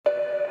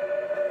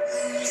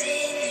Feeling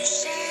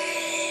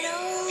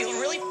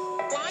really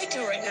fly to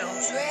right now.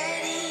 It's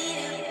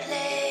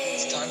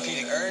time for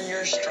you to earn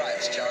your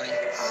stripes, Johnny.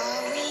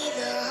 Are we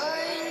the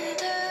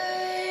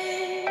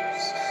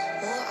hunters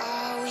or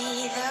are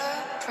we the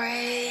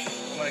prey?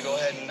 I'm gonna go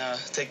ahead and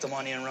take the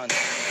money and run. I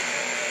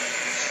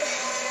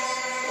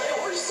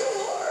worked so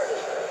hard.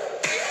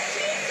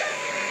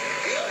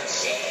 You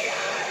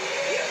cheater!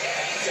 You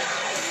get it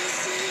done!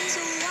 This is a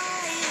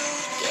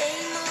wild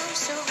game of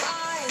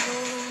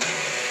survival.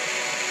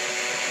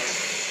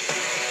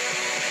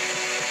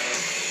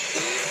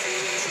 This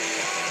is a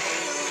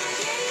wild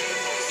game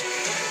of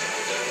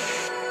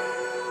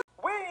survival.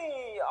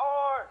 We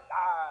are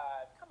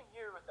live, coming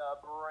here with a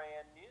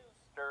brand new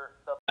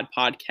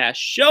podcast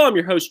show. I'm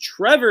your host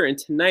Trevor, and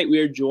tonight we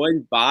are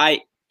joined by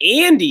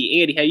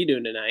Andy. Andy, how you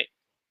doing tonight?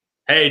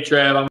 Hey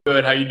Trev, I'm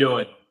good. How you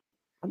doing?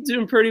 I'm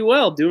doing pretty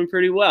well.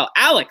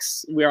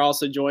 Alex, we are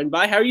also joined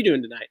by. How are you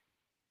doing tonight?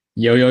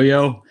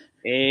 Yo.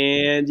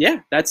 And yeah,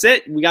 that's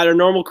it. We got our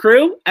normal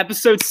crew.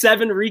 Episode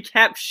 7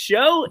 recap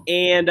show,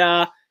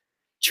 and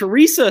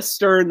Teresa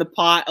stirring the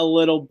pot a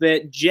little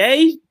bit.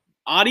 Jay,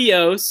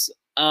 adios.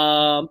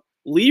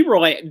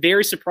 Leroy,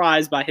 very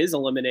surprised by his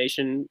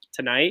elimination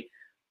tonight.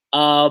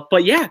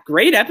 But yeah,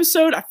 great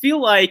episode. I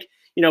feel like,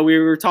 we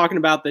were talking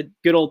about the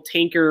good old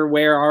Tinker,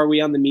 where are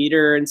we on the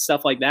meter and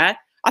stuff like that.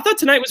 I thought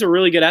tonight was a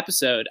really good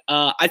episode.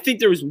 I think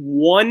there was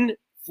one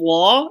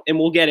flaw, and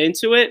we'll get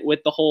into it,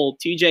 with the whole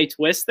TJ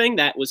twist thing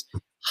that was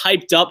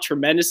hyped up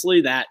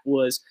tremendously. That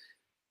was,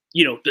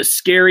 the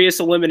scariest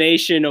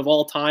elimination of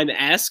all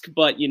time-esque.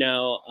 But,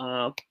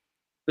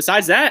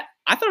 besides that,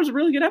 I thought it was a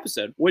really good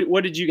episode.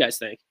 What did you guys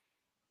think?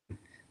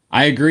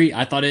 I agree.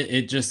 I thought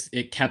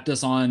it kept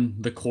us on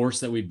the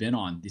course that we've been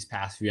on these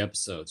past few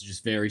episodes.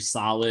 Just very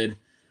solid,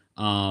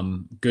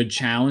 good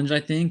challenge, I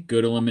think,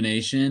 good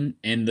elimination,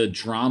 and the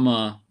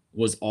drama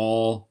was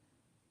all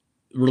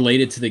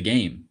related to the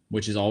game,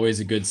 which is always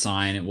a good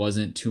sign. It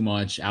wasn't too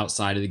much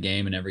outside of the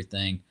game and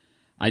everything.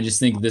 I just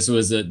think this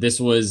was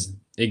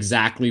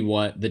exactly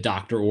what the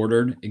doctor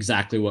ordered,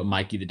 exactly what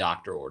Mikey the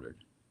doctor ordered.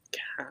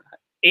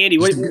 Andy,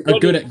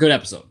 good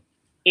episode.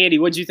 Andy,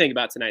 what did you think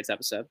about tonight's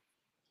episode?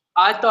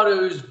 I thought it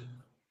was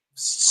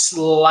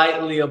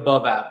slightly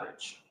above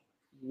average.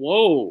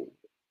 Whoa.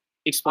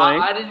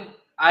 Explain.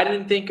 I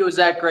didn't think it was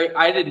that great.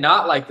 I did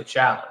not like the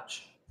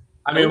challenge.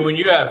 I mean, when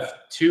you have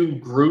 2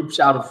 groups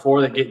out of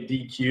 4 that get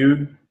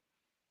DQ'd,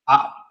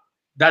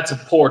 that's a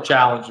poor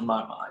challenge in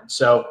my mind.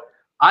 So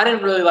I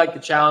didn't really like the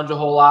challenge a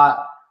whole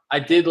lot. I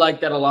did like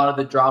that a lot of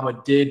the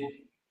drama did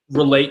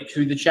relate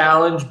to the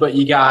challenge, but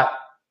you got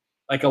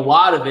a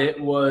lot of it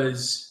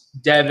was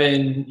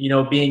Devin,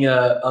 being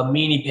a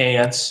meanie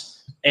pants,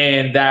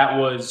 and that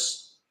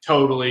was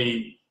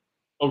totally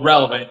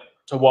irrelevant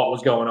to what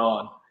was going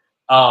on.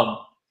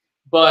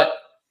 But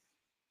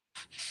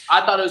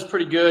I thought it was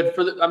pretty good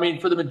for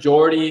the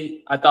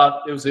majority. I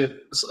thought it was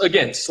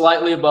again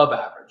slightly above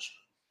average.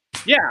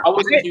 Yeah, I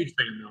wasn't a huge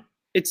fan though.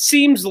 It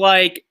seems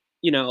like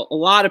a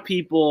lot of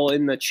people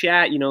in the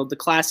chat, the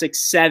classic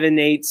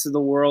 7/8s of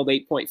the world,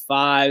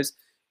 8.5s,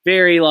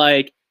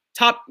 very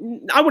top,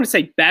 I wouldn't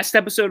say best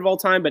episode of all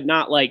time, but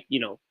not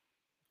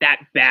that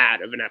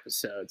bad of an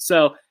episode.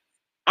 So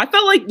I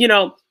felt like,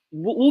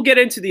 we'll get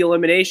into the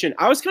elimination.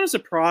 I was kind of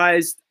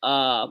surprised.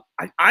 I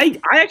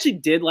actually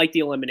did like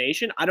the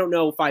elimination. I don't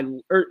know if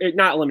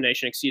not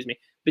elimination, excuse me,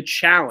 the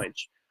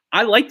challenge.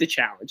 I liked the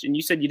challenge, and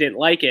you said you didn't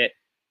like it.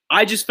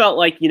 I just felt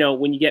like,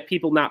 when you get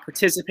people not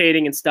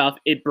participating and stuff,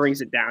 it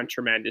brings it down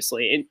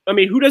tremendously. And I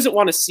mean, who doesn't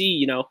want to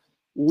see,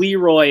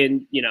 Leroy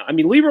and,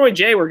 Leroy and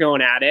Jay were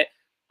going at it.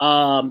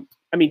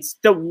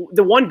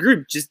 The one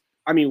group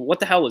what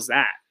the hell was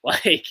that?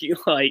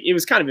 It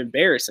was kind of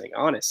embarrassing,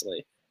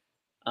 honestly.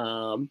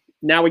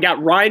 Now we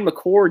got Ryan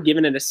McCord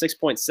giving it a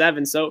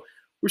 6.7. So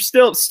we're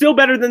still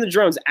better than the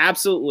drones.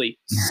 Absolutely.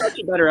 Such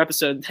a better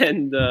episode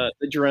than the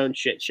drone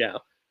shit show.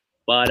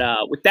 But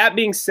with that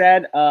being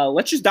said,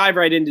 let's just dive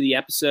right into the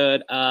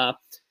episode. I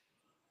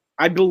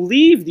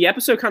believe the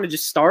episode kind of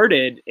just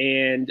started,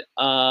 and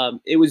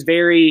it was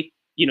very,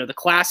 the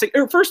classic.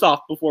 First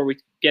off, before we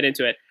get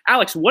into it,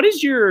 Alex, what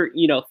is your,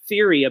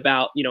 theory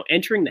about,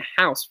 entering the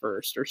house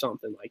first or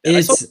something like that?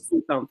 I saw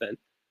something.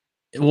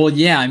 Well,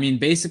 yeah, I mean,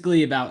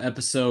 basically about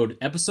episode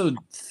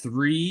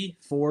 3,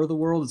 4 of the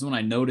world is when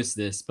I noticed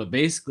this, but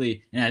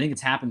basically, and I think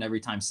it's happened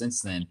every time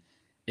since then,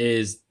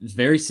 it's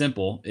very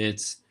simple.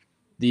 It's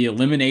the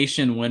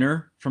elimination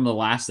winner from the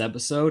last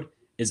episode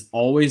is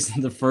always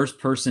the first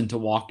person to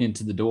walk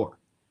into the door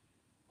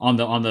on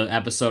the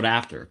episode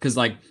after. Because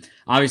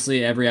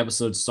obviously every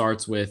episode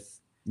starts with,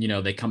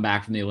 they come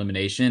back from the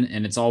elimination,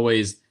 and it's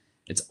always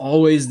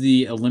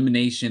the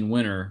elimination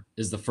winner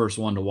is the first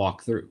one to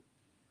walk through.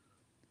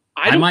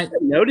 I might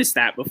have noticed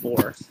that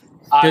before.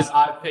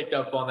 I picked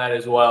up on that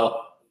as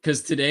well.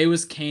 Because today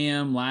was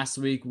Cam, last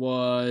week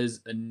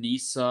was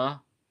Anissa,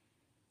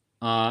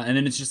 and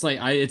then it's just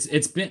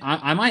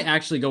I might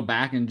actually go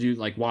back and do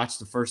watch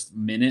the first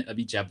minute of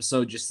each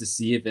episode just to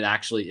see if it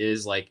actually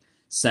is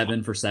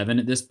 7 for 7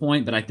 at this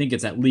point, but I think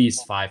it's at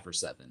least 5 for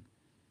 7.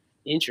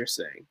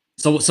 Interesting.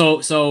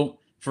 So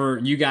for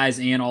you guys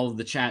and all of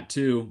the chat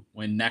too,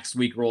 when next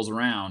week rolls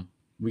around,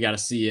 we got to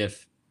see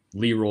if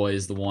Leroy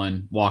is the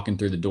one walking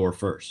through the door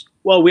first.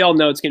 Well, we all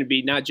know it's going to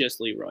be not just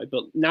Leroy,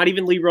 but not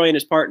even Leroy and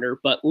his partner,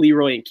 but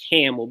Leroy and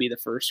Cam will be the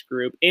first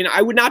group. And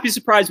I would not be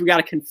surprised if we got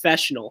a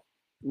confessional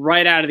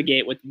right out of the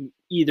gate with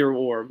either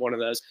or one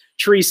of those.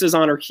 Teresa's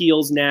on her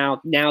heels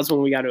now. Now's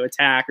when we got to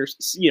attack, or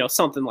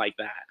something like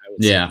that. I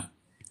would say.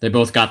 They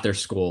both got their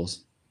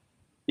schools.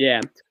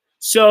 Yeah.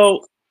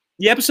 So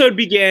the episode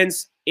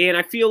begins, and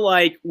I feel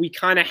like we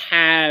kind of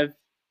have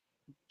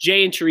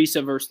Jay and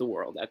Teresa versus the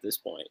world at this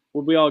point.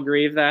 Would we all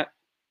agree with that?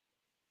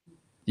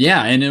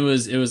 Yeah, and it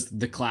was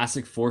the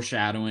classic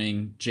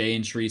foreshadowing, Jay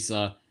and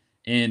Teresa.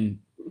 And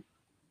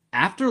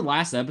after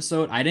last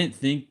episode, I didn't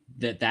think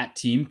that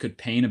team could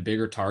paint a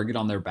bigger target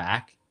on their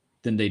back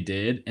than they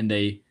did, and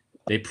they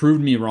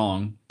proved me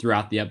wrong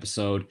throughout the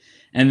episode.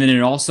 And then it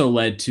also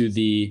led to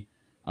the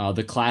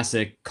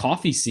classic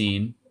coffee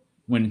scene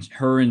when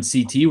her and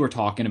CT were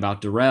talking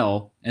about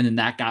Darrell, and then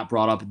that got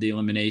brought up at the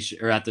elimination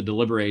or at the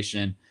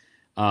deliberation.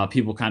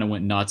 People kind of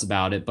went nuts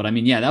about it. But I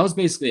mean, yeah, that was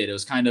basically it. It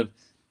was kind of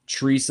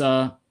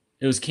Teresa.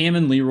 It was Cam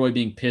and Leroy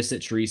being pissed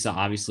at Teresa,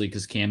 obviously,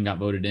 because Cam got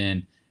voted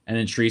in. And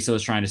then Teresa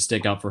was trying to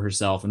stick up for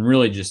herself and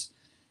really just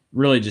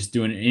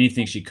doing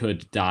anything she could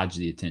to dodge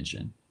the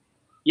attention.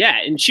 Yeah,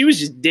 and she was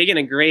just digging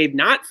a grave,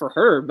 not for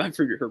her, but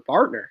for her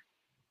partner.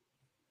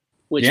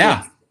 Which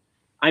yeah.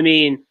 I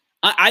mean,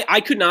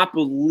 I could not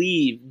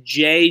believe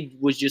Jay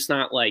was just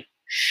not like,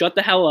 shut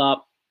the hell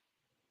up.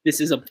 This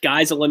is a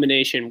guy's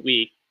elimination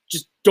week.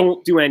 Just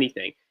don't do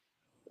anything.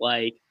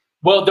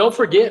 Well, don't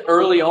forget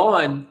early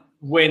on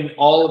when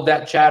all of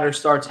that chatter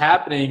starts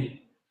happening,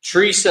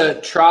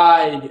 Teresa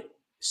tried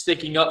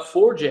sticking up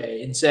for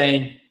Jay and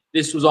saying,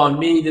 this was on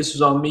me,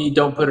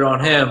 don't put it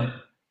on him.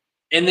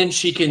 And then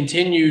she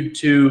continued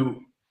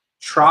to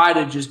try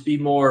to just be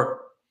more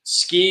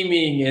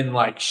scheming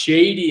and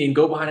shady and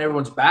go behind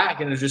everyone's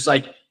back. And it's just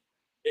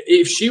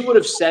if she would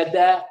have said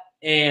that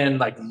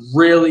and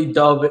really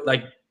dove it,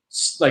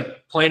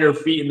 planted her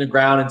feet in the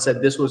ground and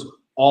said, this was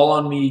all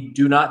on me,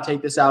 do not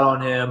take this out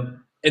on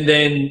him. And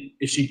then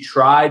if she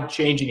tried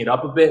changing it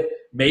up a bit,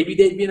 maybe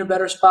they'd be in a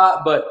better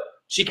spot. But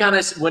she kind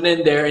of went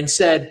in there and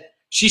said,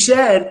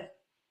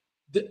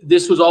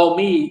 this was all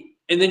me.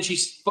 And then she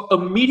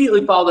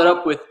immediately followed that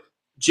up with,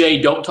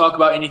 Jay, don't talk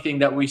about anything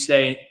that we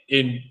say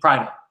in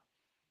private.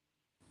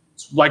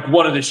 It's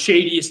one of the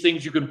shadiest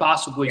things you can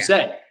possibly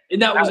say.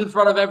 And that was in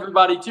front of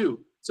everybody too.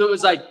 So it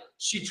was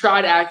she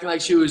tried acting like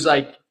she was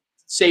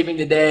saving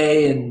the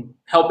day and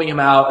helping him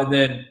out, and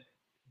then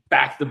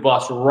backed the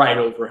bus right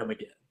over him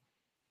again.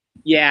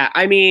 Yeah,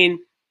 I mean,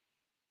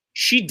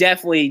 she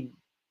definitely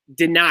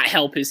did not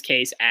help his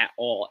case at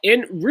all.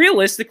 And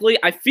realistically,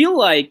 I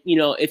feel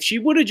if she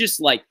would have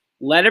just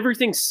let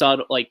everything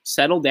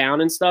settle down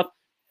and stuff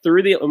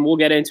through and we'll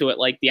get into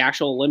it, the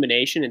actual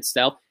elimination and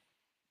stuff.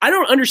 I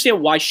don't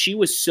understand why she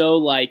was so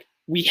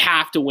we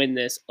have to win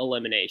this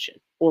elimination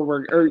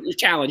or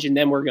challenge, and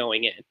then we're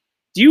going in.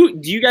 Do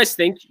you guys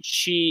think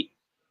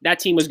that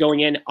team was going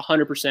in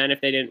 100%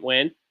 if they didn't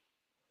win?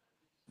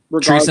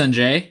 Teresa and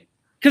Jay?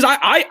 Because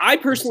I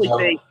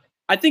personally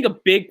think a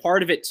big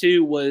part of it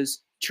too was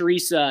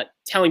Teresa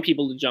telling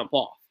people to jump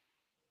off.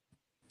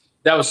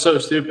 That was so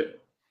stupid.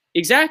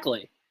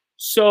 Exactly.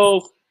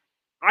 So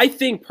I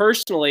think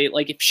personally,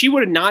 if she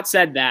would have not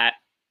said that,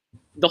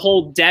 the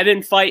whole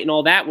Devin fight and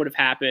all that would have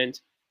happened.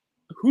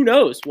 Who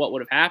knows what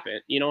would have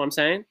happened? You know what I'm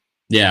saying?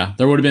 Yeah,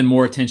 there would have been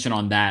more attention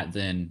on that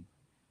than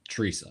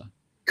Teresa.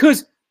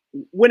 Because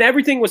when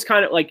everything was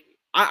kind of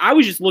I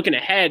was just looking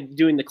ahead,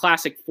 doing the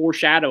classic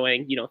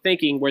foreshadowing,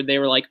 thinking where they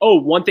were oh,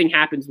 one thing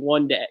happens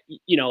one day,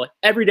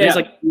 every day is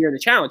you're in the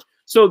challenge.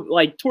 So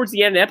towards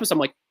the end of the episode,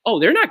 I'm oh,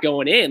 they're not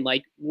going in.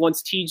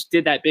 Once Teej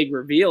did that big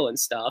reveal and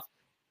stuff.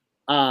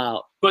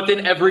 But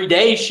then every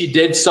day she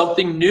did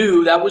something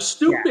new that was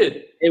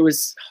stupid. Yeah,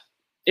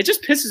 it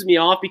just pisses me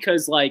off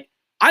because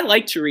I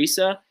like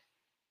Teresa,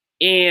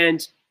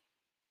 and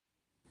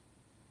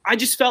I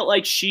just felt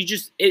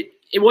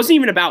it wasn't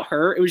even about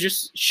her. It was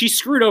just she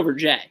screwed over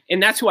Jay,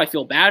 and that's who I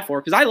feel bad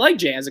for because I like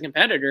Jay as a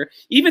competitor.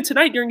 Even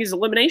tonight during his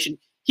elimination,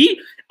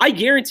 I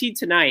guaranteed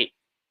tonight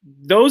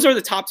those are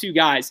the top two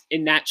guys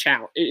in that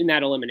challenge, in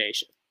that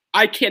elimination.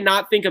 I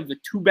cannot think of the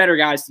two better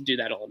guys to do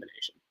that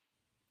elimination.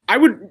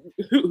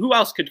 Who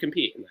else could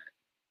compete in that?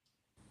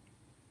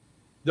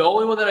 The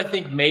only one that I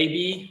think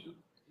maybe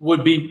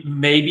would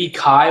be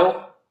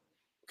Kyle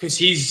because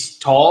he's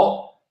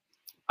tall.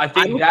 I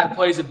think that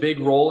plays a big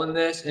role in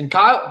this. And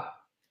Kyle,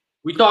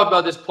 we talked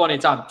about this plenty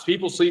of times.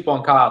 People sleep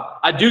on Kyle.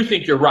 I do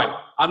think you're right.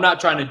 I'm not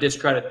trying to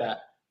discredit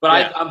that. But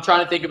yeah. I'm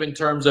trying to think of in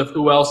terms of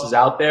who else is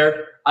out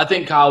there. I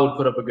think Kyle would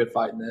put up a good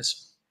fight in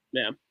this.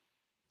 Yeah.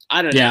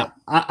 I don't know.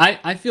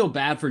 I feel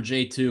bad for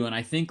Jay too. And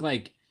I think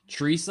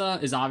Teresa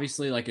is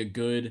obviously a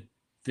good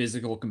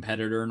physical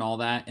competitor and all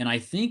that. And I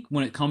think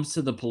when it comes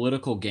to the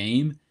political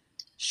game,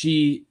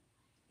 she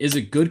is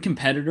a good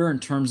competitor in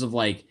terms of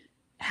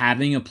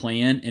having a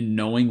plan and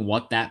knowing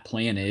what that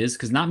plan is.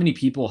 Cause not many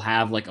people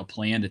have a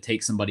plan to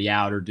take somebody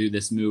out or do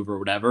this move or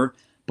whatever.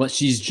 but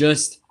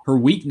her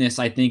weakness,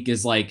 I think,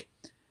 is like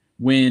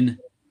when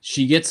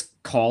she gets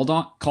called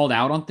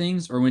out on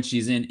things, or when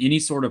she's in any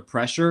sort of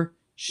pressure,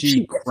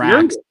 she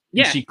cracks.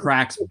 Yeah, she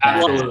cracks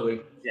bad.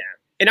 Absolutely. Yeah,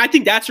 and I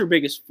think that's her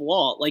biggest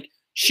flaw. Like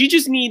she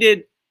just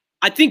needed.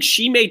 I think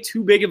she made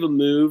too big of a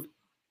move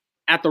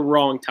at the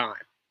wrong time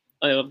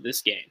of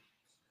this game.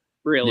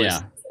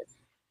 Realistically,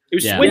 it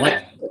was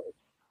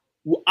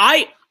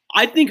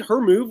I think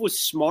her move was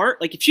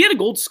smart. Like if she had a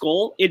gold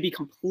skull, it'd be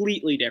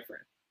completely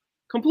different.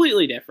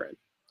 Completely different.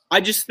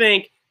 I just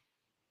think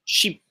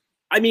she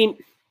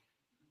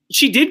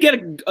did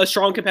get a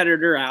strong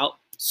competitor out.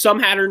 Some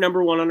had her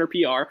number one on her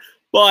PR,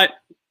 but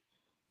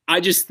I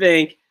just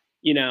think,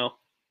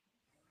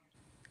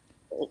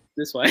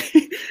 this way.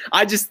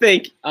 I just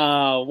think,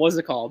 what's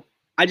it called?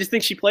 I just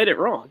think she played it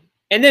wrong.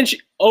 And then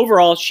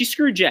overall, she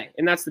screwed Jay,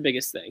 and that's the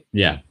biggest thing.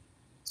 Yeah.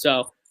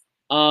 So,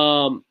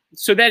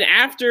 so then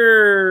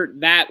after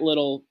that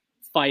little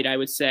fight, I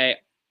would say,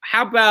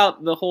 how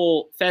about the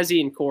whole Fezzi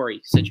and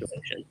Corey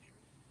situation,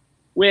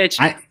 which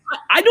I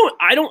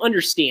don't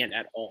understand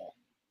at all.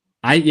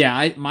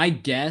 My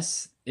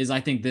guess is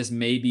I think this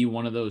may be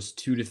one of those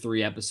 2 to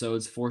 3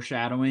 episodes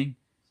foreshadowing,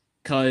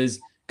 because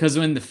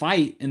when the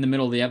fight in the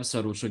middle of the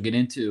episode, which we'll get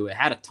into, it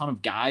had a ton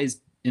of guys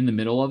in the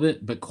middle of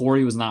it, but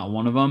Corey was not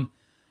one of them.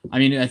 I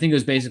mean, I think it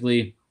was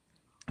basically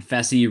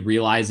Fessy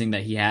realizing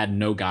that he had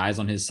no guys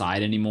on his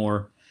side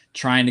anymore,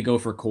 trying to go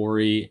for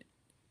Corey.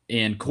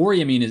 And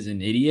Corey, I mean, is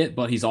an idiot,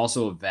 but he's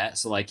also a vet.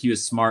 So, like, he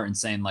was smart in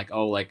saying, like,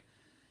 oh, like,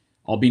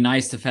 I'll be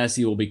nice to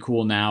Fessy, we'll be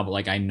cool now, but,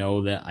 like, I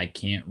know that I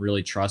can't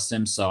really trust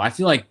him. So I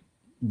feel like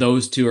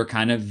those two are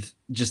kind of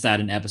just at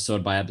an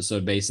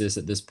episode-by-episode basis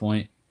at this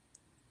point.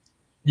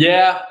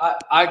 Yeah,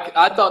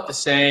 I thought the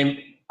same.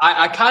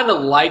 I kind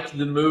of liked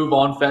the move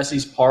on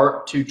Fessy's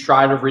part to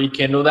try to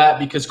rekindle that,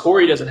 because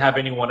Corey doesn't have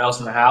anyone else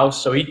in the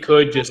house, so he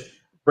could just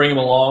bring him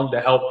along to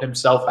help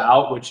himself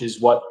out, which is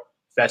what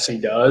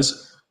Fessy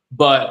does.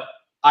 But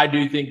I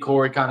do think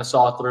Corey kind of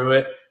saw through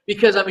it,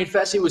 because, I mean,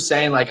 Fessy was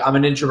saying, like, I'm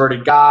an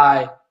introverted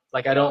guy,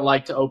 like, I don't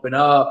like to open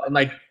up, and,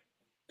 like,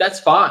 that's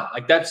fine.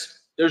 Like,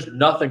 there's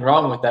nothing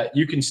wrong with that.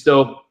 You can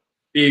still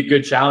be a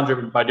good challenger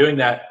by doing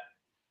that,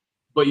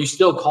 but you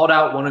still called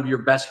out one of your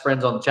best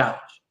friends on the challenge.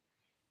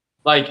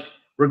 Like,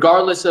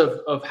 regardless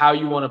of how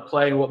you want to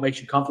play and what makes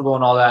you comfortable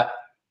and all that,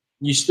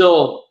 you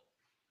still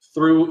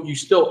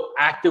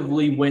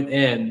actively went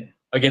in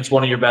against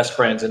one of your best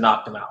friends and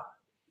knocked him out.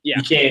 Yeah.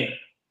 You can't,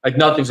 like,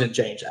 nothing's going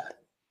to change that.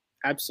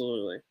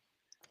 Absolutely.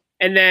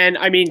 And then,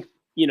 I mean,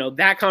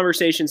 that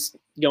conversation's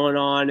going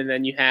on, and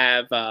then you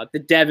have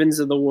the Devons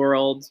of the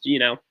world,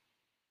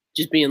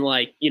 just being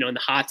like, in the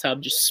hot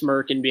tub, just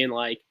smirking, being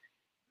like,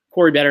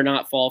 Corey better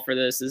not fall for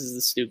this. This is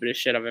the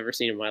stupidest shit I've ever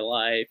seen in my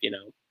life,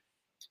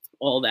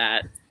 all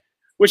that,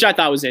 which I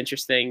thought was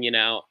interesting,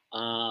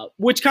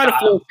 which kind of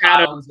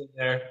foreshadowed.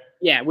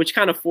 Yeah, which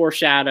kind of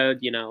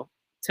foreshadowed,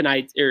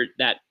 tonight, or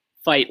that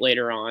fight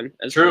later on.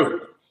 As True.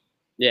 Well.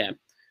 Yeah.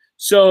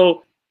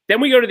 So then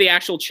we go to the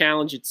actual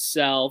challenge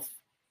itself.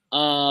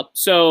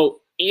 So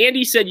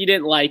Andy said you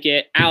didn't like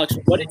it. Alex,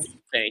 what did you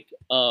think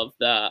of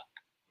the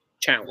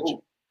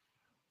challenge?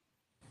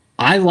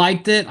 I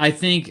liked it. I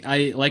think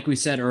like we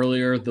said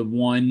earlier, the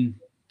one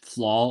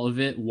flaw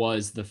of it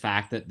was the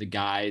fact that the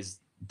guys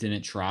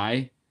didn't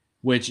try,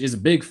 which is a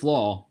big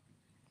flaw.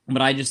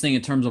 But I just think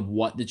in terms of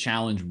what the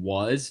challenge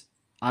was,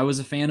 I was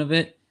a fan of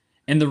it.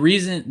 And the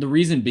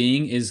reason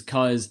being is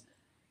because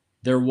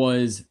there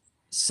was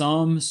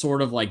some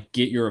sort of like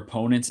get your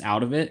opponents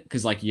out of it,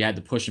 because like you had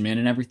to push them in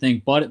and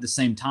everything. But at the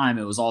same time,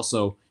 it was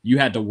also you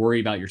had to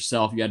worry about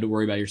yourself. You had to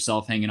worry about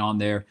yourself hanging on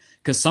there,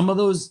 because some of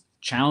those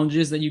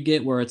challenges that you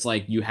get where it's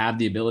like you have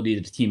the ability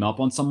to team up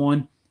on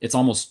someone, it's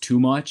almost too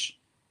much.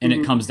 And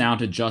it comes down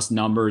to just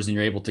numbers, and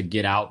you're able to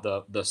get out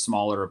the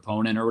smaller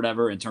opponent or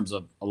whatever in terms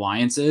of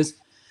alliances.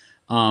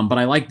 But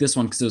I like this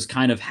one because it was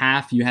kind of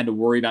half you had to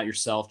worry about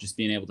yourself just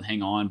being able to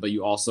hang on, but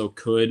you also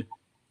could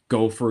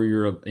go for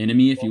your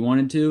enemy if you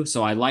wanted to.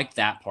 So I liked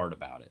that part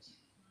about it.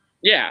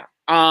 Yeah.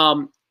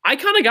 I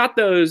kind of got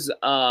those,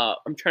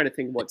 I'm trying to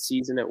think what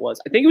season it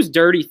was. I think it was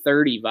Dirty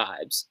 30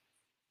 vibes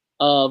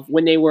of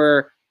when they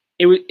were,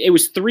 it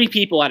was 3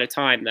 people at a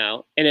time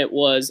though. And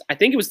I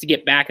think it was to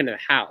get back into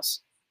the house.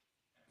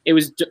 It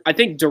was, I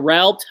think,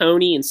 Darrell,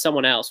 Tony, and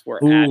someone else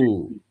were at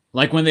it.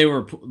 Like when they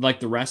were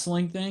like the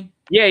wrestling thing?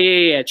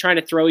 Yeah. Trying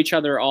to throw each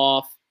other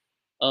off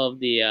of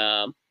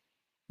the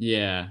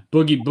yeah.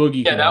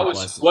 Boogie. Yeah, that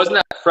wasn't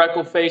that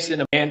Freckleface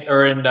in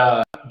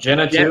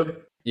Jenna too?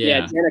 Yeah,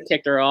 Jenna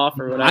kicked her off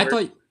or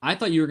whatever. I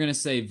thought you were gonna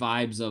say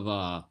vibes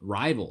of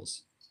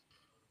Rivals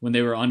when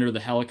they were under the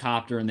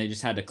helicopter and they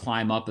just had to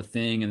climb up a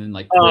thing and then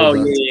like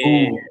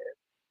yeah.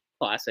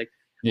 Classic.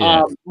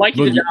 Yeah.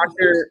 Mikey the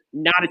Doctor,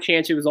 not a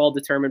chance. It was all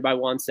determined by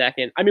 1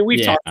 second. I mean,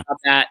 we've talked about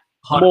that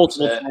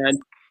multiple times.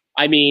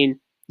 I mean,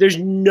 there's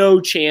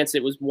no chance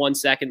it was 1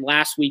 second.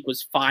 Last week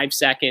was 5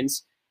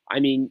 seconds. I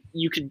mean,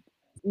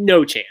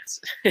 no chance.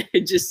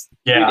 Just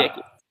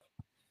ridiculous.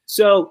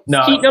 So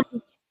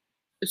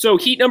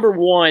heat number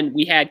 1,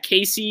 we had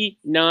Casey,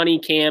 Nani,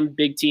 Cam,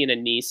 Big T, and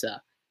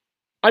Anissa.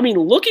 I mean,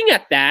 looking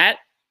at that,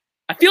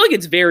 I feel like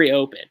it's very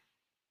open.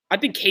 I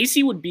think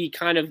Casey would be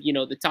kind of,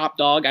 the top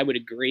dog. I would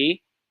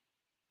agree.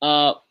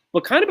 But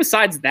kind of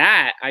besides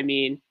that, I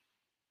mean,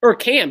 or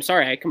Cam,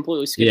 sorry, I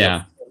completely skipped.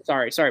 Yeah.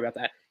 Sorry about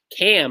that.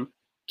 Cam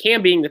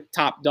being the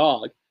top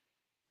dog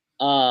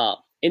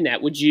in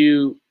that, would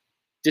you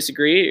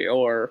disagree?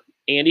 Or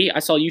Andy, I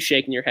saw you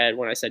shaking your head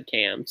when I said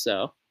Cam,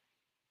 so.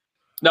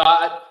 No,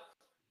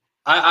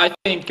 I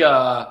think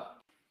for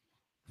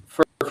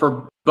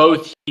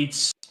both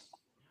heats,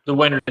 the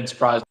winner didn't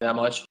surprise me that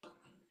much.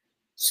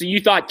 So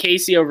you thought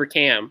Casey over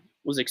Cam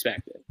was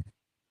expected?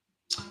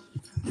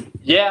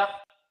 Yeah,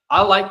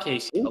 I like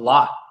Casey a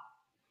lot.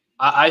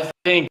 I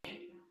think,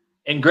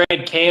 and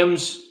granted,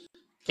 Cam's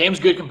a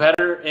good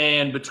competitor,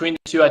 and between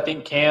the two, I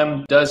think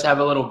Cam does have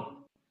a little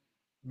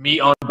meat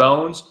on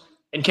bones.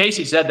 And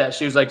Casey said that.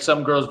 She was like,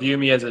 some girls view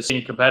me as a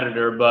senior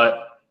competitor,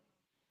 but,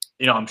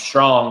 I'm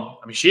strong.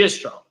 I mean, she is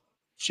strong.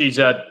 She's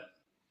a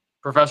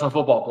professional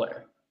football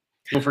player.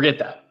 Don't forget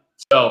that.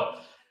 So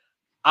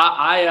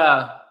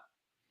I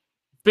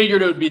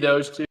figured it would be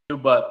those two,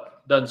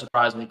 but doesn't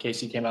surprise me.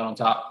 Casey came out on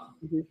top.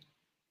 Mm-hmm.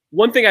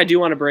 One thing I do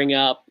want to bring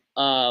up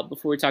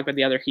before we talk about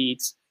the other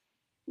heats,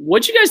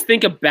 what you guys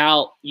think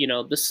about,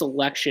 the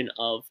selection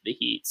of the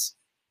heats?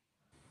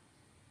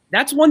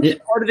 That's one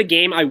part of the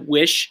game I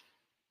wish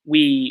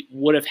we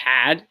would have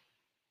had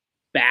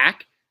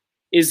back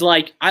is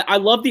like, I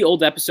love the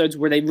old episodes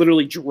where they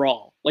literally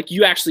draw. Like,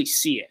 you actually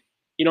see it.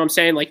 You know what I'm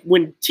saying? Like,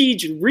 when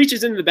Tej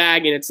reaches into the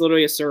bag and it's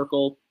literally a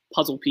circle,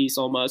 puzzle piece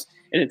almost,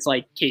 and it's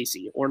like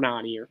Casey or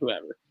Nani or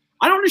whoever.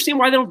 I don't understand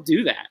why they don't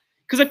do that.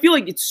 Because I feel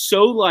like it's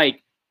so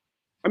like,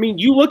 I mean,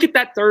 you look at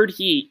that third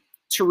heat,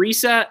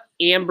 Teresa,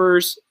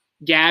 Ambers,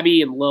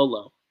 Gabby, and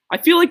Lolo. I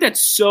feel like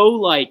that's so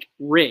like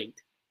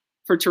rigged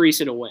for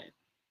Teresa to win.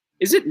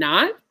 Is it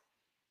not?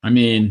 I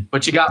mean,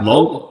 but you got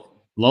Lolo.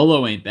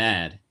 Lolo ain't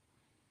bad.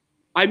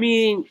 I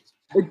mean,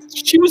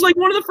 she was like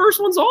one of the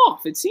first ones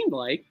off, it seemed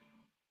like.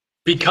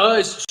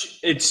 Because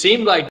it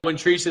seemed like when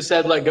Teresa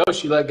said let go,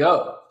 she let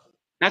go.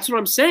 That's what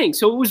I'm saying.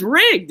 So it was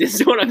rigged, is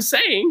what I'm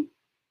saying.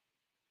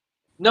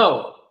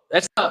 No,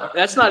 that's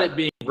not it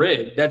being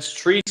rigged. That's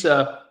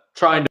Teresa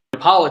trying to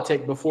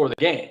politic before the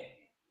game.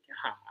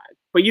 God.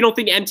 But you don't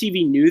think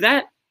MTV knew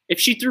that? If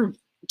she threw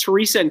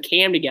Teresa and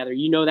Cam together,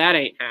 that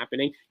ain't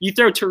happening. You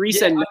throw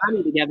Teresa and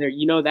Nani together,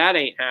 that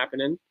ain't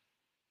happening.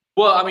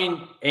 Well, I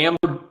mean, M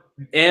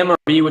or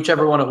B,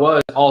 whichever one it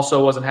was,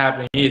 also wasn't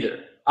happening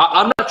either.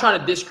 I'm not trying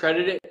to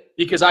discredit it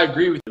because I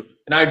agree with you.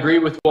 And I agree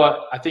with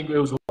what I think it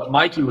was what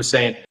Mikey was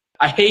saying.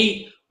 I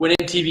hate when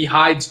MTV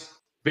hides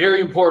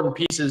very important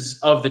pieces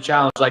of the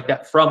challenge like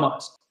that from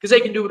us because they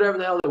can do whatever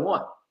the hell they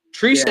want.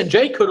 Teresa and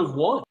Jay could have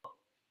won.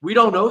 We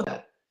don't know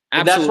that.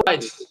 And that's why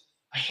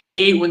I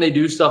hate when they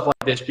do stuff like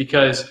this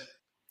because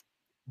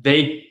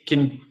they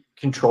can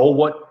control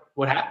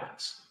what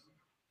happens.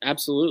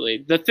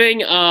 Absolutely. The thing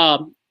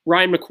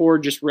Ryan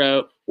McCord just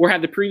wrote, or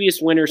have the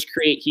previous winners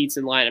create heats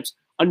and lineups.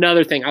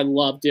 Another thing I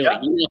love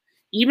doing. Yeah.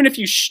 Even if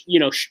you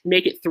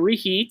make it 3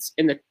 heats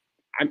in the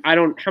I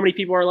don't how many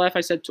people are left?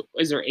 I said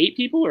is there 8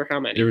 people or how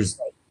many? There's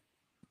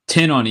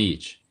 10 on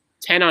each.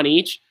 10 on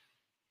each.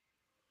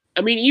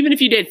 I mean, even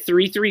if you did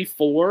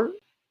 3-3-4,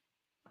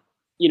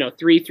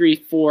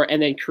 3-3-4,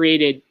 and then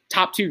created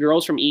top 2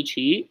 girls from each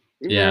heat.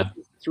 Yeah.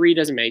 3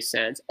 doesn't make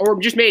sense. Or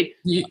just made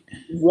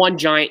one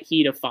giant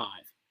heat of 5.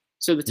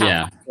 So the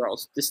top 5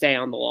 girls to stay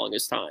on the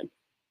longest time.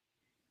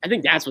 I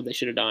think that's what they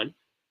should have done.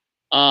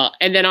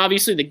 And then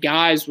obviously the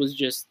guys was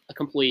just a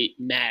complete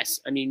mess.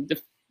 I mean,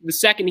 the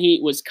second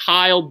heat was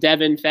Kyle,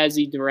 Devin,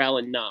 Fezzi, Darrell,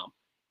 and Nam,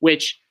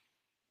 which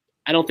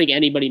I don't think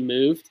anybody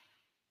moved.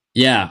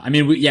 Yeah, I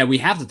mean, we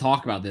have to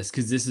talk about this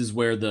because this is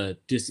where the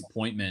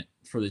disappointment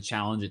for the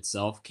challenge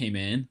itself came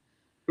in.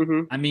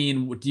 Mm-hmm. I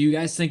mean, do you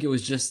guys think it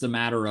was just a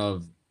matter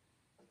of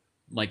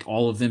like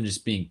all of them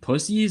just being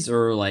pussies,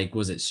 or like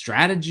was it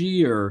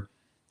strategy, or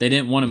they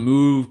didn't want to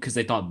move because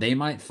they thought they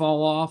might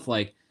fall off?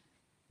 Like,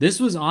 this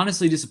was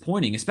honestly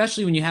disappointing,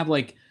 especially when you have,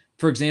 like,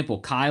 for example,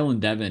 Kyle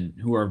and Devin,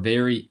 who are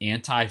very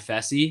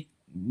anti-Fessy.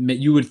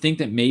 You would think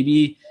that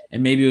maybe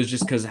it was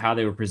just because of how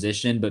they were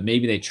positioned, but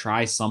maybe they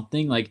try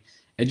something. Like,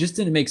 it just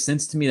didn't make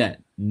sense to me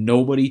that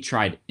nobody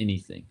tried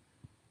anything.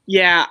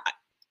 Yeah,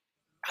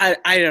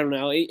 I don't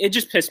know. It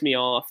just pissed me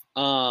off.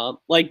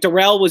 Like,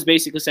 Darrell was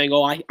basically saying,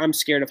 oh, I'm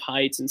scared of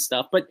heights and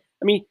stuff. But,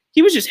 I mean,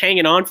 he was just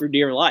hanging on for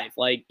dear life.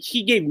 Like,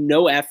 he gave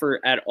no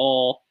effort at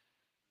all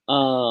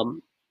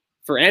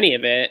for any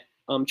of it.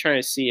 I'm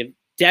trying to see if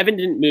Devin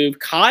didn't move.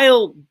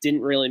 Kyle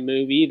didn't really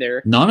move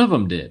either. None of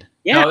them did.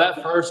 Yeah. No,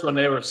 that first one,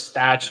 they were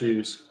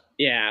statues.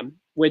 Yeah,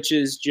 which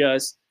is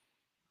just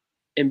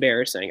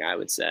embarrassing, I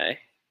would say.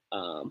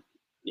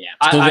 Yeah.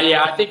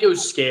 I think it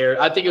was scared.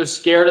 I think it was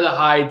scared of the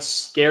heights,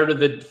 scared of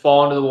the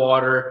fall into the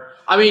water.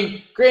 I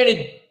mean,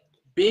 granted,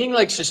 being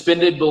like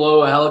suspended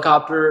below a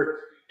helicopter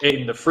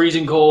in the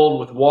freezing cold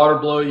with water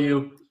below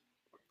you,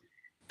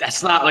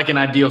 that's not like an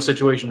ideal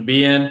situation to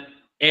be in.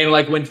 And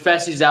like when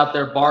Fessy's out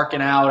there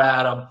barking out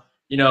at him,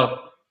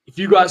 if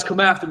you guys come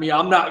after me,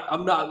 I'm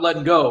not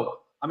letting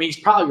go. I mean, he's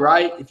probably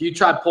right. If you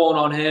try pulling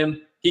on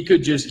him, he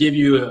could just give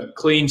you a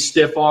clean,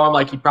 stiff arm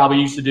like he probably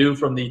used to do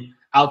from the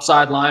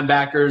outside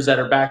linebackers that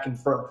are back in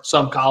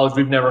some college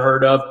we've never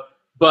heard of.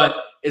 But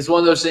it's one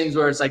of those things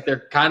where it's like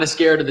they're kind of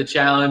scared of the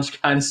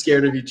challenge, kind of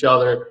scared of each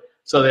other,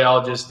 so they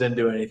all just didn't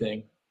do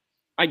anything.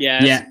 I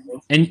guess. Yeah,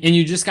 and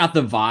you just got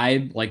the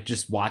vibe, like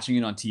just watching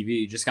it on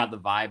TV, you just got the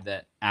vibe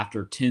that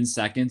after 10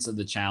 seconds of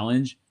the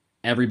challenge,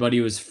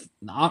 everybody was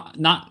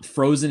not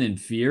frozen in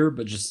fear,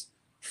 but just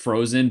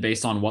frozen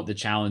based on what the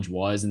challenge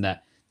was, and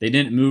that they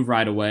didn't move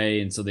right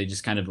away, and so they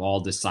just kind of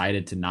all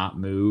decided to not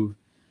move.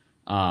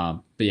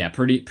 But yeah,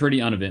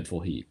 pretty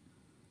uneventful heat.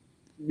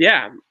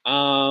 Yeah.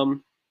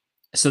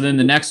 So then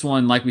the next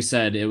one, like we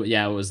said, it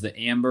was the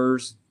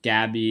Ambers,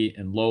 Gabby,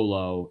 and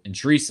Lolo, and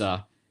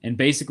Teresa. And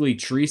basically,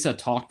 Teresa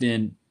talked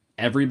in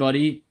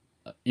everybody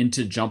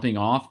into jumping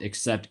off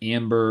except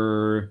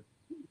Amber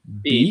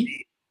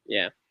B.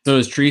 Yeah. So it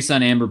was Teresa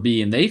and Amber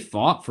B, and they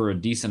fought for a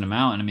decent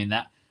amount. And I mean,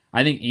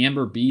 I think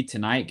Amber B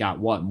tonight got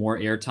more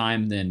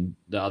airtime than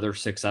the other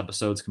 6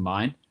 episodes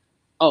combined.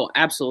 Oh,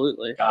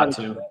 absolutely. Got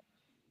to.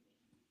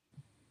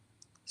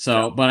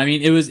 So, but I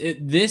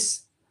mean,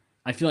 this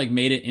I feel like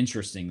made it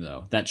interesting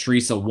though that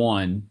Teresa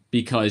won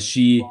because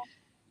she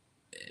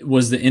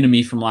was the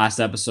enemy from last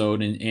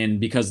episode, and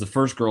because the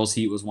first girls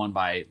heat was won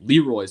by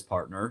Leroy's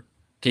partner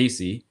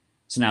Casey,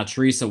 so now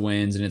Teresa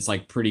wins, and it's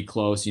like pretty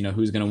close,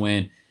 who's gonna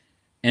win.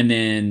 And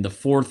then the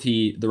fourth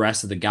heat, the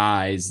rest of the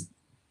guys,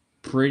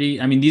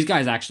 these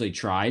guys actually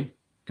tried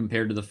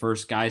compared to the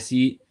first guys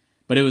heat,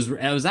 but it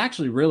was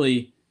actually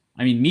really,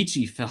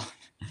 Michi fell.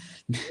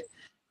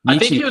 I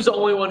think he was the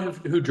only one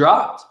who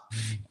dropped.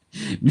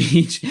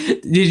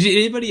 Michi, did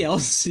anybody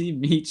else see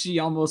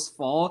Michi almost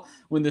fall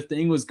when the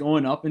thing was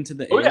going up into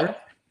the air?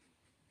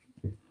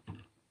 Yeah.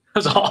 That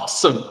was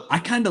awesome. I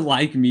kind of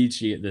like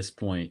Michi at this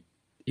point.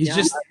 He's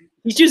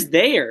just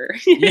there.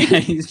 Yeah,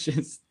 he's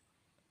just,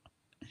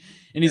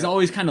 and he's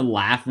always kind of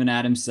laughing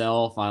at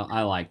himself.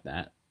 I like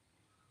that.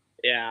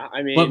 Yeah,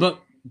 I mean,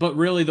 but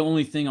really the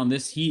only thing on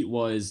this heat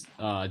was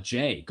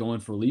Jay going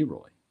for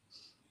Leroy,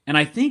 and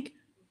I think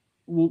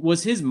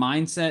was his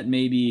mindset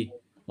maybe.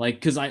 Like,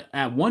 because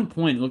at one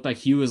point it looked like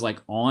he was like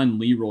on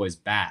Leroy's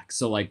back,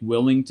 so like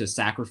willing to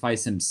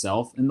sacrifice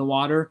himself in the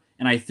water.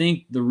 And I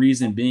think the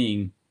reason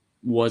being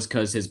was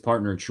because his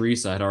partner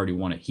Teresa had already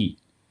won a heat.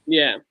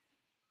 Yeah.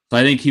 So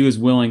I think he was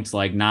willing to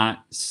like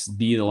not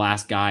be the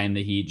last guy in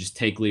the heat, just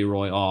take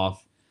Leroy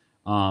off.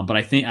 But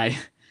I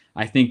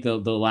think the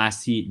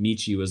last heat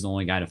Michi was the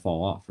only guy to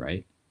fall off,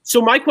 right?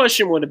 So my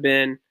question would have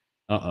been,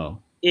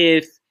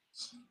 if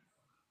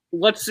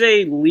let's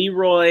say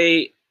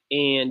Leroy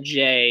and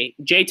Jay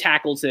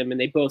tackles him and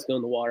they both go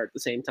in the water at the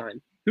same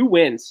time, who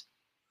wins?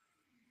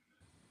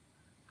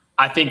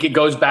 I think it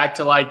goes back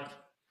to like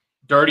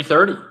Dirty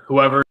 30,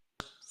 whoever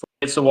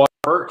hits the water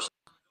first.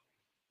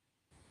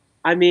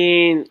 I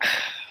mean,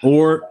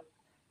 or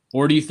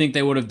do you think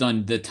they would have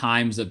done the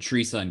times of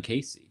Teresa and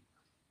Casey?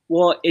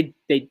 Well,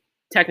 they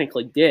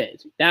technically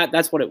did.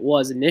 That's what it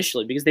was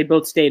initially, because they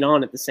both stayed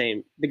on at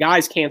the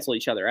guys cancel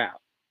each other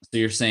out. So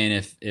you're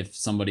saying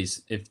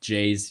if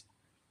Jay's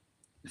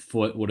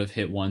foot would have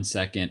hit 1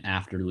 second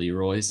after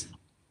Leroy's?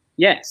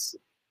 Yes.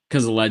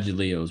 Because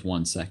allegedly it was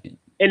 1 second.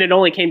 And it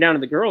only came down to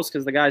the girls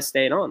because the guys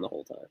stayed on the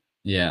whole time.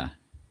 Yeah.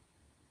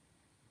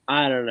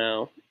 I don't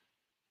know.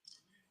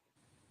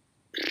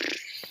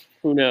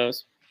 Who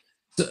knows?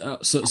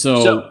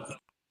 So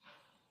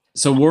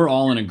we're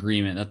all in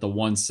agreement that the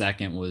 1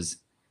 second was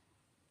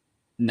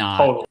not.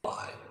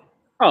 Totally.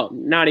 Oh,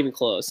 not even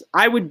close.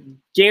 I would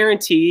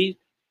guarantee,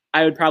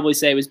 I would probably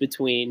say it was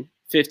between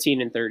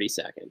 15 and 30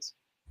 seconds.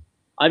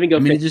 I even go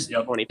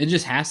 20. It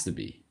just has to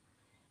be.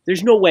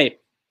 There's no way.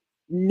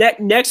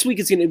 Next week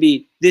is going to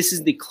be, this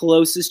is the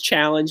closest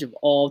challenge of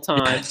all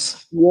time.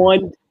 Yes.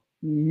 1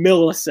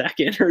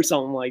 millisecond or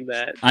something like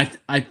that.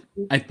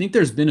 I think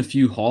there's been a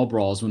few hall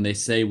brawls when they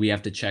say we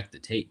have to check the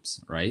tapes,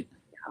 right?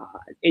 God.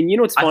 And you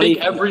know what's funny?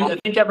 I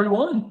think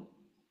everyone.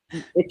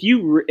 If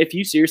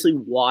you seriously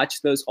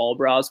watch those hall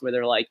brawls where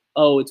they're like,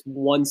 oh, it's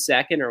 1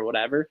 second or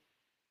whatever,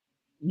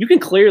 you can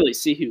clearly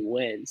see who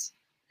wins.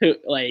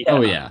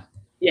 Oh yeah.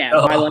 Yeah,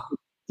 by like a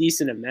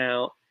decent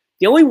amount.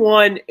 The only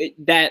one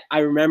that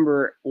I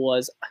remember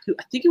was,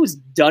 I think it was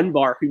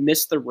Dunbar who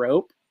missed the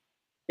rope,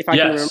 if I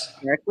can remember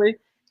correctly.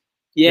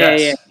 Yeah,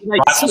 yes. yeah. He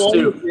like swung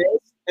the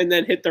wrist and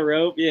then hit the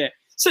rope. Yeah.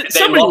 So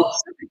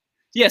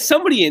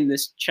somebody in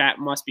this chat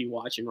must be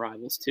watching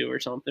Rivals 2 or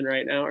something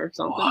right now or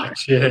something.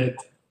 Watch it.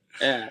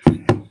 Yeah.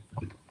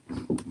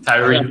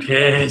 Tyree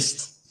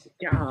pissed.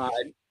 God.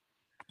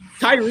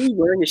 Tyree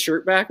wearing his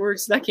shirt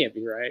backwards? That can't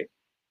be right.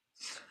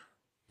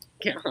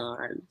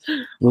 God.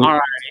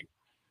 All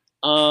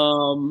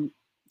right.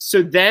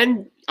 So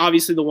then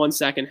obviously the 1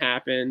 second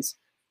happens.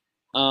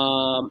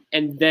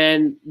 And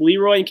then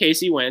Leroy and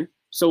Casey win.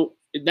 So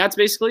that's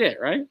basically it,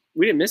 right?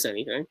 We didn't miss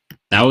anything.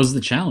 That was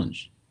the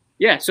challenge.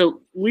 Yeah.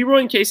 So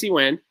Leroy and Casey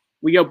win.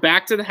 We go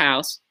back to the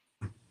house,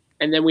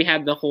 and then we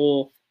had the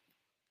whole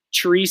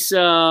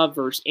Teresa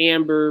versus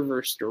Amber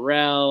versus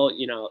Darrell.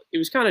 You know, it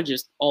was kind of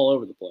just all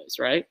over the place,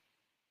 right?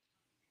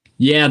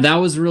 Yeah, that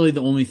was really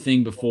the only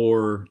thing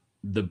before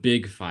the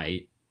big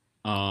fight.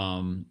 I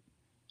think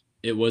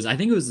it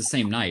was the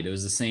same night. It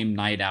was the same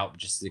night out,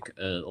 just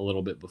a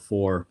little bit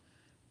before.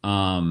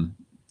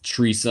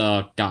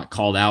 Teresa got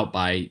called out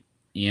by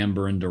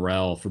Amber and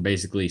Darrell for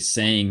basically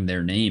saying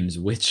their names,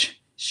 which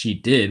she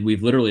did.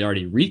 We've literally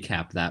already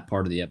recapped that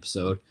part of the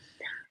episode.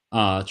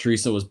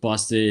 Teresa was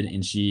busted,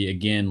 and she,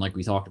 again, like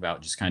we talked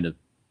about, just kind of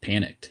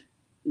panicked.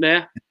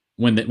 Yeah.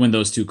 When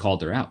those two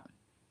called her out.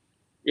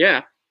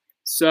 Yeah.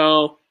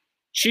 So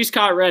she's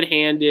caught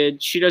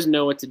red-handed. She doesn't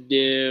know what to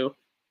do.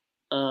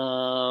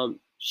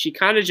 She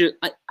kind of just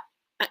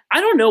I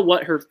don't know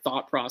what her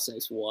thought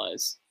process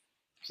was.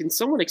 Can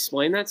someone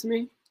explain that to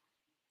me?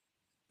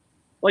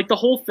 Like the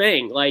whole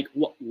thing, like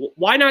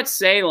why not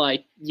say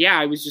like, yeah,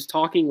 I was just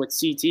talking with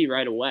CT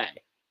right away.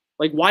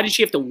 Like, why did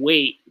she have to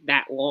wait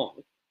that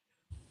long?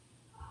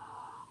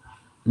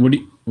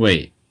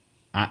 Wait?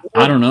 I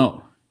don't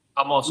know.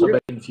 I'm also a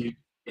bit confused.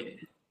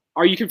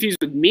 Are you confused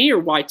with me or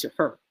why to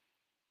her?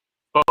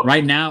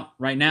 Right now,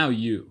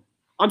 you.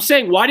 I'm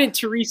saying, why didn't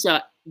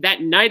Teresa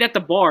that night at the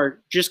bar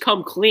just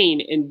come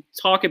clean and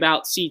talk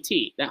about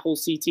CT, that whole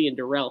CT and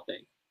Darrell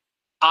thing?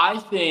 I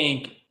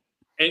think,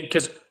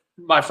 because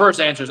my first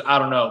answer is I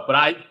don't know,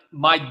 but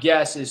my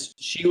guess is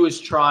she was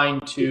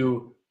trying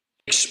to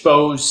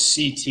expose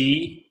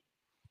CT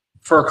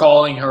for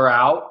calling her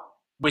out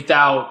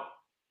without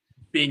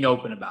being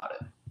open about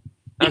it,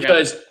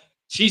 because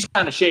she's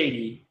kind of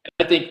shady.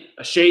 And I think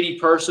a shady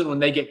person, when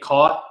they get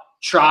caught,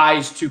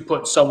 tries to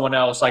put someone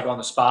else like on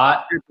the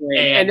spot.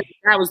 And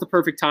that was the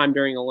perfect time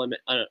during an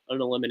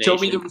elimination.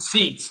 Show me the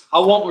receipts. I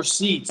want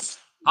receipts.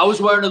 I was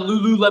wearing a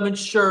Lululemon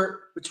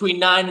shirt between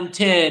 9 and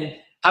 10.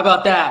 How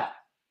about that?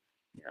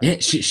 Yeah,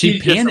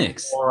 she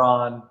panics.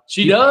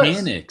 She does.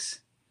 Panics.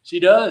 She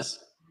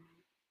does.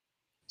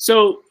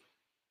 So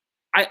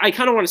I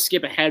kind of want to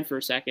skip ahead for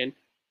a second.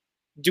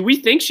 Do we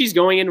think she's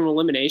going into an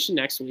elimination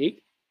next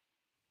week?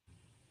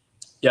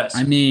 Yes.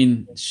 I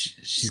mean,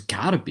 she's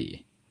got to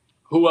be.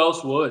 Who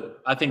else would?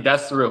 I think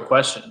that's the real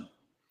question.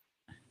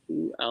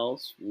 Who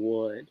else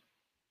would?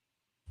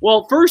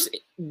 Well, first,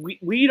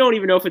 we don't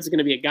even know if it's going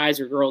to be a guys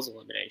or girls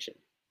elimination.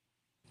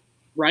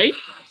 Right?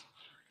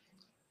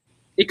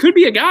 It could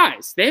be a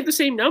guys. They have the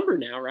same number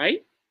now,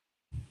 right?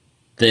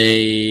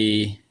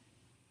 They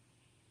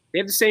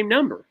have the same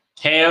number.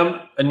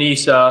 Cam,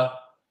 Anissa.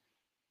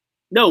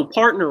 No,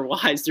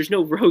 partner-wise, there's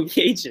no rogue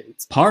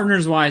agents.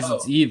 Partners-wise,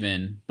 it's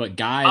even, but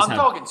guys I'm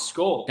talking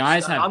skulls.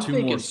 Guys have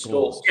two more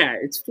skulls. Yeah,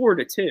 it's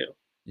 4-2.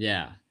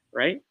 Yeah.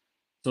 Right?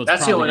 So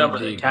that's the only number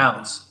that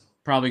counts.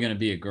 Probably going to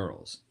be a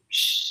girls.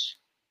 Shh.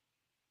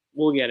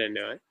 We'll get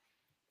into it.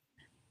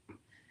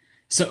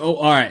 So,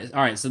 all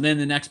right. So then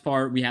the next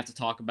part we have to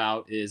talk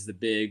about is the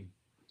big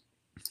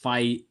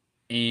fight,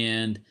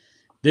 and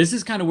this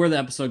is kind of where the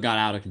episode got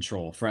out of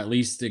control for at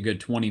least a good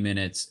 20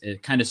 minutes.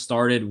 It kind of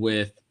started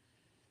with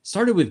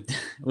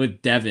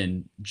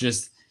Devin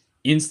just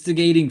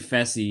instigating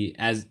Fessy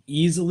as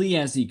easily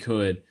as he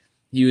could.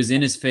 He was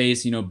in his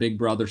face, Big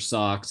Brother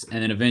sucks,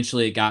 and then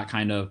eventually it got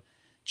kind of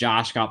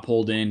Josh got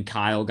pulled in,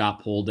 Kyle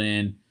got pulled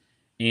in.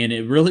 And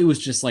it really was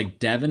just like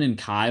Devin and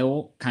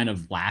Kyle kind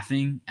of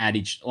laughing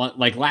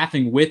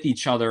with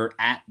each other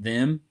at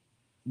them,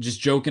 just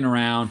joking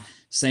around,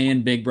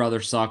 saying Big Brother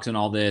sucks and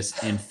all this.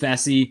 And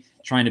Fessy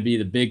trying to be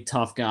the big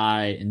tough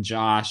guy and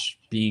Josh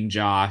being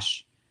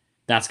Josh.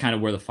 That's kind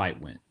of where the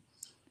fight went.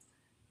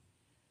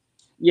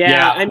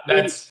 Yeah, I mean,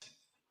 that's.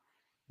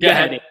 Go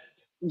ahead.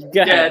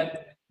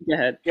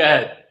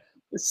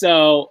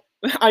 So,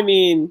 I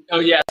mean. Oh,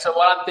 yeah. So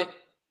what I'm thinking.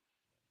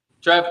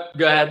 Trev,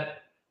 go ahead.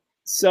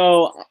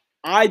 So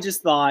I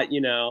just thought,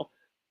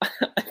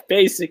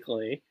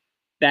 basically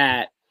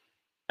that,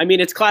 I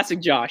mean, it's classic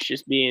Josh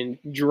just being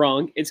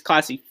drunk. It's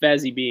classic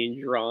Fezzy being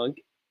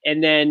drunk.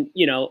 And then,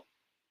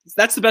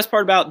 that's the best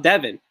part about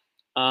Devin,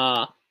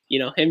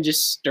 him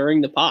just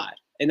stirring the pot.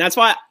 And that's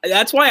why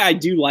I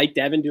do like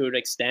Devin to an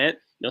extent.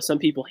 Some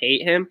people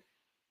hate him.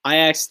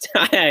 What's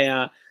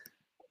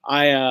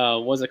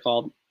it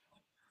called?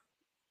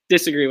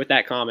 Disagree with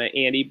that comment,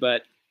 Andy,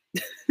 but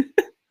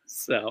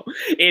so,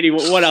 Andy,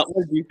 what else?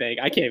 What do you think?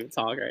 I can't even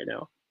talk right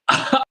now.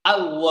 I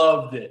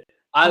loved it.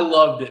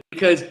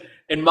 Because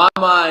in my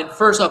mind,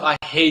 first off, I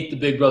hate the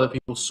Big Brother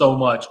people so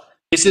much.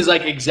 This is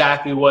like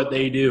exactly what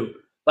they do.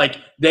 Like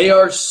they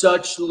are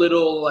such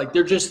little, like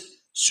they're just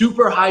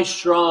super high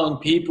strung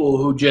people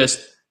who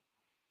just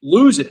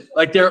lose it.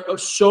 Like they're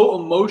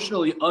so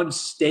emotionally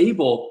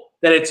unstable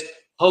that it's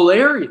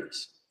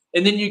hilarious.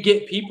 And then you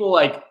get people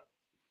like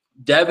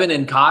Devin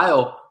and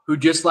Kyle who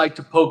just like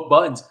to poke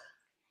buttons.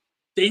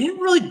 They didn't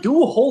really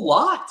do a whole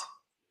lot.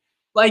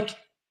 Like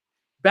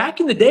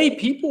back in the day,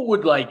 people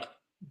would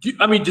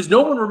does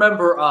no one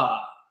remember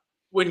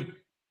when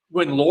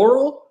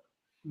Laurel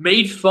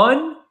made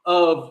fun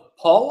of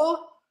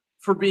Paula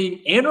for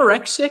being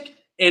anorexic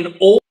and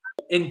old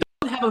and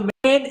doesn't have a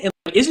man and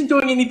isn't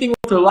doing anything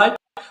with her life?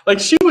 Like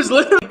she was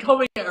literally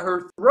coming at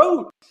her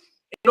throat.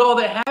 And all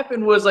that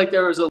happened was like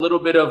there was a little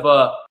bit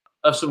of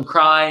some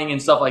crying and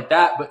stuff like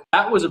that, but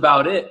that was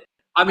about it.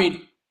 I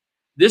mean,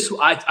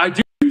 I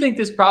do think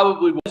this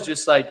probably was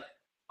just like,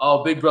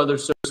 oh, Big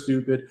Brother's so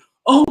stupid.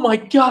 Oh my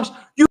gosh,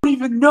 you don't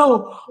even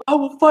know. I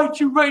will fight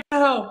you right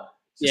now.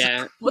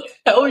 Yeah. What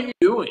the hell are you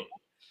doing?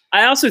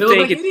 I also They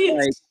think look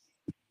like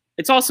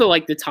it's also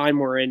like the time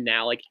we're in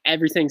now. Like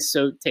everything's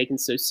so taken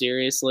so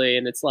seriously,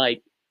 and it's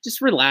like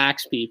just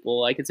relax, people.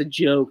 Like it's a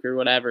joke or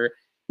whatever.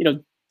 You know,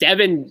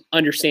 Devin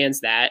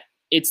understands that.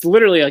 It's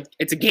literally like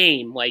it's a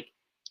game. Like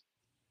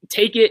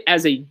take it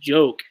as a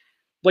joke.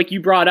 Like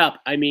you brought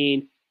up. I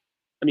mean,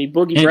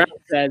 Boogie Brown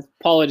says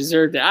Paula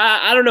deserved it.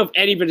 I don't know if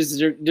anybody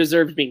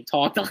deserves being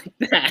talked like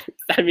that.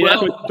 I mean,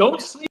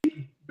 don't sleep.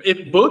 If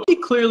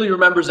Boogie clearly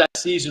remembers that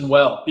season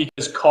well,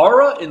 because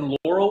Cara and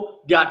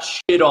Laurel got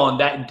shit on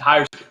that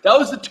entire. That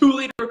was the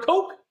 2-liter of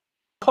Coke.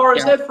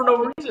 Cara's head for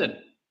no reason.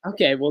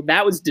 Okay, well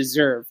that was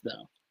deserved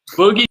though.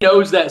 Boogie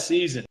knows that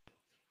season.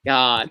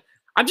 God,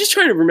 I'm just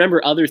trying to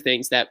remember other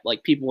things that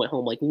like people went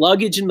home, like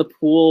luggage in the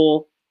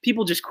pool.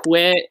 People just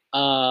quit.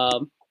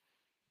 I'm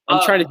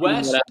trying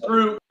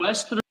to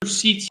West threw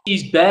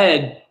CT's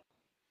bed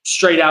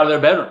straight out of their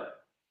bedroom.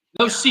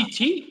 No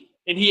CT,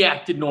 and he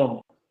acted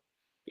normal.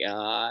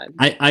 God.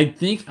 I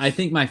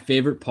think my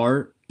favorite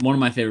part, one of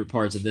my favorite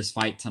parts of this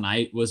fight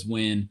tonight was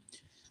when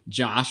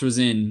Josh was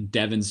in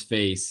Devin's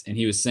face and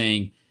he was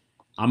saying,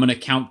 I'm going to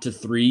count to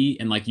 3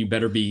 and like, you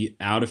better be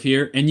out of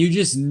here. And you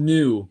just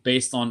knew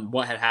based on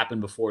what had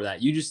happened before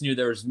that, you just knew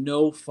there was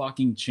no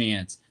fucking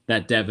chance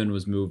that Devin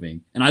was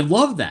moving. And I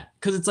love that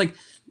because it's like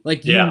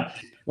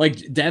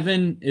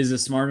Devin is a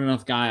smart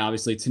enough guy,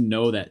 obviously, to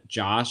know that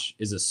Josh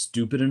is a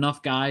stupid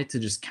enough guy to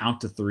just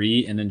count to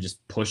 3 and then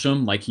just push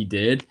him like he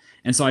did.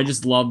 And so I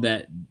just love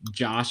that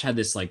Josh had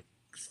this like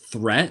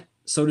threat,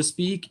 so to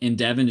speak, and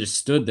Devin just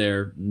stood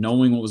there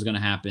knowing what was going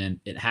to happen.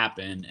 It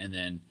happened, and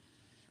then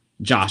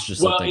Josh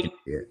just looked like an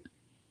idiot.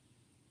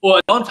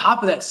 Well, on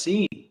top of that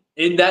scene,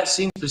 in that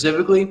scene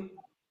specifically,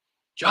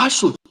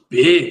 Josh looked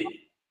big.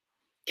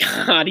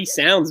 God, he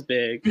sounds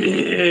big.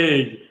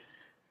 Big.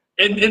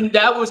 And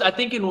that was, I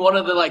think, in one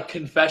of the like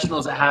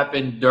confessionals that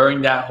happened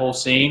during that whole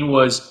scene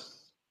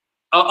was,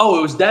 it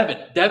was Devin.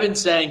 Devin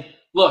saying,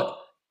 "Look,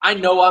 I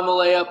know I'm a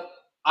layup.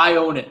 I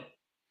own it.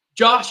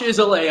 Josh is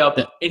a layup,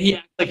 and he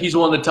acts like he's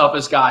one of the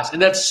toughest guys."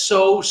 And that's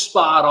so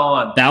spot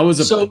on. That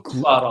was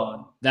spot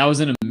on. That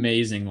was an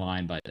amazing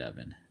line by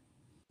Devin.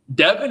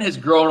 Devin has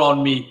grown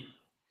on me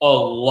a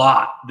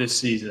lot this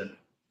season.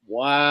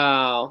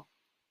 Wow.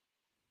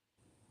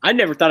 I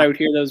never thought I would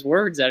hear those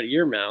words out of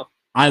your mouth.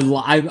 I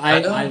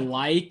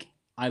like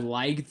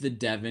the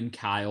Devin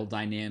Kyle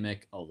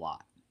dynamic a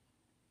lot.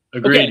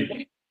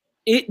 Agreed.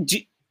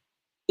 Okay.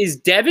 Is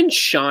Devin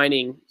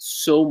shining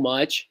so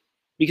much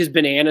because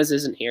Bananas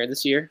isn't here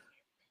this year?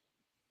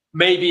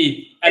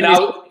 Maybe. And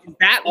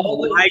that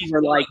why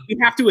we're like, we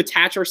have to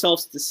attach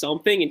ourselves to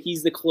something, and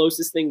he's the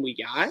closest thing we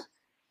got?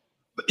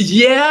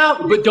 Yeah,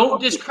 but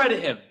don't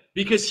discredit him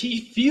because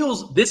he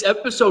feels this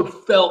episode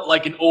felt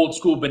like an old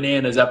school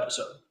Bananas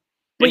episode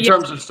in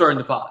terms of stirring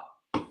the pot.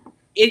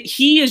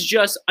 He is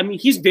just, I mean,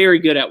 he's very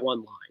good at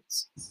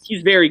one-lines.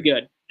 He's very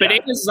good.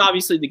 Bananas is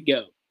obviously the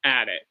GOAT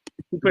at it.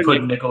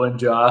 Put Nickel and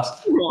Josh.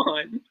 Come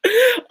on.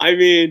 I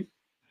mean,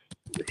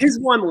 his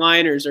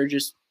one-liners are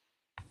just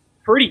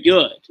pretty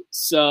good.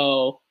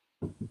 So,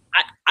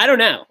 I don't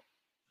know.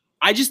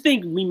 I just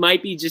think we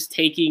might be just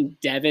taking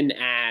Devin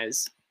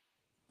as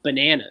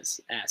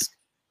Bananas-esque.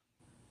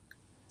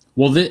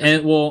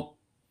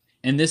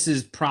 And this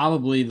is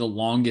probably the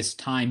longest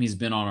time he's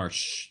been on our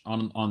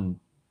on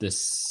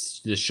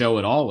this show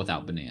at all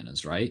without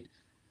Bananas, right?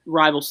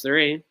 Rivals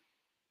 3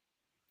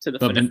 to the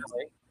finale.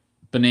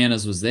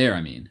 Bananas was there.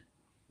 I mean,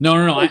 no.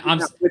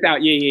 I'm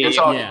without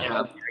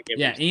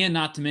yeah, and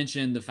not to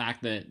mention the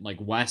fact that like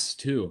Wes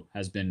too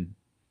has been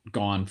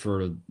gone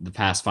for the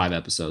past 5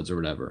 episodes or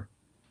whatever.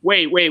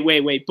 Wait.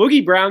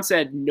 Boogie Brown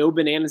said no,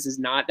 Bananas is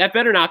not. That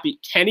better not be.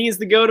 Kenny is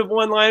the GOAT of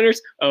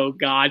one-liners. Oh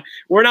God,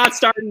 we're not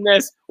starting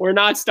this. We're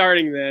not.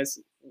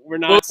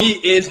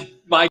 Boogie is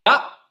my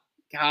guy.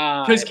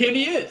 God, because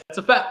Kenny is. That's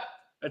a fact.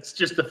 That's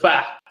just a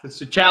fact. It's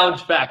a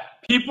challenge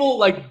fact. People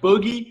like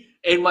Boogie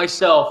and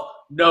myself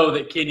know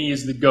that Kenny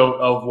is the GOAT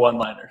of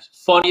one-liners.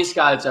 Funniest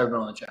guy that's ever been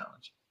on the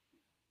challenge.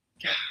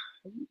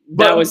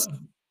 That was.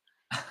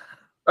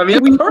 I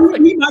mean,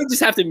 perfect. We might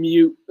just have to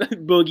mute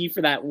Boogie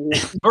for that one.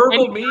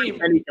 Verbal meme.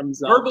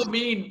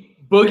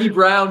 Boogie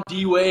Brown,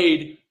 D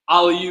Wade,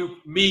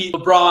 Alley-oop, me,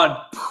 LeBron.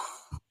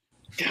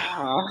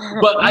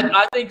 But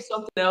I think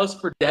something else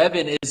for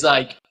Devin is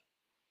like,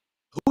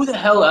 who the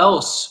hell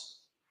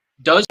else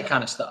does that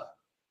kind of stuff?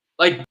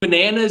 Like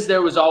Bananas,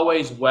 there was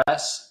always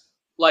Wes.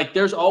 Like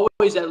there's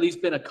always at least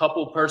been a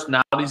couple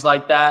personalities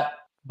like that,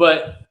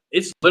 but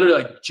it's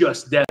literally like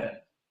just Devin.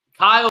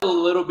 Kyle a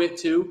little bit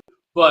too,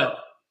 but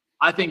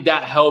I think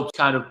that helps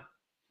kind of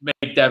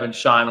make Devin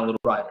shine a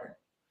little brighter.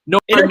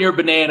 Nowhere near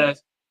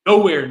Bananas,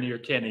 nowhere near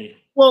Kenny.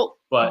 Well,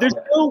 but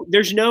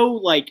there's no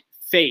like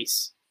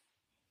face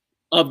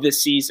of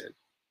this season,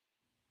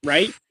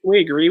 right?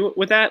 We agree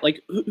with that.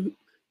 Like,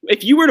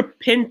 if you were to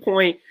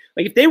pinpoint,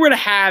 like, if they were to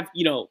have,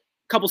 a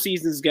couple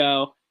seasons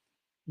ago,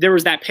 there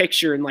was that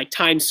picture in like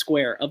Times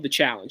Square of the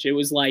challenge. It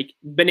was like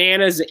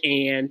Bananas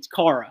and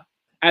Cara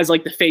as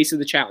like the face of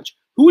the challenge.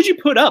 Who would you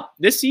put up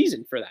this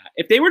season for that?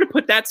 If they were to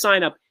put that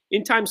sign up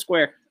in Times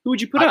Square, who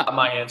would you put I up? got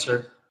my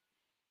answer.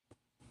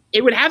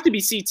 It would have to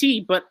be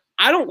CT, but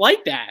I don't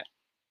like that.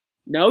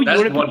 No, That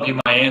you wouldn't be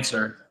my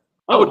answer.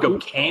 I would go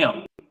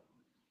Cam.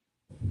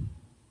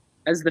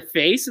 as the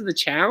face of the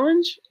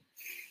challenge?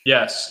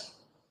 Yes.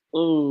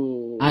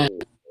 Oh, Are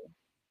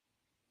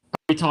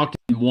we talking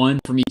one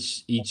from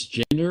each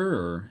gender,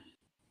 or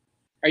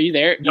are you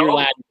there? No. You're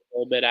lagging a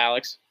little bit,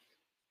 Alex.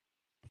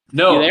 You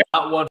No, there?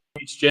 not one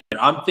from each gender.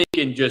 I'm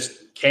thinking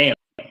just Cam.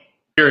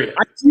 Period.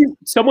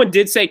 Someone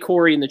did say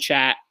Corey in the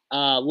chat.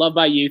 Love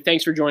by you.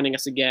 Thanks for joining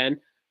us again.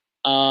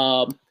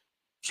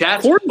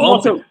 Chat's Corey's,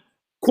 bumping.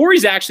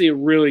 Corey's actually a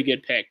really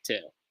good pick too.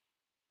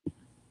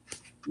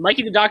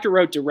 Mikey the Doctor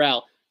wrote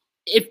Darrell.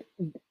 If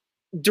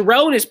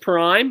Darrell in his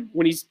prime,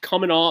 when he's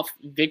coming off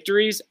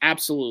victories,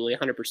 absolutely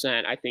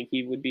 100%. I think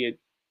he would be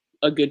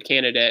a good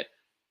candidate.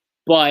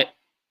 But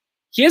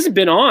he hasn't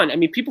been on. I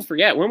mean, people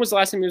forget. When was the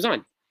last time he was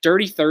on?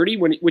 Dirty 30,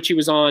 which he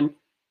was on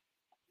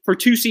for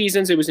 2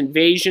 seasons. It was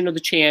Invasion of the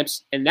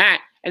Champs and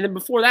that. And then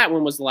before that,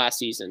 when was the last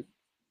season?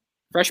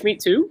 Fresh Meat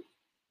 2?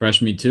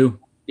 Fresh Meat 2?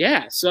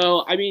 Yeah.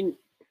 So, I mean,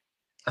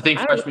 I think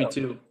I don't Fresh Meat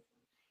too.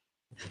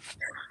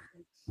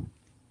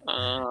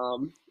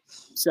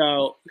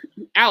 So,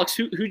 Alex,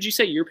 who'd you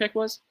say your pick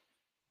was?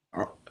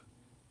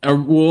 We're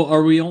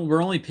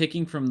only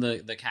picking from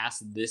the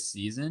cast this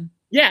season?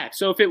 Yeah.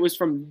 So if it was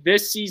from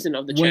this season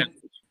of the challenge.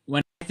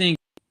 When I think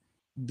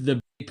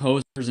the big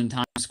posters in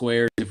Times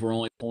Square, if we're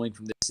only pulling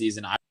from this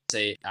season,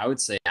 I would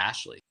say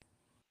Ashley.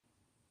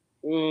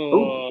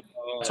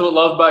 That's what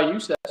Love by You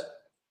says.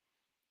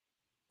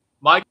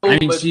 Michael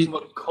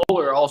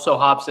Kohler also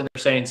hops in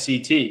there saying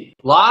CT. A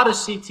lot of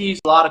CTs,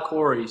 a lot of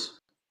Corys.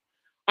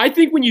 I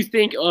think when you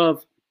think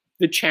of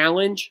the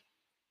challenge,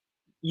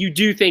 you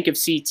do think of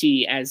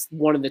CT as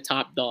one of the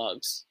top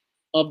dogs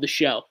of the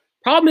show.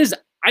 Problem is,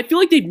 I feel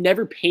like they've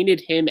never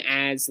painted him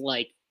as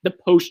like the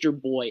poster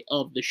boy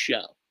of the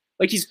show.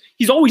 Like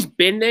he's always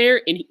been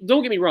there, and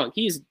don't get me wrong,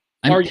 he's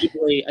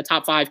arguably a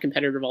top 5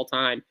 competitor of all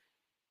time,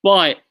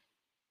 but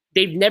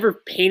they've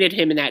never painted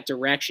him in that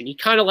direction. He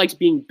kind of likes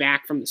being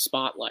back from the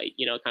spotlight,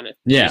 kind of.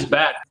 Yeah. He's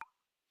bad.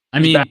 I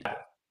mean, bad.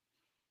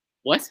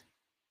 What?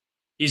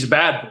 He's a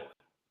bad boy.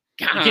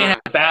 You God. can't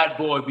have a bad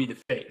boy be the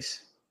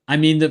face. I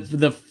mean,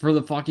 for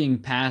the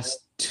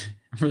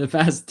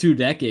past 2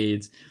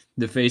 decades,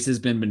 the face has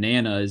been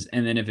Bananas,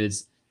 and then if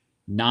it's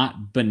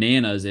not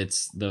Bananas,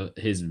 it's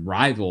his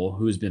rival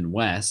who's been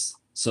Wes.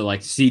 So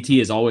like CT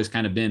has always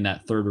kind of been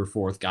that 3rd or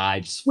 4th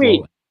guy. Just Wait,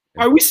 floating.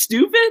 are we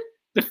stupid?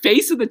 The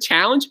face of the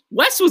challenge?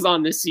 Wes was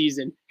on this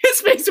season. His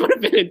face would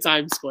have been in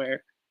Times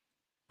Square.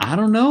 I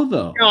don't know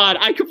though. God,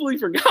 I completely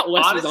forgot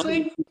Wes was on.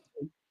 Honestly,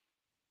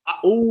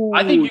 Oh,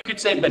 I think you could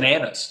say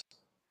Bananas.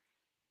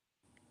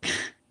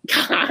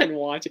 God,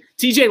 watch it.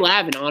 TJ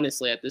Lavin,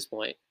 honestly, at this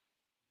point.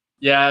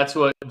 Yeah, that's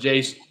what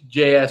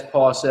J.S.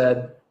 Paul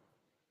said.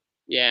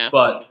 Yeah.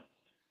 But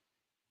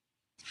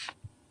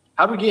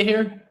how'd we get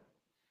here?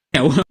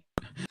 Yeah, well,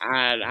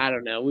 I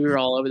don't know. We were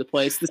all over the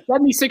place. The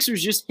 76ers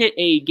just hit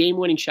a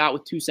game-winning shot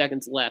with 2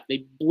 seconds left.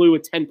 They blew a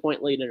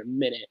 10-point lead in a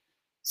minute.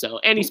 So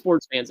any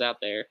sports fans out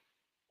there,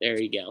 there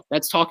you go.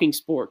 That's talking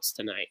sports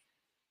tonight.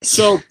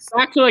 So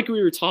back to like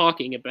we were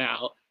talking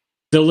about.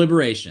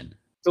 deliberation.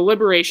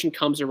 Deliberation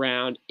comes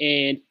around,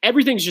 and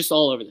everything's just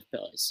all over the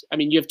place. I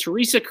mean, you have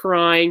Teresa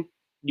crying.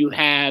 You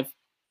have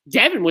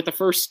Devin with the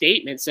first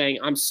statement saying,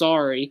 "I'm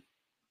sorry,"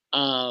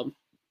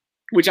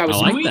 which I was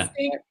I like that.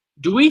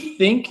 Do we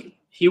think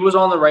he was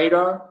on the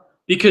radar?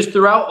 Because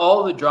throughout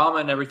all the drama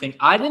and everything,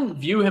 I didn't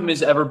view him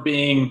as ever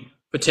being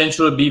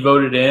potential to be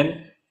voted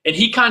in. And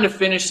he kind of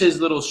finished his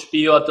little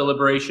spiel at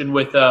Deliberation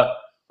with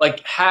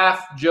like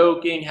half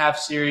joking, half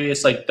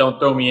serious, like "don't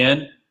throw me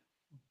in."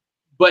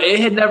 But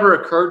it had never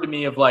occurred to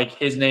me of like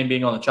his name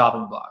being on the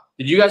chopping block.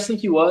 Did you guys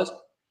think he was?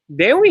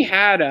 They only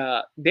had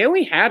a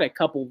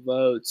couple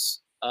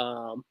votes.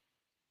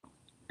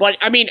 But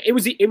I mean, it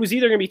was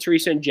either going to be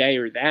Teresa and Jay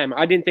or them.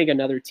 I didn't think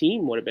another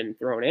team would have been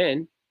thrown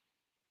in.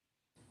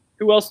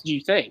 Who else did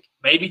you think?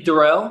 Maybe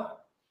Darrell?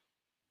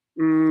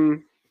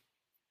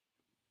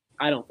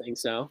 I don't think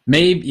so.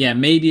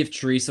 Maybe if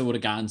Teresa would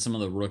have gotten some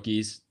of the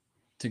rookies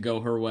to go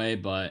her way,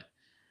 but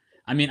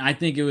I mean, I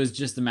think it was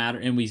just a matter,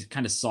 and we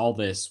kind of saw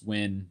this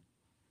when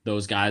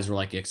those guys were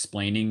like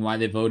explaining why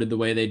they voted the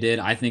way they did.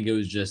 I think it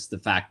was just the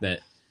fact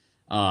that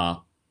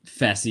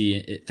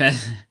Fessy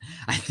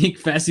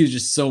was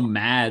just so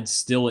mad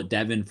still at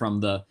Devin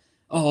from the,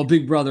 "Oh,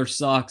 Big Brother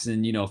sucks,"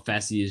 and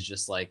Fessy is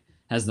just like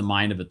has the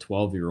mind of a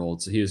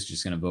 12-year-old, so he was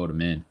just gonna vote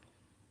him in.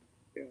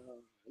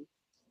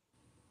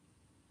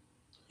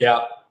 Yeah.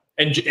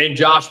 And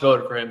Josh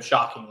voted for him,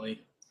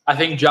 shockingly. I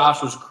think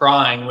Josh was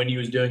crying when he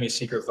was doing his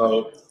secret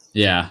vote.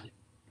 Yeah.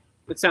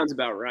 That sounds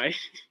about right.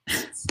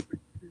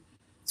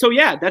 So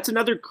yeah, that's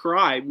another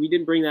cry. We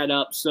didn't bring that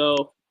up.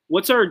 So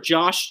what's our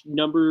Josh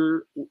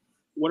number?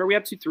 What are we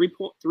up to?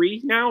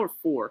 3.3 now or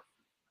 4?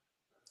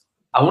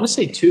 I want to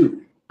say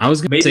 2. I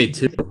was gonna say Maybe-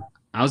 2.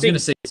 I was gonna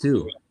say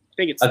 2.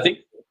 I think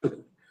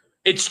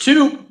it's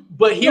 2,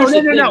 but here's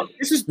no. the thing. No.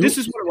 This is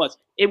what it was.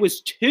 It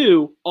was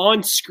 2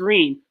 on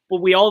screen,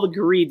 but we all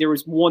agreed there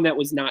was one that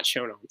was not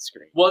shown on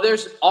screen. Well,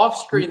 there's off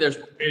screen.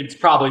 It's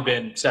probably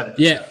been 7.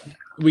 Yeah,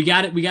 we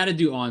got it. We got to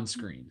do on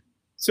screen.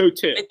 So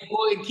 2.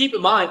 Well, and keep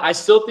in mind, I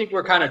still think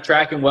we're kind of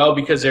tracking well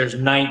because there's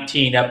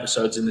 19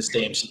 episodes in this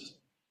damn season.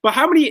 But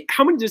how many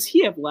does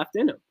he have left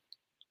in him?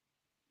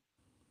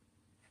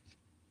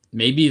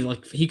 Maybe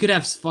like he could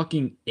have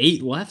fucking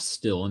 8 left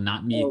still and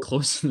not be Oh.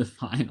 close to the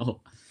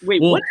final.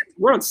 Wait, Well- what?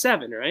 We're on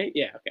 7, right?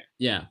 Yeah, okay.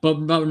 Yeah, but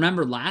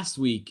remember last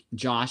week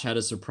Josh had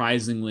a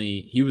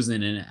surprisingly he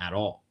wasn't in it at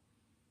all.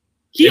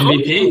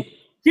 MVP.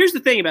 Here's the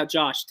thing about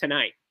Josh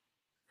tonight.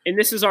 And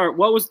this is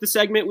what was the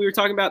segment we were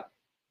talking about?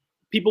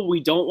 People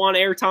we don't want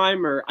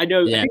airtime, or I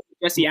know Yeah. I think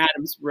Jesse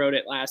Adams wrote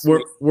it last We're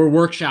week.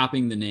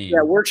 workshopping the name.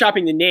 Yeah,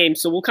 workshopping the name.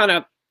 So we'll kind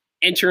of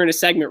enter in a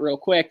segment real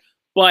quick.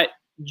 But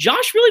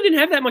Josh really didn't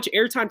have that much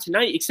airtime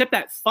tonight except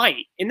that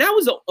fight. And that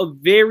was a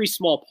very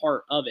small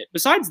part of it.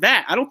 Besides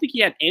that, I don't think he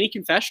had any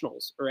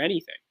confessionals or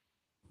anything.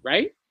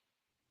 Right?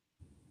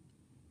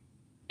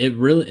 It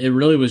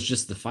really was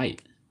just the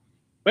fight.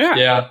 Yeah.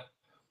 Yeah.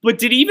 But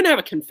did he even have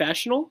a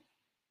confessional?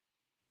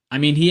 I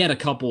mean, he had a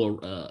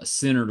couple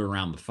centered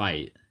around the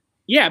fight.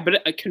 Yeah,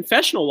 but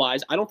confessional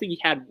wise, I don't think he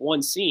had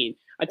one scene.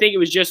 I think it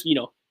was just,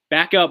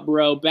 back up,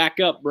 bro,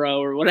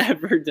 or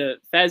whatever to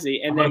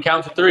Fezzi. I'm And going then, to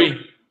count to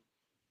 3.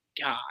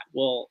 God,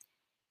 well,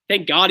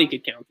 thank God he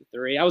could count to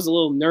 3. I was a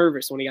little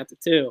nervous when he got to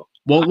 2.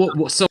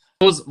 So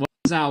what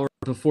was our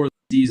before the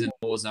season?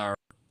 What was our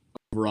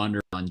over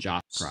under on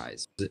Josh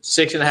Prize? Was it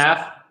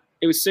 6.5.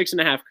 It was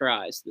 6.5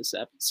 cries this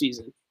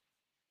season.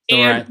 so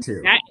we're And at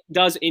 2? that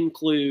does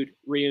include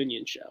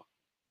reunion show.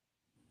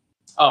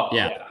 Oh,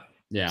 Yeah. yeah.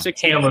 Yeah.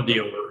 6 Hammer the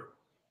over.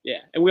 Yeah,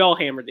 and we all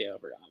hammered the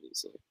over,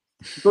 obviously.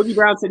 Boogie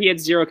Brown said he had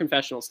 0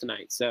 confessionals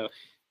tonight, so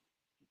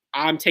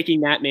I'm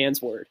taking that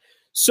man's word.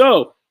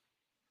 So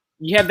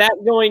you have that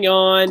going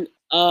on.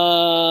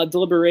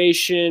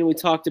 Deliberation we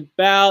talked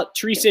about.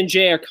 Teresa and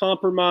Jay are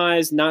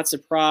compromised, not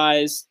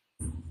surprised.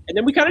 And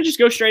then we kind of just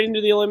go straight into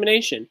the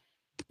elimination.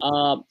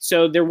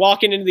 So they're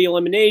walking into the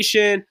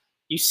elimination.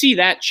 You see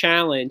that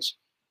challenge.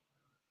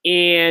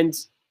 And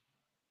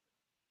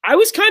I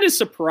was kind of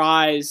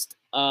surprised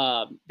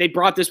they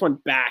brought this one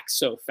back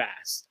so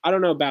fast. I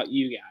don't know about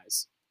you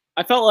guys.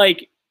 I felt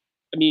like,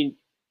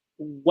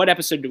 what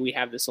episode do we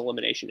have this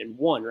elimination in?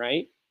 1,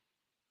 right?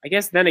 I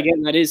guess then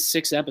again, that is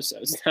 6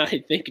 episodes now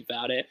I think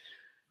about it.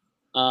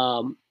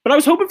 But I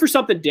was hoping for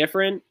something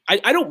different.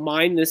 I don't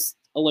mind this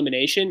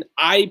elimination.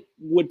 I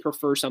would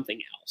prefer something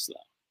else, though.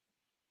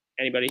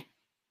 Anybody?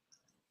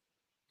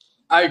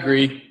 I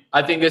agree.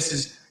 I think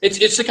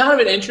it's a kind of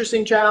an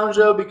interesting challenge,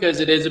 though, because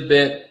it is a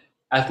bit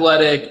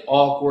athletic,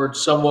 awkward,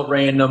 somewhat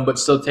random, but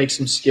still takes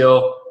some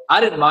skill.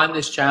 I didn't mind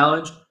this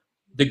challenge.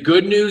 The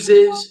good news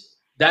is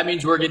that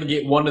means we're going to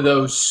get one of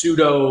those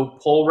pseudo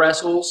pole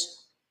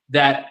wrestles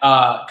that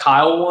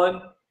Kyle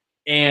won,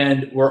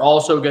 and we're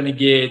also going to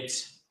get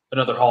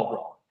another hall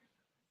brawl.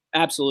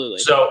 Absolutely.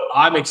 So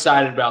I'm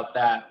excited about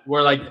that.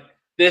 We're like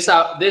this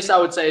I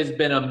would say has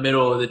been a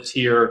middle of the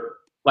tier,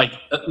 like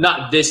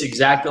not this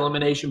exact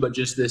elimination, but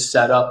just this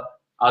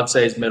setup. I'd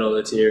say is middle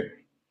of the tier.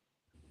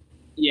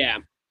 Yeah.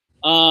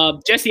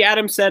 Jesse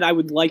Adams said, I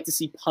would like to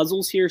see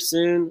puzzles here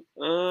soon.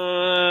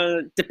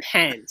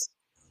 Depends.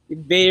 It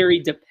very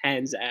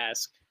depends,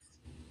 ask.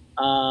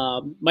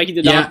 Mikey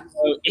did not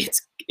know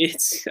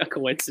it's a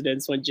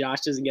coincidence when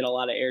Josh doesn't get a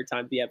lot of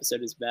airtime. The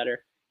episode is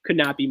better. Could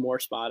not be more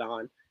spot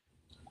on.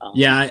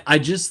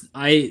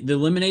 The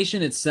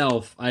elimination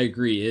itself, I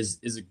agree, is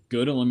a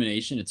good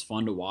elimination. It's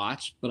fun to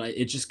watch, but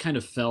it just kind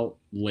of felt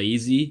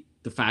lazy,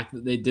 the fact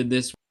that they did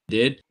this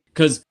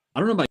because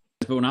I don't know about you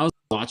guys, but when I was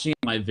watching it,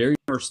 my very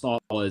first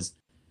thought was,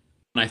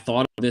 when I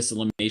thought of this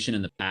elimination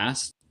in the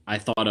past, I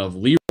thought of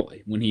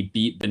Leroy when he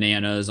beat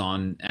Bananas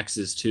on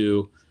X's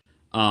 2.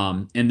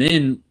 And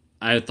then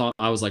I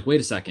was like,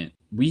 wait a second,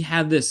 we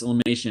had this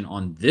elimination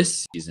on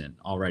this season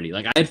already.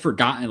 Like I had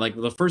forgotten, like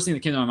the first thing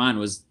that came to my mind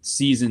was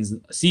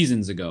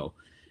seasons ago.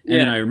 And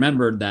then I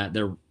remembered that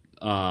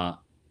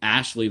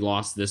Ashley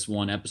lost this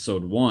one,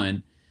 episode 1.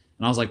 And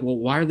I was like, well,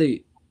 why are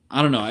they,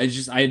 I don't know.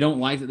 I don't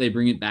like that they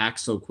bring it back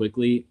so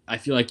quickly. I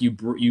feel like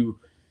you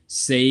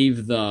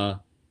save the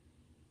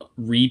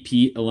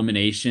repeat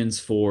eliminations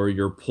for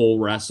your pole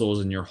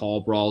wrestles and your hall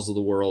brawls of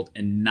the world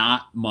and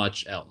not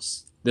much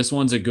else. This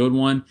one's a good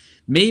one.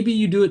 Maybe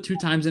you do it 2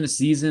 times in a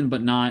season,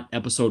 but not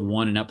episode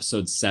 1 and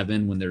episode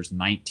 7 when there's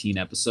 19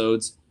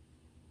 episodes.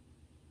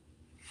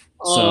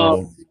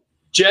 So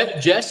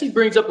Jesse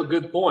brings up a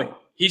good point.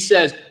 He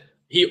says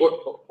he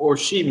or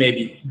she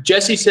maybe.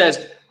 Jesse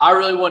says, I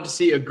really want to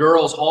see a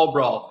girls hall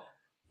brawl.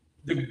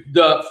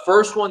 The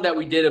first one that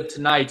we did of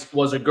tonight's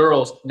was a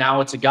girls. Now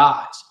it's a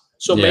guys.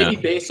 So maybe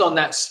based on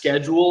that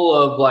schedule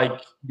of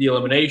like the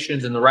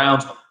eliminations and the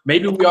rounds,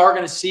 maybe we are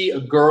going to see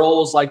a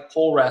girls like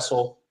pole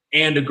wrestle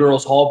and a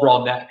girls hall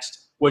brawl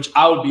next, which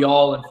I would be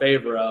all in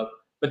favor of.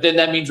 But then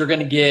that means we're going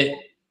to get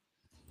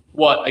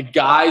what, a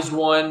guys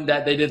one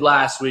that they did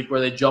last week where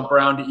they jump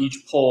around to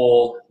each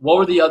pole. What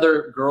were the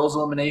other girls'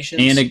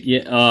 eliminations? And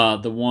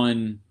the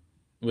one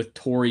with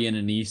Tori and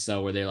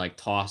Anissa where they like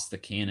toss the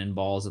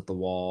cannonballs at the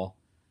wall.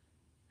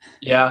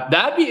 Yeah,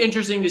 that'd be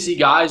interesting to see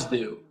guys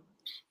do.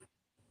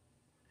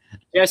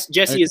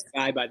 Jesse is the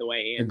guy, by the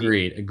way.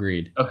 Andy.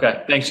 Agreed.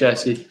 Okay, thanks,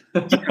 Jesse.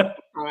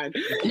 God.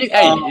 Hey,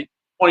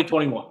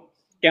 2021.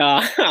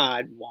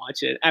 God,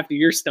 watch it after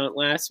your stunt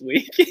last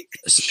week.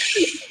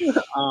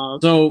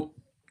 So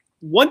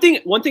one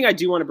thing I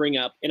do want to bring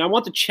up, and I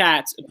want the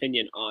chat's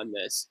opinion on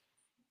this.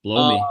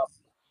 blow me.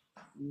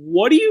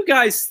 What do you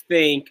guys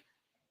think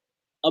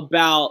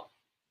about?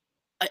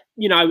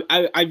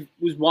 I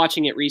was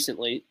watching it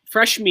recently.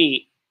 Fresh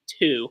Meat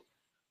 2,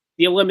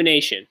 the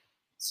elimination,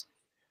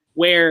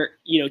 where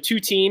two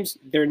teams,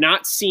 they're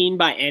not seen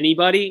by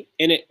anybody,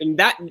 and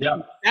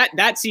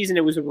that season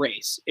it was a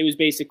race. It was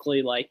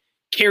basically like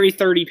carry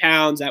 30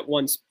 pounds at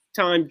one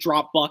time,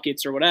 drop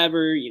buckets or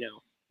whatever,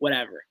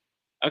 whatever.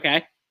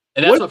 Okay.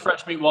 And that's what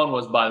Fresh Meat 1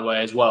 was, by the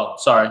way, as well.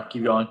 Sorry,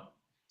 keep going.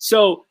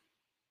 So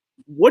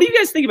what do you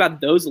guys think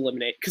about those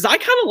eliminate? Because I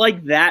kind of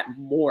like that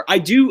more. I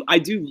do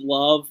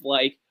love,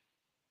 like,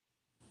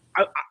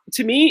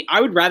 to me, I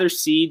would rather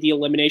see the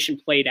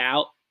elimination played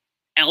out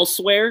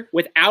elsewhere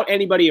without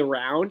anybody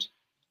around.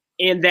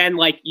 And then,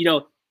 like,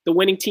 the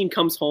winning team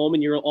comes home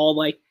and you're all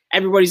like,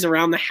 everybody's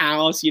around the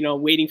house,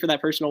 waiting for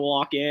that person to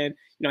walk in.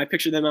 I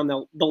picture them on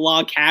the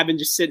log cabin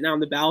just sitting on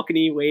the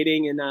balcony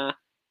waiting and,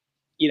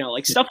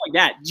 like stuff like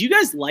that. Do you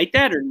guys like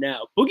that or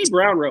no? Boogie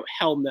Brown wrote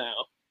hell no.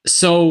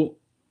 So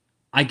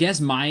I guess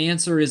my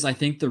answer is I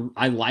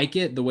like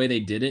it the way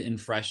they did it in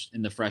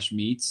the fresh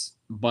meats,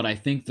 but I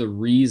think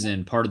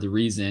part of the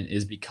reason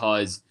is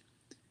because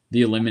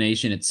the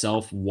elimination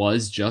itself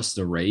was just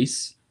a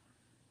race.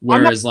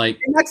 Whereas and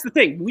that's the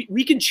thing.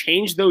 We can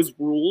change those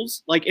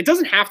rules. Like, it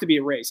doesn't have to be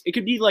a race. It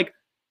could be like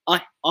a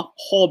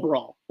hall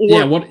brawl.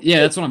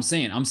 That's what I'm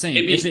saying. I'm saying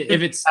if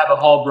it's have a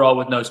hall brawl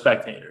with no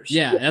spectators.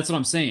 Yeah, that's what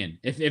I'm saying.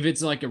 If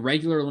it's like a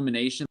regular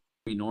elimination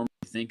we normally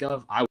think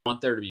of, I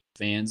want there to be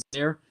fans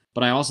there.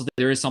 But I also think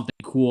there is something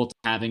cool to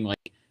having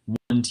like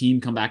one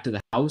team come back to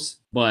the house.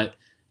 But I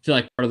feel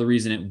like part of the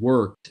reason it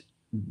worked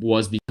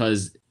was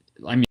because,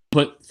 I mean,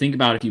 think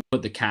about if you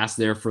put the cast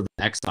there for the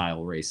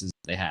Exile races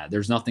they had.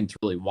 There's nothing to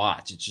really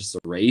watch. It's just a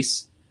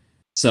race.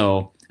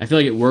 So I feel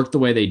like it worked the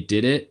way they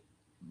did it,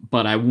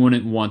 but I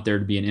wouldn't want there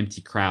to be an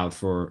empty crowd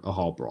for a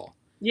hall brawl.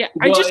 Yeah,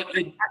 go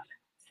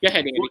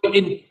ahead,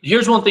 Andy.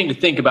 Here's one thing to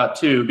think about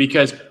too,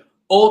 because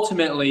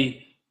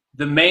ultimately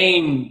the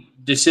main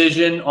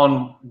decision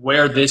on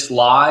where this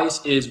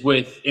lies is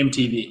with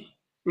MTV.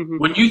 Mm-hmm.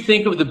 When you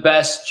think of the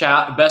best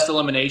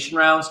elimination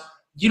rounds,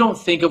 you don't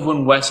think of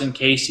when Wes and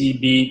Casey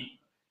beat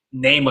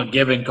name a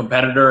given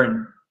competitor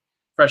and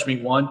Fresh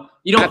Meat 1.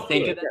 You don't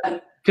think of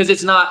that because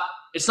it's not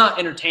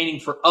entertaining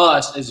for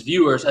us as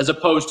viewers as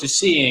opposed to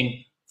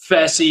seeing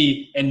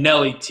Fessy and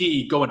Nelly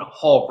T go in a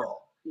hall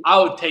brawl. I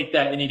would take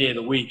that any day of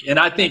the week. And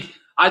I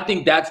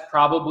think that's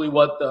probably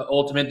what the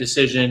ultimate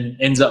decision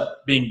ends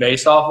up being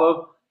based off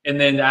of. And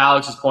then to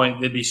Alex's point,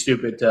 it'd be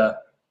stupid to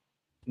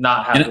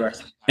not have the rest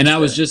of the And I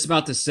was just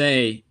about to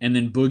say, and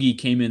then Boogie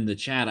came in the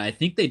chat. I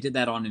think they did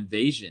that on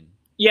Invasion.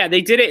 Yeah,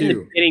 they did it in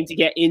the beginning to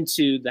get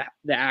into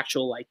the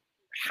actual like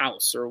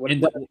house or whatever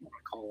you want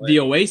to call it. The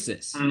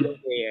Oasis. Mm-hmm.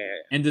 Yeah.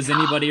 And does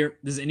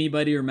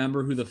anybody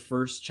remember who the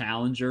first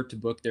challenger to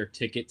book their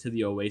ticket to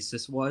the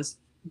Oasis was?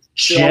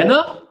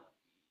 Jenna?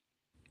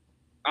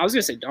 I was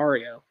gonna say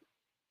Dario.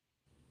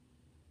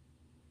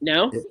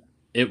 No?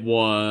 It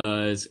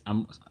was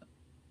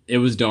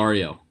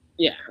Dario.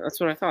 Yeah, that's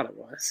what I thought it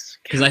was.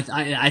 Because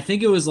I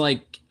think it was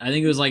like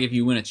if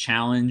you win a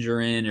challenge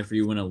you're in, if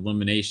you win an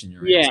elimination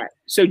you're in. Yeah.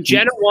 So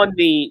Jenna won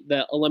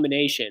the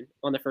elimination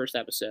on the first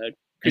episode.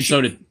 And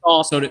so did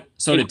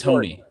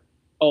Tony.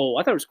 Oh,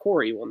 I thought it was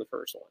Corey who won the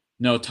first one.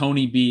 No,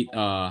 Tony beat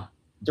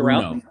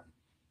Bruno.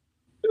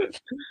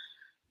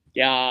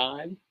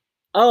 God.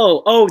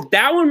 Oh,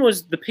 that one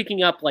was the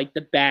picking up like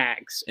the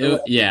bags.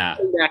 Yeah.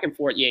 Back and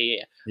forth.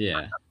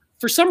 Yeah.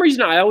 For some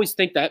reason, I always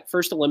think that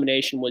first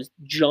elimination was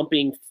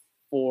jumping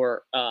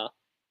for, the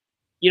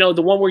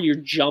one where you're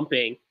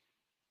jumping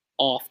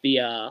off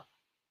the,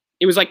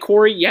 it was like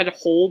Corey, you had to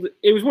hold.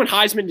 It was when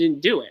Heisman didn't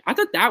do it. I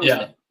thought that was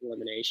the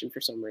elimination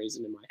for some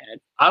reason in my head.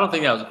 I don't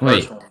think that was the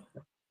first one.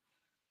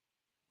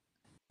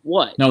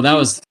 What? No, that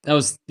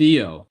was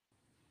Theo.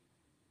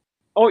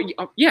 Oh,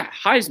 yeah,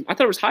 Heisman. I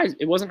thought it was Heisman.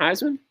 It wasn't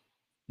Heisman?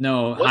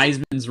 No,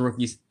 Heisman's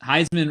rookies.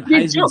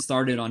 Heisman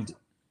started on.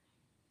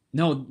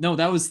 No,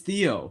 that was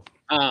Theo.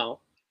 Oh,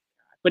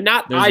 but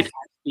not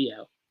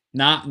Theo.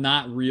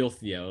 Not real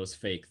Theo. It was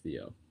fake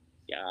Theo.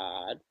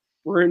 God,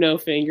 Bruno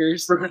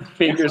Fingers. Bruno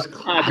Fingers.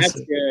 God, that's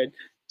good.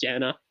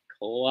 Jenna,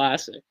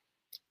 classic.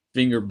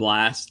 Finger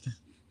blast.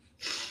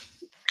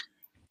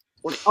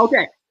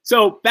 Okay,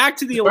 so back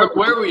to the where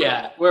are we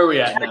at? Where are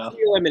we at now? To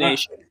the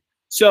elimination.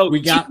 So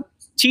we got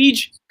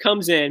Tej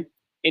comes in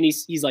and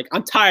he's like,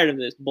 I'm tired of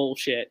this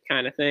bullshit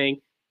kind of thing.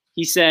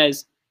 He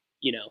says,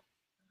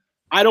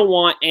 I don't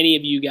want any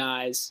of you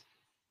guys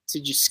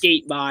to just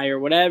skate by or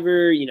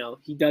whatever. You know,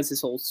 he does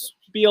his whole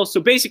spiel. So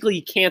basically,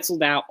 he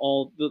canceled out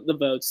all the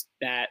votes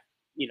that,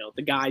 you know,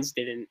 the guys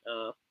didn't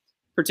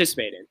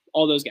participate in.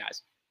 All those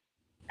guys.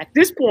 At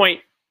this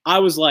point, I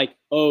was like,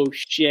 oh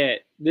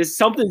shit,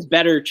 something's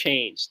better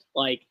changed.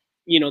 Like,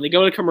 you know, they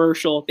go to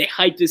commercial, they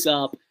hype this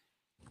up.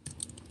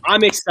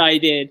 I'm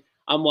excited.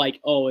 I'm like,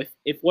 oh,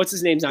 if what's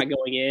his name's not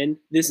going in,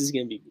 this is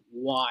gonna be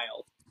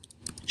wild.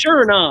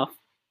 Sure enough,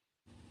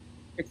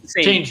 it's the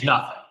same. Changed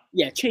nothing.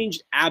 Yeah,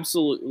 changed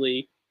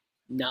absolutely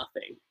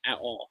nothing at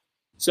all.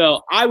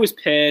 So I was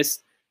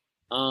pissed.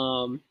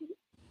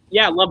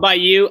 Yeah, Love by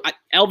You.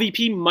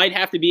 LVP might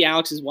have to be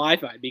Alex's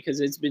Wi-Fi because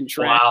it's been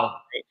trashed.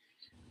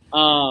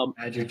 Wow.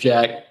 Magic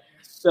Jack.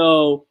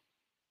 So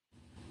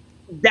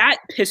that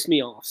pissed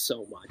me off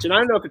so much. And I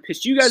don't know if it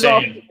pissed you guys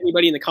off,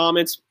 anybody in the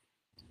comments.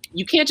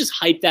 You can't just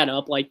hype that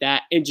up like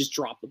that and just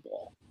drop the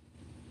ball.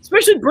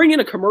 Especially bring in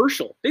a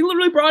commercial. They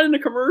literally brought in a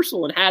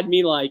commercial and had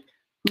me like,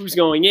 who's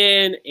going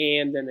in?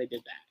 And then they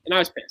did that. And I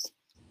was pissed.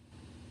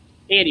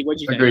 Andy,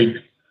 what'd you think?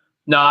 Agreed.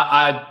 No,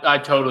 I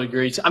totally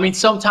agree. I mean,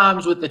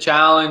 sometimes with the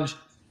challenge,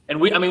 and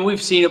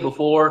we've seen it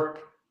before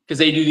because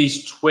they do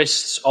these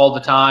twists all the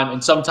time,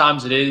 and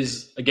sometimes it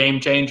is a game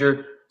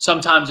changer.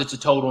 Sometimes it's a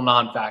total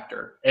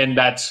non-factor, and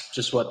that's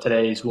just what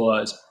today's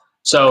was.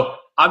 So,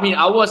 I mean,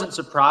 I wasn't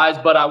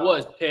surprised, but I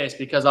was pissed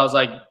because I was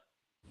like,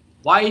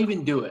 why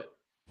even do it?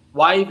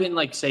 Why even,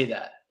 like, say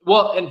that?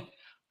 Well, and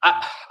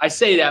I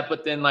say that,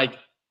 but then, like,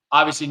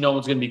 obviously no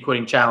one's going to be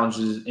quitting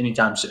challenges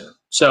anytime soon.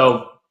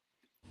 So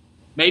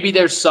maybe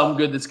there's some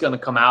good that's going to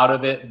come out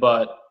of it,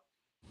 but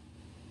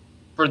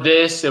for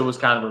this, it was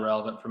kind of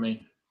irrelevant for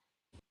me.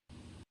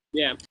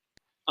 Yeah.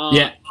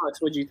 Yeah.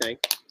 Alex, what'd you think?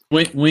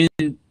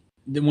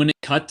 When it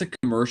cut to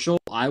commercial,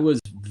 I was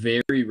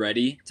very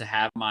ready to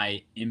have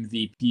my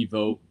MVP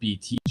vote be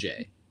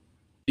TJ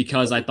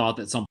because I thought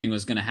that something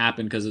was going to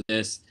happen because of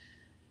this,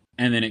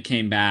 and then it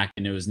came back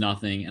and it was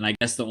nothing. And I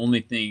guess the only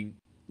thing,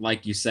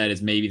 like you said,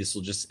 is maybe this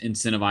will just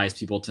incentivize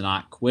people to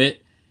not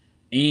quit.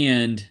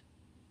 And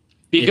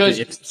because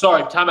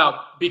time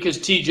out. Because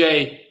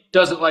TJ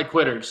doesn't like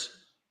quitters,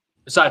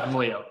 aside from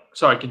Leo.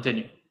 Sorry,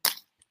 continue.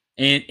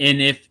 And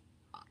if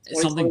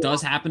something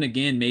does happen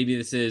again, maybe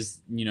this is,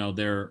 you know,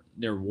 their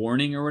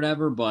warning or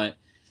whatever. But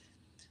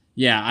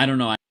yeah, I don't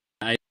know.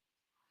 I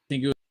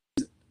think it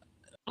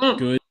was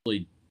good.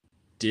 Really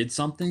did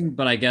something,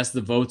 but I guess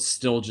the votes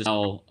still just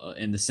fell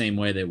in the same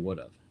way they would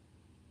have.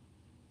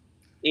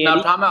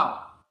 Now, time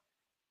out.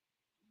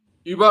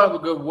 You brought up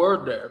a good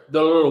word there.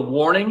 The little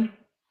warning.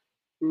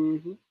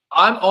 Mm-hmm.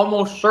 I'm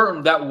almost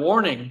certain that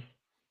warning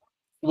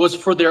was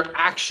for their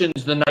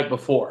actions the night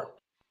before.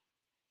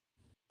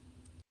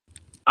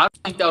 I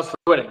don't think that was for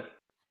quitting.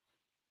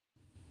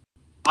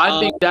 I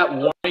think that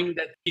warning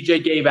that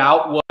TJ gave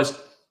out was,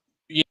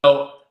 you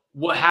know,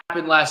 what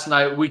happened last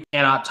night, we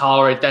cannot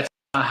tolerate. That's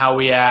not how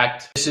we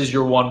act. This is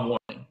your one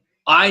warning.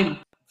 I'm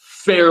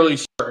fairly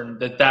certain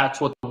that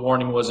that's what the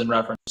warning was in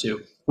reference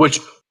to, which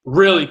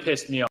really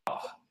pissed me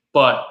off.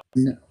 But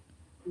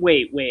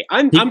wait,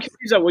 I'm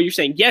confused about what you're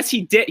saying. Yes,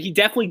 he did. He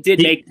definitely did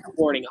make a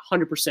warning,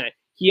 100%.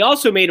 He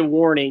also made a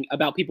warning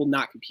about people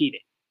not competing.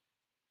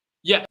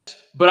 Yes,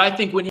 but I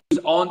think when he was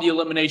on the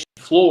elimination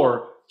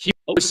floor, he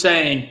was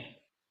saying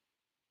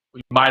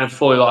we might have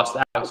fully lost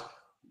Alex.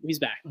 He's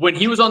back. When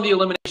he was on the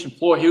elimination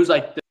floor, he was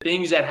like, the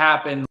things that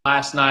happened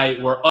last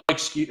night were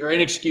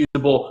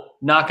inexcusable,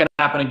 not going to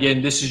happen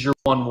again. This is your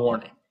one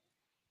warning.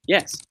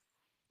 Yes.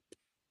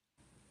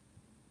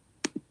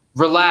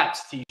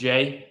 Relax,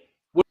 TJ.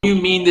 What do you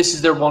mean this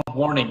is their one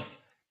warning?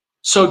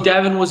 So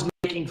Devin was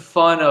making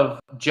fun of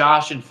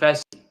Josh and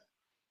Fessy.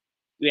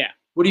 Yeah.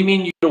 What do you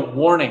mean you get a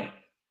warning?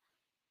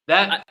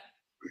 That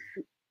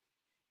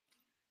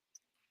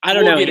I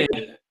don't know.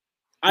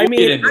 I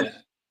mean,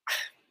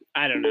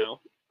 I don't know.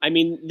 I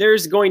mean,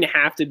 there's going to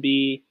have to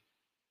be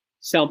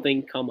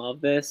something come of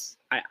this.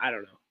 I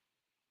don't know.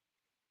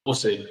 We'll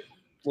see.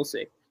 We'll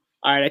see.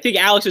 All right. I think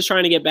Alex is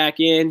trying to get back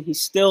in.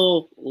 He's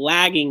still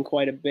lagging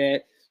quite a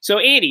bit. So,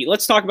 Andy,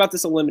 let's talk about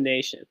this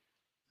elimination.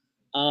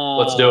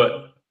 Let's do it.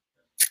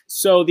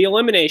 So, the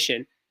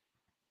elimination.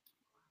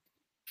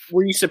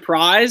 Were you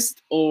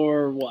surprised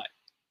or what?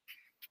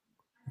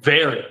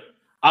 Very.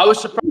 I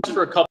was surprised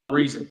for a couple of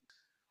reasons.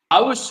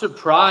 I was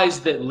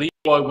surprised that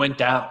Leroy went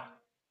down.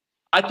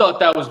 I thought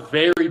that was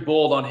very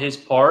bold on his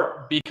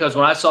part because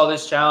when I saw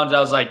this challenge, I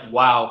was like,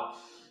 wow,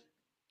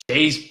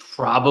 Jay's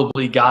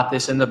probably got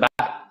this in the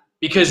bag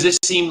because this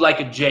seemed like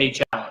a Jay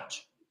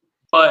challenge.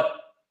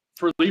 But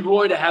for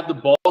Leroy to have the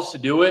balls to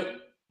do it,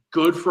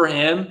 good for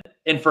him.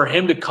 And for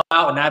him to come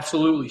out and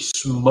absolutely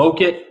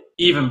smoke it,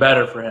 even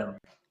better for him.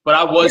 But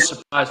I was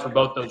surprised for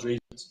both those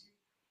reasons.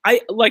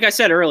 Like I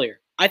said earlier,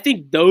 I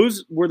think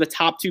those were the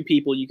top two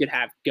people you could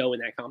have go in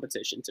that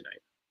competition tonight.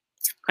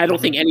 I don't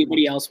think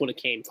anybody else would have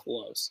came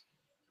close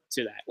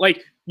to that.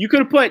 Like, you could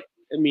have put,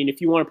 I mean, if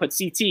you want to put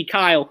CT,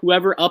 Kyle,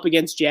 whoever up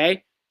against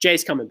Jay,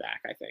 Jay's coming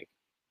back, I think.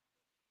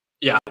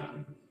 Yeah.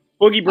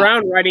 Boogie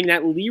Brown writing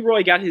that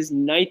Leroy got his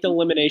 9th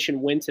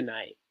elimination win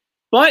tonight.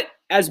 But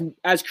as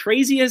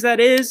crazy as that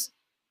is,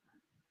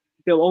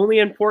 the only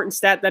important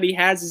stat that he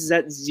has is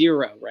at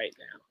 0 right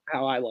now,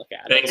 how I look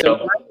at it.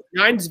 Bingo. So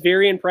 9's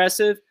very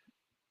impressive,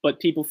 but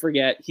people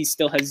forget he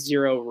still has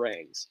 0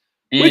 rings,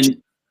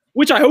 And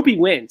which I hope he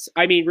wins.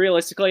 I mean,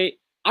 realistically,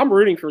 I'm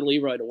rooting for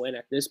Leroy to win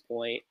at this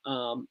point.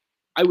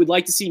 I would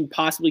like to see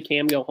possibly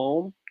Cam go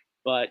home,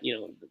 but,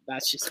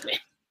 that's just me.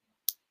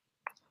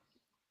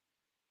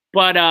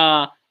 But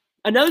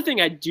another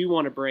thing I do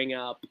want to bring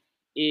up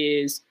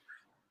is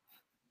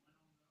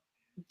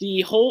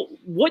the whole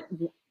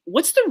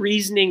what's the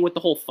reasoning with the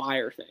whole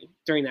fire thing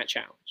during that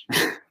challenge?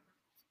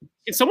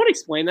 Can someone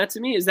explain that to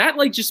me? Is that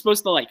just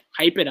supposed to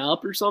hype it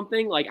up or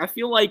something? I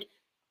feel like,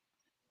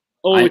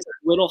 it's a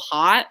little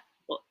hot.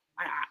 Well,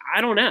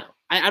 I don't know.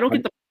 I don't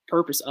get the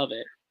purpose of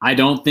it. I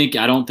don't think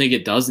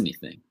it does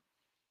anything.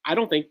 I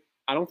don't think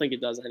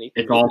it does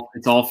anything.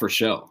 It's all for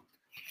show.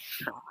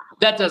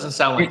 That doesn't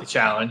sound like the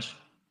challenge.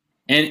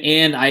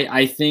 And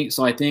I think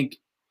so. I think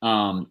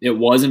it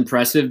was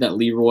impressive that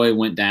Leroy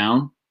went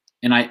down,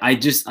 and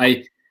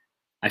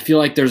I feel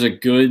like there's a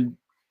good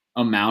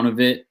amount of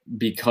it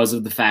because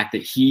of the fact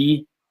that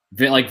he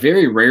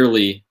very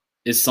rarely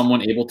is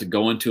someone able to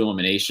go into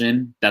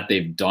elimination that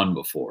they've done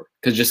before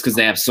because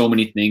they have so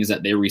many things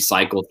that they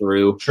recycle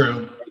through.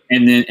 True.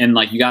 And then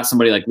you got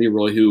somebody like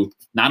Leroy who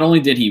not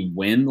only did he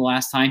win the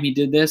last time he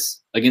did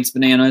this against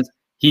Bananas,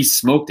 he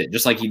smoked it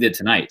just like he did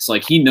tonight. So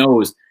he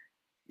knows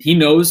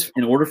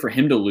in order for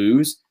him to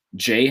lose,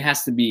 Jay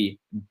has to be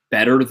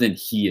better than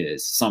he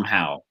is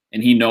somehow.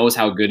 And he knows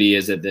how good he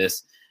is at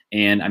this.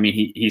 And I mean,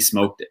 he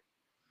smoked it.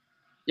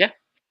 Yeah.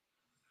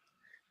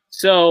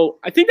 So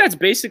I think that's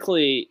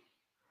basically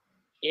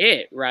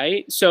it,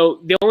 right? So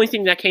the only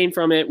thing that came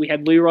from it, we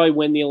had Leroy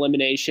win the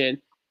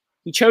elimination.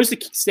 He chose to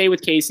stay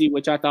with Casey,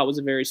 which I thought was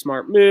a very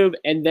smart move.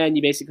 And then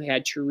you basically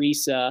had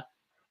Teresa.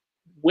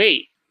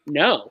 Wait,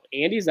 no.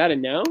 Andy, is that a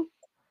no?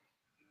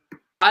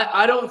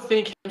 I don't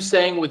think him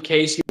staying with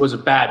Casey was a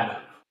bad move.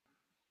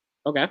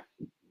 Okay.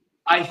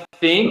 I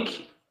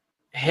think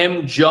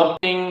him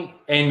jumping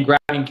and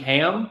grabbing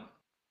Cam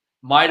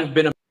might have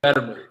been a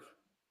better move.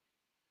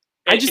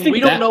 I just think we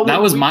don't know.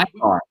 That was my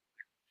thought.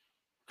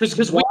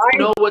 Because we don't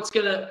know what's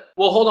gonna.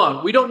 Well, hold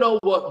on. We don't know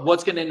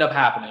what's gonna end up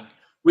happening.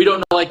 We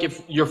don't know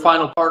if your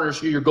final partners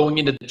who you're going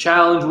into the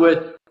challenge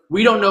with.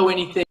 We don't know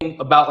anything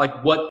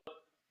about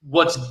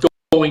what's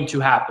going to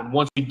happen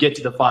once we get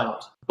to the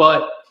finals.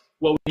 But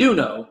what we do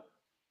know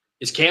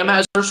is Cam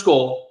has her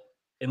skull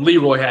and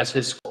Leroy has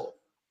his skull,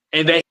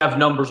 and they have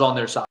numbers on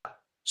their side.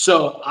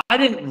 So I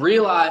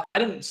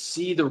didn't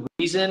see the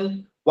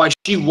reason why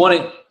she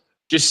wouldn't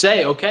just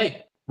say,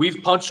 okay,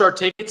 we've punched our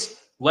tickets.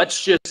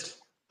 Let's just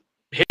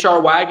hitch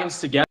our wagons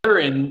together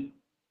and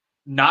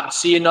not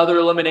see another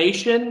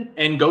elimination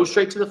and go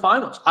straight to the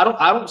finals. I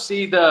don't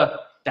see the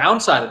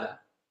downside of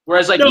that.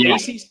 Whereas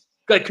Casey's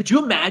could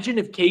you imagine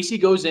if Casey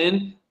goes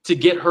in to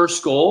get her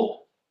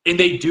skull and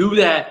they do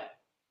that?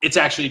 It's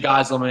actually a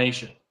guy's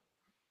elimination.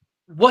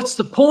 What's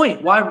the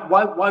point?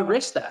 Why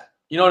risk that?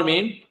 You know what I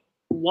mean?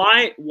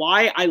 Why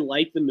I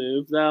like the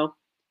move though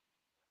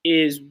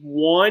is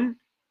one,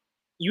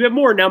 you have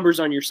more numbers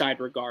on your side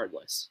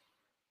regardless.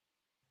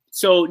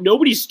 So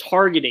nobody's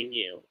targeting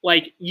you.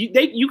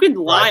 You can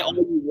lie all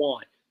you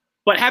want,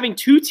 but having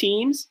 2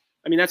 teams,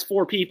 I mean that's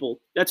 4 people.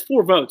 That's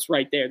 4 votes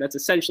right there. That's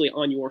essentially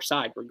on your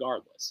side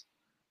regardless.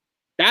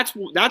 That's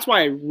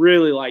why I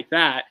really like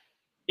that.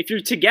 If you're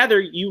together,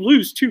 you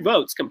lose 2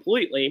 votes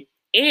completely.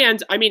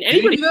 And I mean,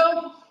 anybody. Do you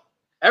know?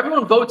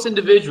 Everyone votes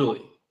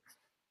individually.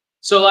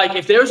 So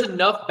if there's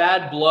enough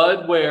bad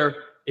blood where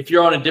if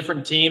you're on a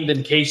different team,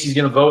 then Casey's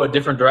going to vote a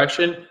different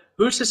direction.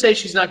 Who's to say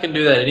she's not going to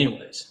do that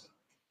anyways?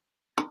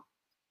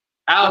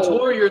 Alex,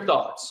 what were your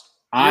thoughts?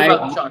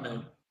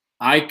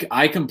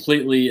 I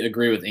completely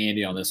agree with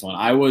Andy on this one.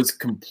 I was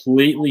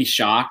completely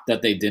shocked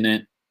that they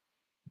didn't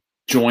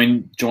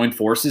join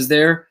forces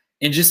there.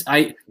 And just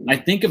I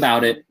think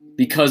about it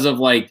because of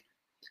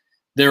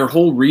their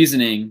whole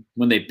reasoning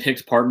when they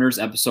picked partners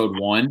episode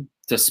 1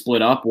 to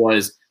split up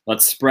was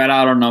let's spread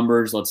out our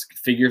numbers, let's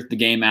figure the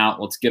game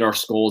out, let's get our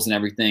skulls and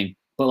everything.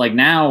 But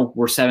now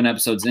we're 7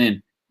 episodes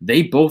in,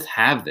 they both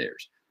have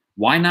theirs.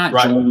 Why not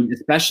join,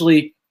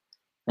 especially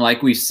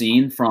like we've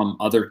seen from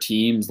other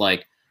teams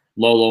like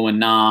Lolo and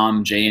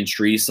Nam, Jay and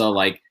Teresa,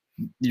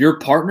 your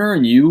partner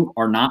and you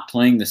are not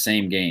playing the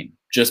same game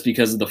just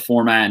because of the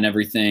format and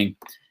everything.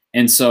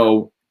 And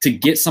so to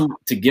get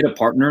a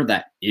partner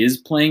that is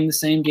playing the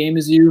same game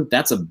as you,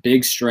 that's a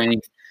big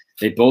strength.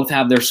 They both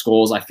have their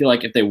skulls. I feel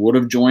like if they would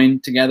have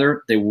joined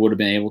together, they would have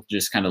been able to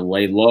just kind of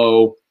lay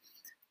low.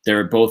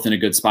 They're both in a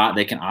good spot.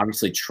 They can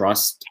obviously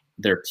trust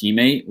their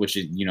teammate, which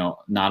is,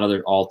 not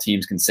all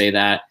teams can say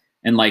that.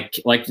 And like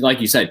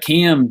you said,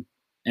 Cam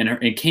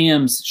in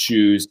Cam's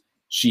shoes,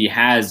 she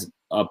has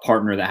a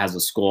partner that has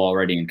a skull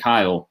already in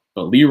Kyle,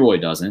 but Leroy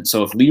doesn't.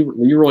 So if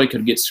Leroy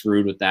could get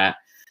screwed with that.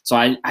 So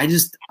I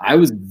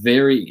was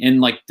very,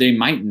 and they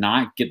might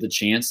not get the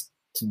chance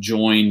to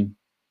join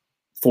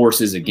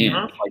forces again.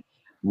 Mm-hmm.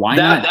 Why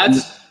not?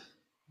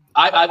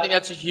 I think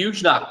that's a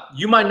huge knock.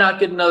 You might not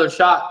get another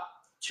shot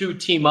to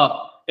team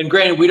up. And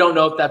granted, we don't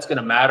know if that's going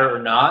to matter or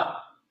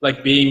not.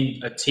 like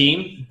being a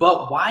team,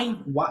 but why?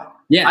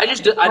 Yeah. I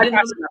didn't.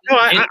 No,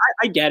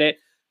 I get it.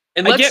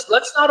 And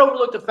let's not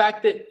overlook the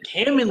fact that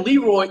Cam and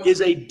Leroy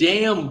is a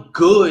damn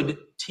good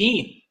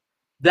team.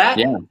 That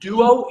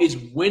duo is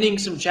winning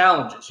some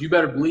challenges. You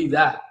better believe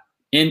that.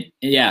 In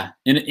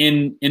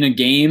a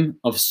game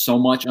of so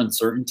much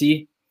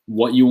uncertainty,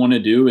 what you want to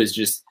do is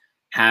just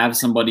have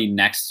somebody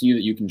next to you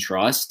that you can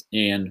trust.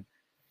 And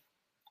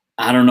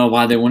I don't know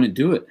why they wouldn't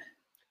do it.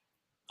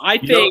 I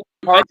think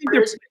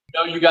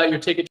you got your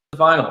ticket to the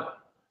final.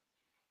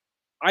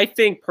 I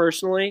think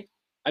personally,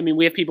 I mean,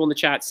 we have people in the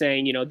chat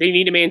saying, they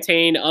need to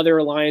maintain other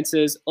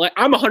alliances. Like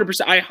I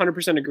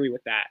 100% agree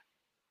with that.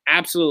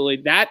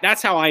 Absolutely.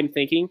 That's how I'm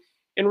thinking.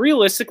 And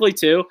realistically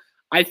too,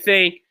 I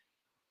think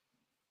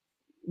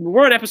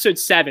we're on episode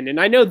 7 and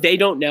I know they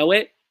don't know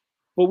it,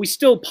 but we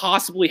still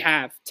possibly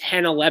have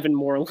 10, 11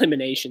 more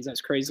eliminations, as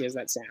crazy as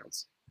that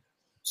sounds.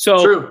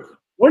 So True.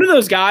 One of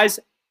those guys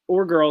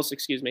or girls,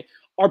 excuse me,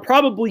 are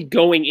probably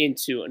going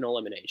into an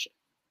elimination.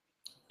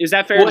 Is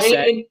that fair to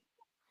say?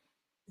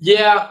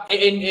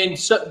 And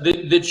so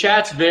the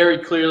chat's very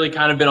clearly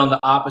kind of been on the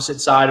opposite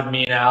side of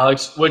me and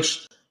Alex,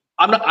 which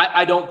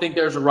I don't think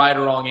there's a right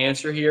or wrong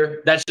answer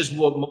here. That's just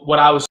what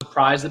I was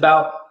surprised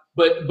about.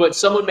 But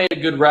someone made a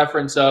good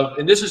reference of,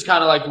 and this is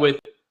kind of like with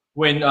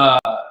when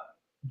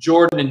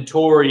Jordan and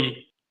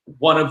Tori,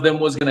 one of them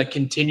was going to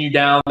continue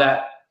down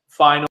that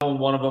final, and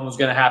one of them was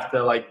going to have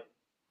to lag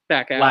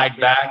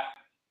back.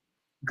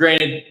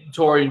 Granted,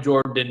 Tori and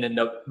Jordan didn't end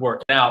up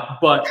working out,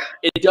 but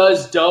it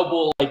does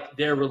double like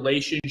their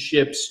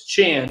relationship's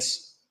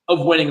chance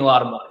of winning a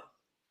lot of money.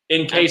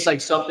 In case like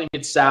something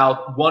gets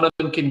south, one of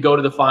them can go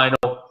to the final,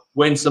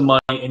 win some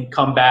money, and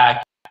come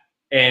back,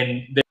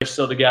 and they're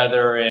still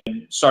together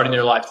and starting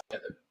their life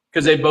together.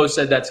 Because they both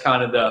said that's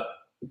kind of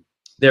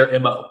their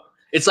MO.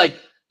 It's like,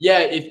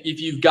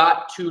 if you've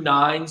got 2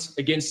 9s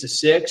against a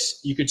 6,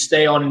 you could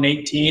stay on an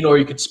 18, or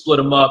you could split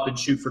them up and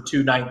shoot for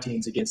 2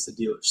 19s against the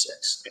dealer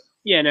 6.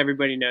 Yeah, and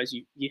everybody knows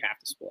you have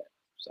to split.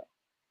 So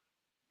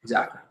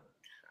exactly.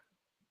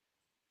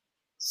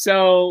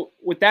 So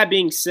with that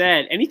being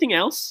said, anything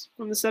else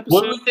from this episode?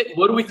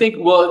 What do we think?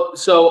 Well,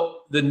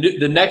 so the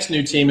next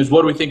new team is,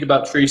 what do we think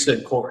about Teresa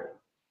and Corey?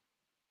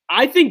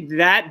 I think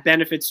that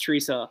benefits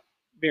Teresa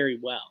very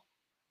well.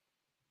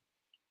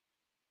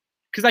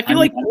 Because I feel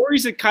like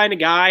Corey's the kind of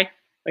guy,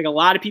 like a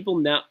lot of people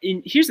know.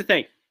 And here's the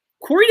thing.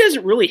 Corey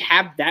doesn't really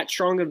have that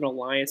strong of an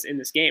alliance in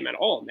this game at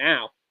all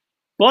now.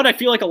 But I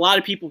feel like a lot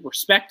of people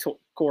respect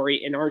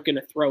Corey and aren't going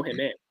to throw him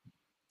in.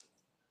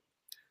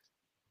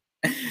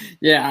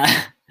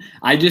 Yeah,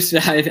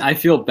 I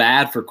feel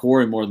bad for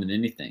Corey more than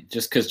anything,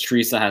 just because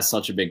Teresa has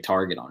such a big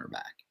target on her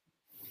back.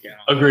 Yeah,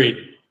 agreed.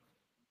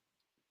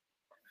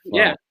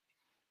 Yeah.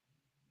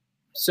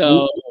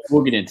 So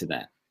we'll get into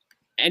that.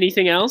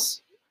 Anything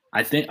else?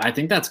 I think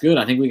that's good.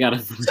 I think we got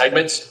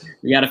segments.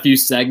 We got a few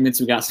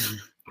segments. We got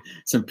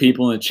some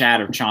people in the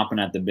chat are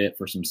chomping at the bit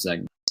for some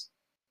segments.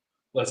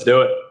 Let's do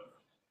it.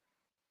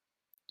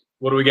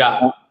 What do we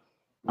got? All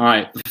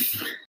right.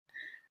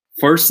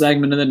 First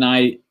segment of the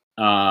night,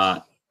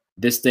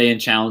 this day in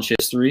challenge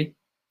history.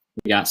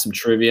 We got some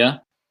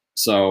trivia.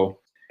 So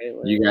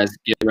you guys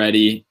get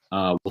ready.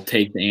 We'll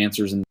take the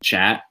answers in the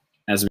chat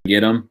as we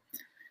get them.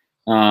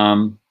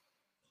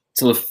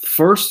 So the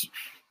first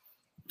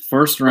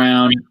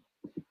round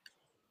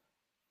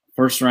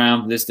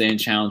this day in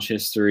challenge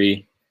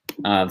history,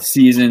 the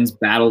seasons,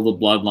 Battle of the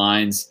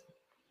Bloodlines.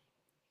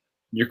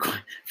 Your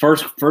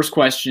first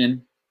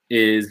question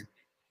is,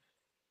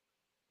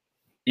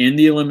 in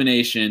the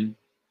elimination,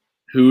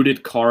 who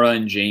did Cara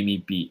and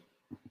Jamie beat?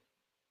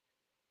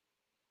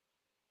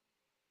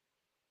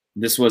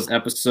 This was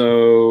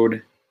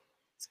episode...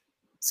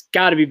 It's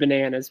got to be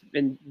Bananas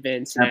and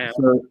Vince now.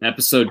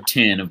 Episode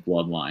 10 of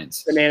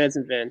Bloodlines. Bananas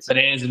and Vince.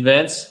 Bananas and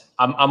Vince.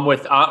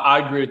 I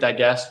agree with that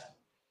guess.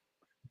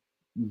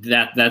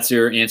 That's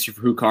your answer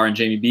for who Cara and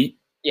Jamie beat?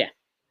 Yeah.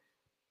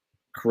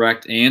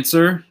 Correct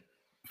answer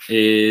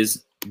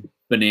is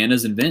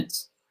Bananas and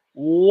Vince.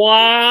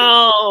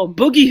 Wow.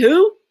 Boogie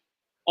who?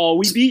 Oh,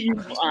 we beat you.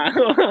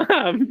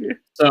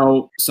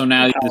 So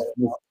now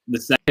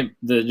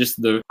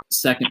the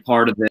second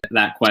part of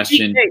that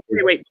question.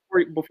 Wait,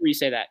 before you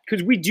say that,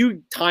 because we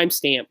do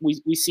timestamp.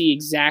 We see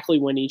exactly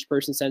when each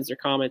person sends their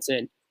comments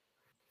in.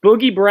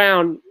 Boogie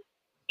Brown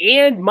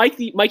and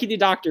Mikey the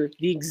Doctor,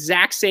 the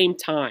exact same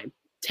time,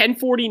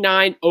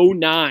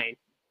 10:49:09.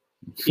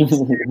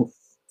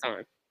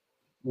 Time.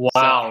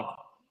 Wow.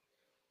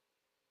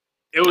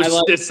 It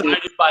was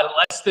decided by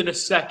less than a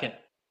second.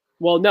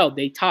 Well, no,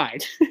 they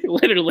tied.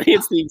 Literally,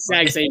 it's the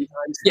exact same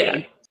time.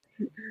 Yeah.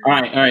 All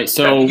right.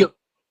 So,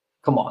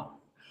 come on.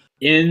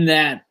 In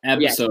that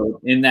episode,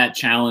 in that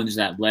challenge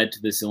that led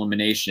to this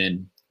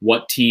elimination,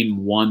 what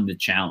team won the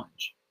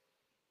challenge?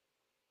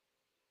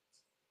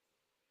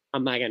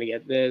 I'm not gonna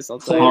get this. I'll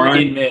tell Cara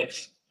you. and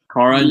Mitch.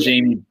 Cara and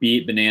Jamie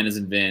beat Bananas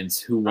and Vince.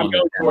 Who won?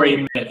 Corey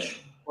and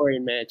Mitch. Corey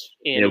and Mitch.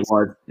 It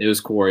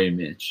was Corey and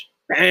Mitch.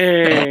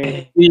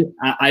 Bang.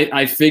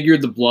 I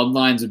figured the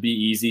Bloodlines would be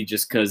easy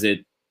just because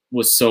it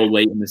was so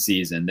late in the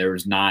season. There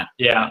was not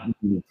Yeah.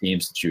 many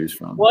teams to choose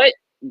from.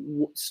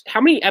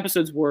 How many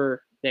episodes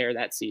were there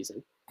that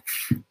season?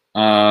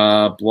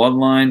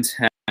 Bloodlines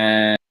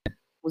had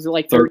Was it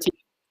like 13?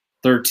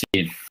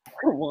 13.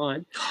 Come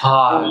on.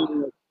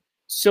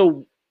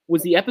 So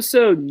was the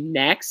episode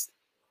next?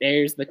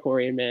 There's the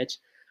Corey match.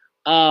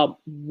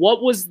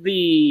 What was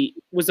the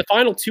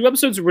final 2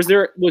 episodes, or was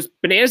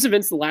Bananas and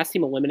Vince the last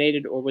team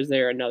eliminated, or was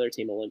there another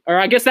team eliminated? Or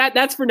I guess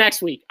that's for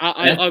next week.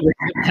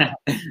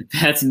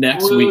 That's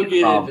next We'll week.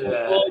 get probably. into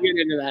that. We'll get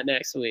into that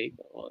next week.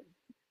 All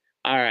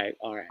right.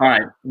 All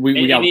right.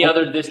 We got Any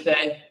other this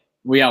day?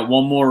 we got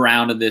one more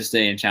round of this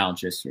day in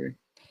challenge history.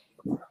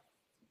 Okay.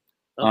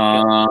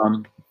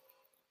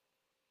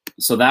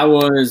 So that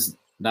was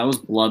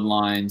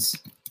Bloodlines.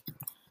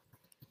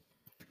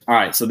 All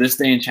right, so this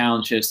day in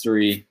challenge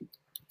history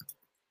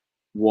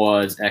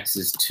was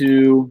X's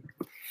 2.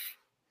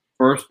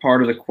 First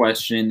part of the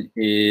question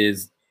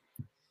is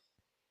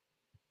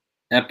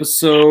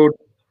episode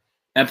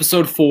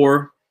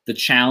 4. The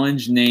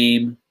challenge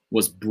name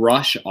was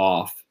Brush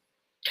Off.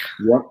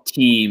 What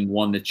team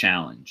won the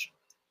challenge?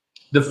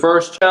 The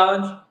first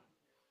challenge?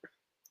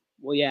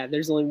 Well, yeah,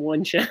 there's only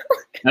one challenge.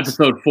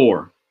 Episode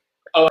 4.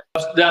 Oh,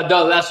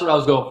 that's what I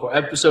was going for.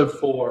 Episode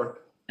 4.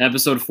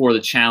 Episode 4,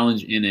 the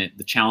challenge in it.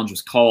 The challenge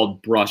was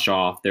called Brush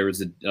Off. There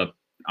was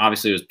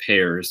obviously it was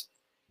pairs.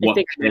 What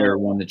pair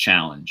won the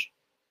challenge?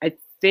 I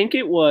think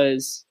it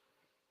was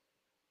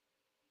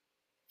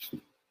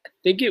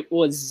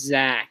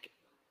Zach.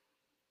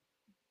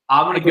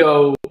 I'm going to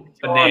go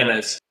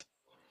Bananas.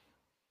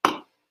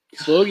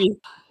 Boogie.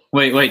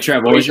 Wait,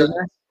 Trev, what was your guess?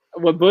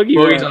 What Boogie?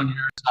 Boogie's on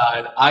your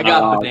side. I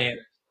got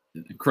Bananas.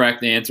 The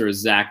correct answer is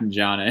Zach and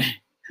John A.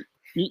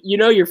 You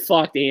know you're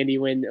fucked, Andy,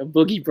 when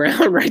Boogie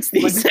Brown writes the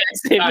exact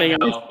same I thing.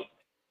 know.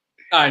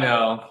 I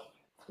know.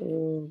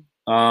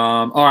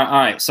 All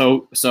right.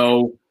 So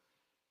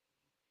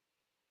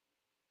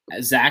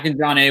Zach and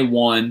John A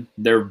won.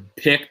 Their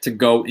pick to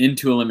go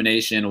into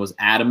elimination was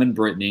Adam and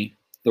Brittany,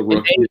 the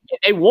rookie.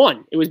 They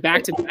won. It was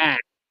back to back.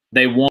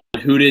 They won.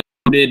 Who did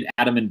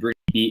Adam and Brittany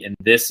beat in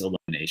this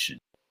elimination?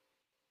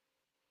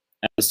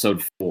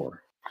 Episode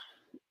 4.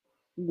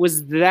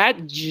 Was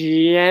that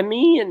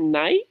Jimmy and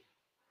Knight?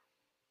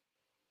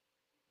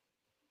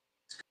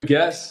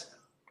 Guess.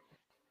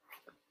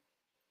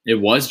 It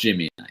was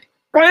Jimmy and I.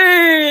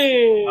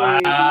 Bang!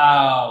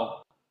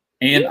 Wow.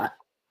 And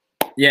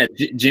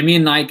Jimmy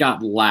and Knight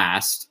got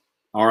last.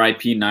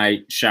 R.I.P.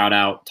 Knight. Shout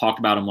out. Talked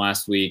about him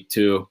last week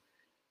too.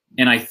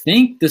 And I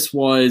think this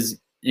was,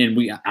 and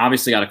we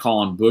obviously got to call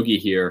on Boogie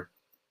here.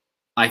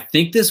 I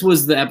think this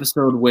was the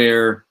episode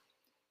where,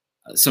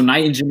 so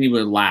Knight and Jimmy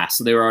were last,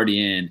 so they were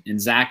already in, and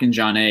Zach and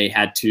John A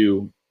had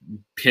to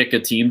pick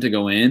a team to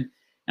go in.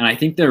 And I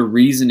think their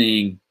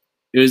reasoning,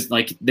 it was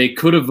like they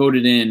could have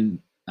voted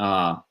in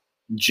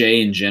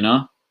Jay and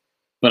Jenna,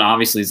 but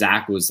obviously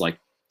Zach was like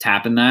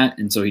tapping that,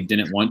 and so he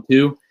didn't want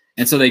to.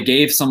 And so they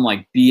gave some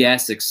like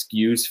BS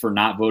excuse for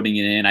not voting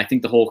it in. I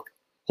think the whole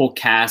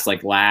cast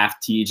like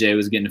laughed. TJ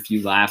was getting a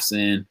few laughs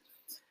in.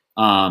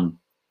 And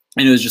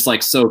it was just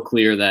like so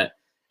clear that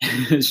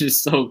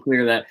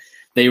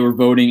they were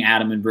voting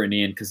Adam and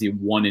Brittany in because he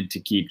wanted to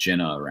keep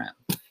Jenna around.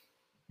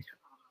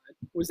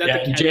 Was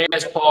that the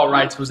J.S. Paul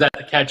writes, was that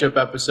the catch-up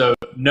episode?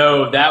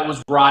 No, that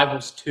was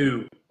Rivals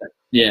 2.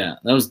 Yeah,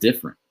 that was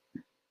different.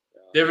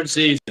 Different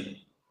season.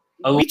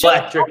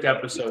 Electric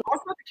episode.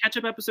 Talk about the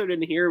catch-up episode in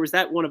here. Or was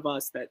that one of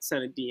us that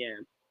sent a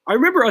DM? I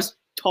remember us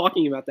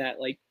talking about that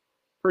like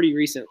pretty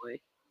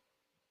recently.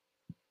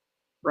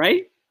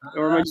 Right?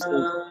 Or am I just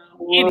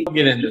We'll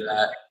get into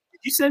that.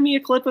 Did you send me a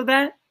clip of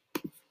that?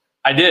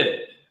 I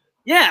did.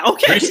 Yeah,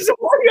 okay. So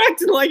why are you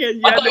acting like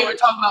it? I thought we were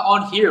talking about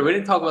on here. We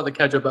didn't talk about the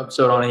catch-up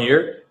episode on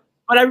here.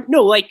 But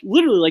like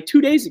literally like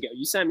 2 days ago,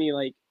 you sent me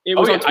like it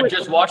was on I Twitter.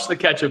 just watched the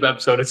catch-up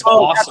episode. It's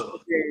awesome.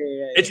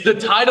 Yeah. It's the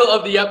title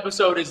of the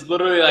episode is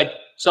literally like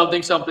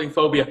something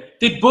phobia.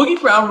 Did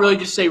Boogie Brown really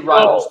just say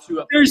Rivals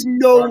 2? There's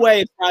no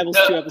way it's Rivals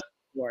 2 episode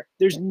 4.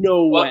 There's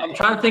no way. I'm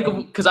trying to think of,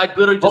 because I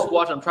literally just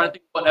watched. I'm trying to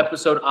think of what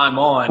episode I'm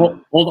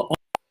on. Hold on.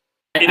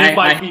 It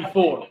might be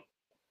 4.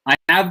 I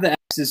have the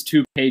X's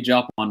 2 page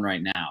up on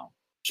right now.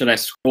 Should I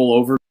scroll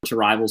over to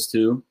Rivals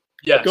 2?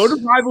 Yes. Go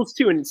to Rivals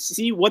 2 and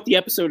see what the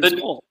episode is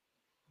called.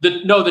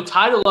 The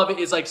title of it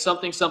is like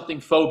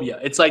something phobia.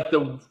 It's like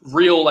the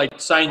real like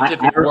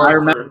scientific word. I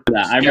remember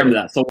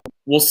that. So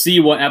we'll see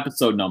what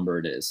episode number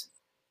it is.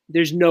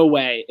 There's no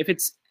way. If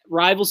it's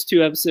Rivals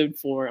 2 episode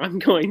 4, I'm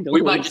going to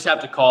We lose. might just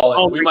have to call it.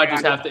 Oh We my might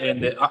just God. have to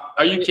end it.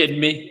 Are you kidding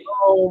me?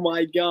 Oh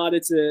my God,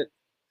 it's it.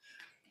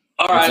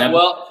 All right,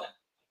 well.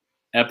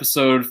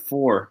 Episode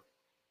 4.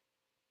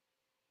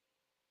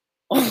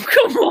 Oh,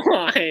 come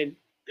on.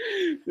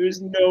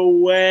 There's no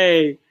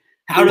way.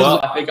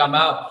 I think I'm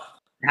out.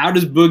 How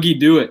does Boogie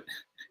do it?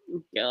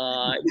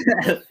 God.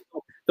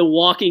 The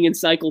walking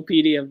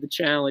encyclopedia of the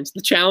challenge.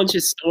 The challenge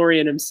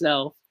historian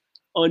himself.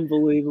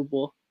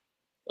 Unbelievable.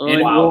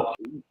 Wow.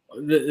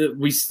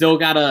 We still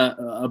got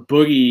a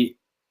Boogie.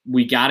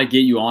 We got to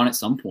get you on at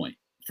some point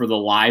for the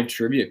live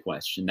trivia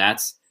question.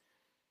 That's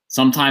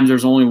sometimes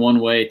there's only one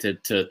way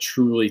to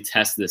truly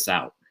test this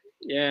out.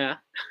 Yeah.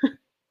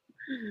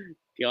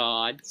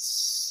 God,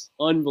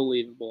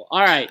 unbelievable.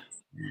 All right.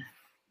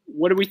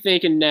 What are we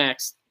thinking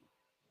next?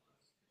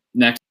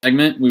 Next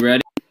segment, we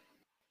ready?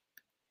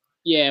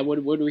 Yeah, what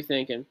are we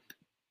thinking?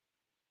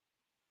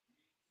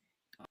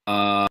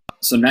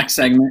 So next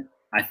segment,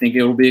 I think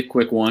it will be a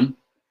quick one.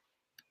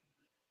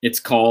 It's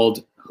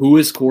called Who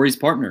is Corey's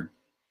Partner?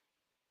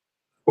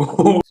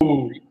 Ooh.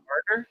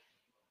 Partner?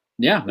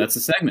 Yeah, that's a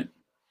segment.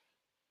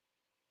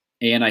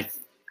 And I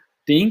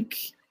think,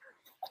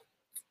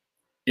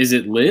 is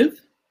it Liv?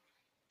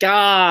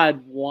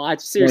 God, watch.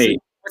 Seriously, Wait.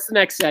 what's the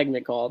next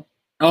segment called?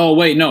 Oh,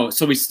 wait, no.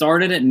 So we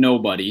started at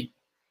nobody,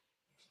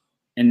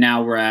 and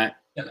now we're at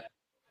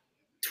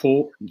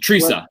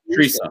Teresa.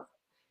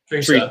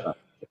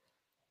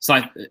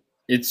 So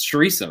it's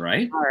Teresa,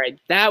 right? All right,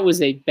 that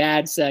was a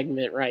bad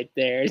segment right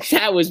there.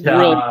 That was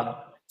really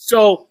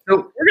so.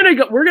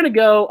 We're gonna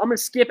go. I'm gonna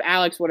skip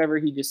Alex, whatever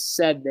he just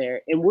said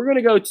there, and we're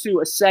gonna go to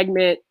a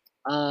segment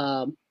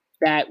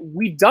that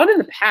we've done in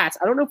the past.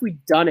 I don't know if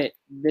we've done it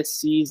this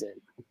season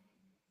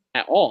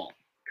at all.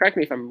 Correct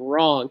me if I'm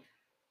wrong,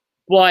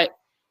 but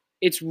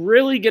it's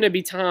really gonna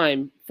be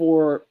time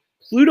for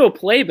Pluto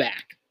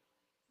Playback.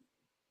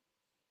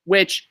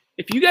 Which,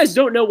 if you guys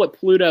don't know what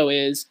Pluto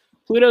is,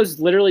 Pluto's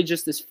literally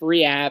just this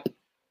free app.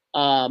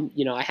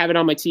 I have it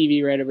on my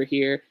TV right over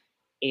here,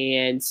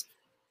 and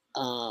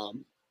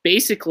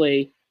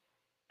basically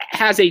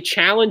has a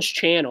challenge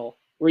channel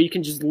where you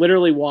can just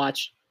literally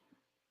watch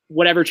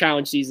whatever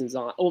challenge season's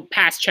on, or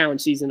past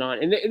challenge season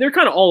on, and they're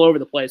kind of all over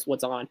the place.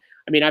 What's on?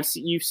 I mean,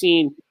 you've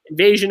seen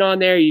Invasion on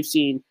there, you've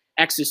seen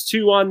Exodus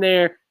 2 on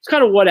there. It's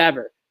kind of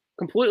whatever,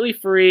 completely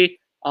free.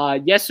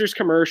 Yes, there's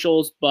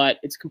commercials, but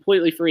it's a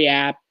completely free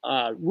app.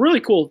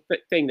 Really cool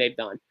thing they've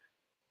done.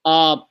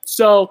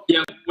 So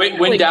yeah,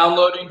 when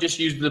downloading, just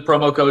use the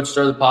promo code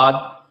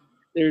StirThePod.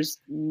 There's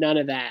none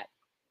of that.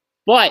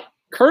 But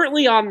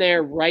currently on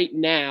there right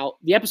now,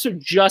 the episode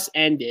just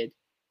ended.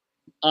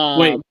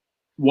 Wait,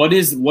 what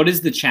is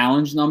the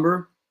challenge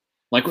number?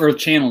 Or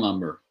channel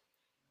number?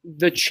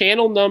 The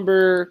channel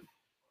number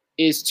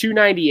is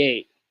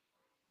 298.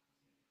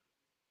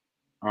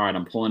 All right,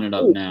 I'm pulling it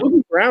up now.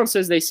 Ruby Brown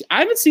says I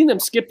haven't seen them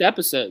skipped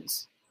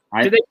episodes.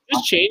 Did they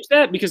just change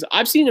that? Because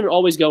I've seen them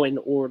always go in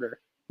order.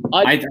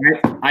 I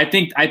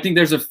think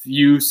there's a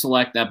few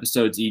select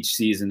episodes each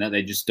season that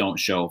they just don't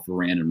show for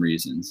random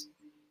reasons,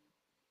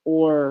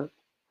 or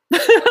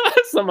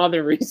some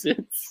other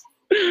reasons.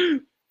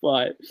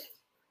 But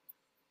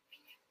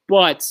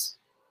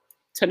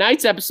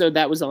tonight's episode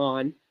that was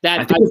on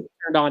that I turned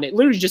on, it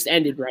literally just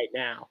ended right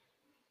now.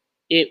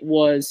 It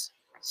was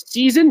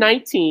season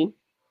 19,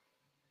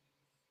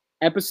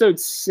 episode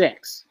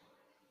 6.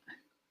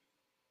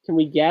 Can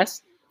we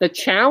guess? The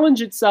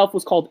challenge itself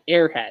was called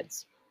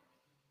Airheads.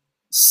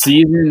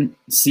 Season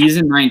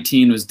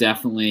 19 was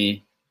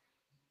definitely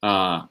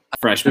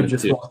Fresh Meat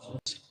 2.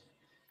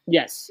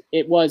 Yes,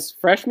 it was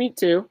Fresh Meat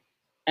 2.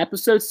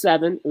 Episode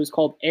 7, it was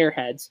called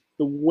Airheads.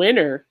 The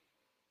winner,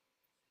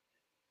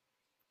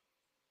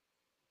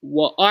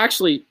 well,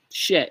 actually,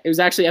 shit, it was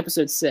actually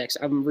episode 6.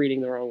 I'm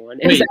reading the wrong one.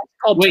 It was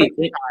called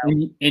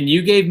and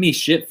you gave me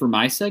shit for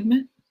my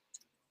segment?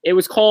 It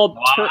was called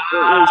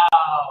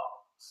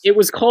It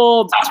was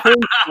called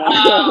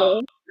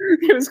Turnstile.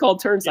 It was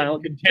called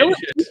Turnstile.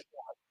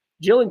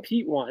 Jill and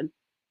Pete won.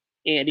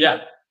 And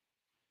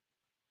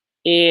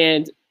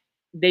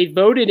they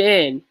voted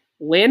in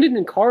Landon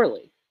and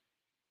Carly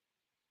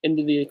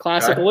into the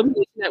classic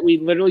elimination that we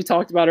literally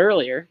talked about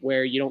earlier,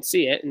 where you don't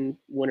see it and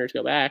winners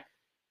go back.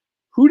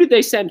 Who did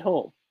they send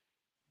home?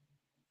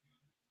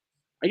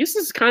 I guess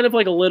this is kind of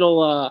like a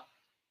little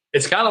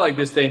it's kind of like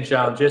this day in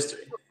challenge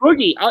history.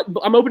 Boogie,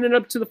 I'm opening it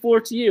up to the floor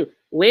to you.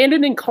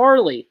 Landon and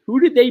Carly, who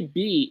did they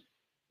beat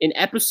in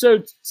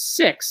episode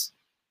 6?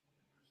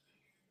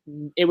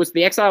 It was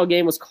the Exile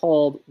game was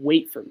called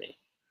Wait for Me.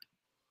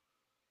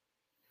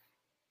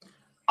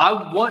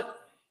 Boogie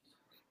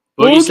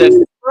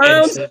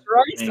Brown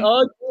strikes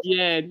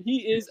again.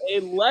 He is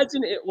a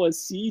legend. It was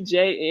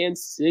CJ and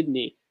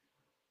Sydney.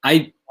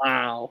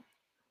 Wow.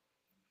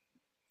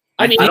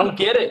 I don't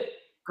get it.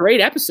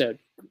 Great episode.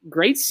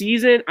 Great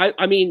season.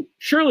 I mean,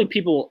 surely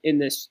people in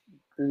this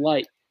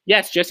light.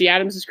 Yes, Jesse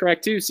Adams is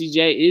correct too.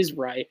 CJ is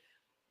right.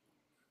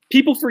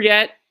 People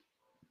forget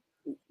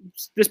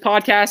this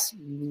podcast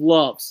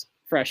loves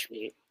Fresh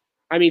Meat.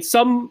 I mean,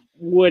 some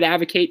would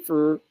advocate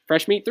for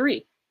Fresh Meat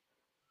 3.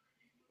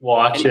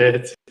 Watch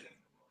it.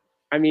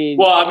 I mean,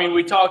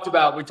 we talked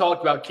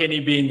about Kenny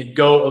being the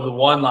GOAT of the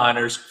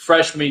one-liners.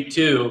 Fresh Meat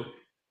 2,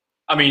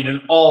 I mean,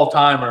 an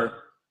all-timer.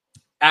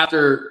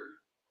 After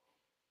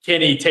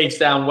Kenny takes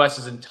down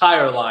Wes's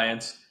entire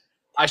alliance,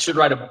 I should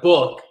write a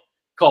book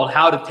called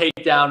How to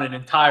Take Down an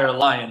Entire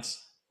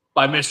Alliance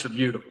by Mr.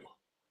 Beautiful.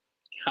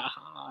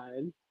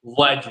 God.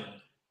 Legend.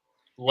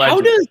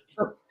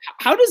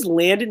 How does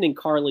Landon and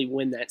Carly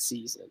win that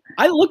season?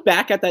 I look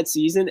back at that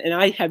season and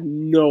I have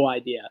no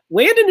idea.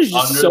 Landon is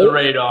just under the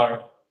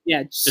radar.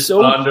 Yeah, just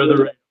so under the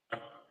radar.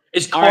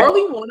 Is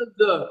Carly one of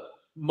the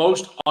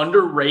most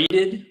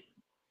underrated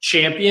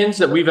champions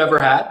that we've ever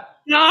had.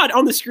 God,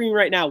 on the screen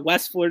right now,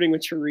 Wes flirting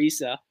with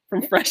Teresa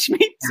from Fresh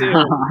Meat 2.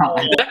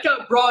 That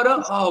got brought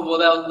up. Oh, well,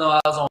 that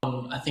was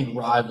on, I think,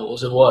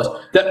 Rivals. It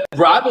was. That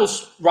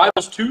Rivals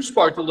 2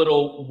 sparked a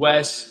little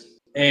Wes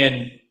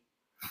and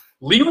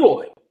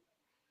Leroy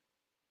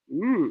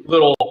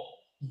little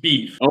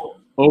beef. Oh,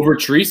 over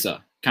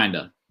Teresa, kind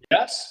of.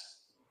 Yes.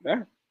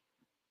 Yeah.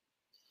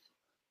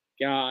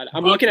 God,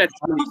 I'm looking at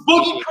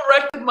Boogie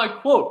corrected my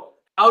quote.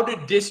 How to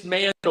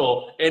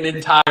dismantle an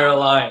entire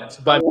alliance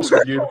by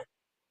Mr. Beautiful.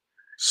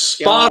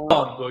 Spot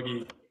on,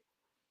 Boogie.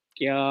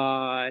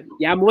 God.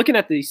 Yeah, I'm looking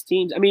at these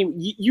teams. I mean,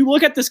 you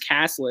look at this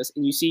cast list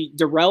and you see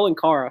Darrell and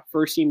Cara,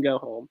 first team go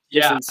home.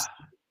 Yeah.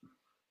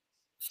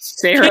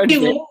 Sarah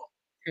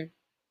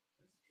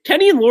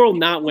Kenny and Laurel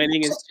not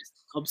winning is just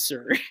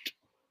absurd.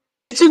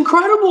 It's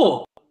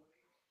incredible.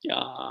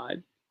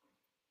 God.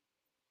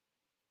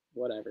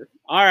 Whatever.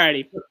 All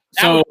righty.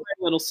 So was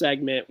my little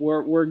segment.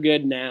 We're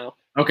good now.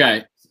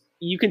 Okay.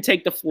 You can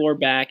take the floor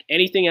back.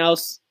 Anything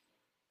else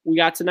we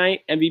got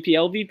tonight? MVP,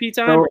 LVP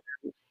time?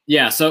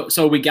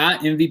 So we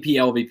got MVP,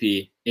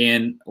 LVP,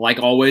 and like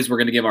always, we're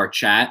gonna give our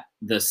chat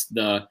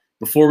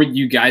before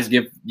you guys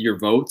give your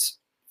votes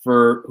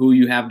for who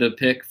you have to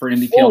pick for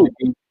MVP,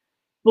 LVP.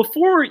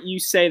 Before you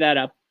say that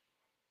up,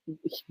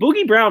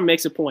 Boogie Brown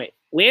makes a point.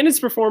 Landon's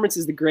performance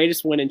is the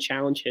greatest win in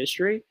challenge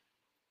history.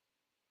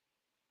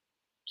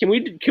 Can we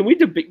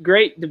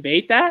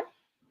debate that?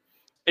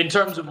 In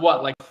terms of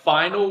what, like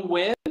final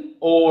win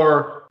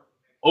or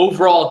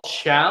overall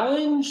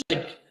challenge?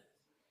 Like,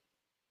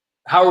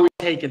 how are we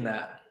taking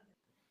that?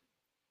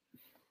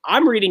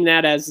 I'm reading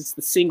that as it's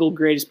the single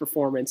greatest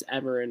performance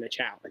ever in a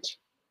challenge.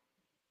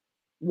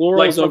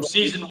 Laurel's like from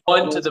season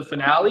 1 to the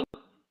finale?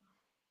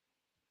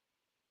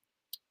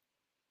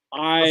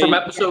 From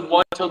episode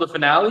 1 till the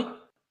finale?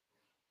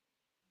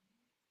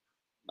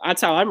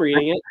 That's how I'm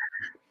reading it.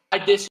 I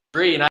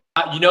disagree, and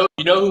you know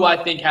who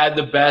I think had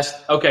the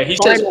best. Okay, he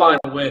says final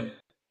win.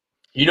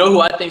 You know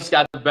who I think's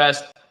got the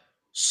best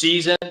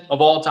season of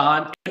all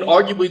time, and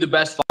arguably the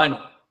best final,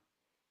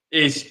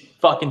 is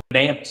fucking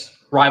Bananas.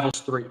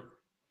 Rivals 3.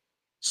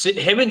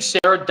 Him and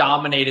Sarah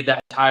dominated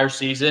that entire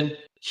season.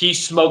 He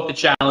smoked the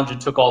challenge and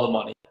took all the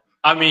money.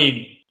 I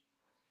mean,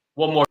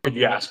 what more could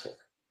you ask for?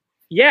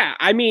 Yeah,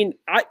 I mean,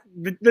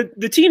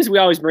 the teams we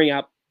always bring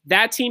up,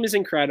 that team is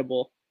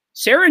incredible.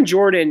 Sarah and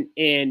Jordan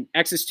in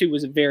X's2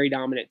 was a very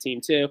dominant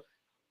team too.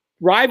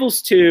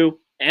 Rivals 2,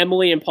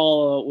 Emily and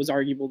Paula was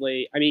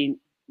arguably, I mean,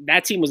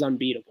 that team was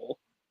unbeatable.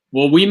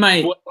 Well, we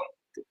might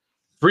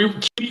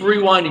keep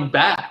rewinding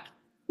back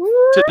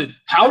to the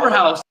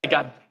powerhouse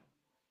that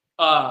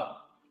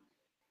got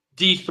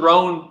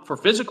dethroned for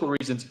physical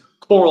reasons.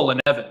 Coral and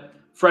Evan,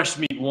 Fresh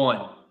Meat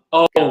 1.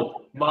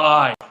 Oh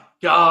my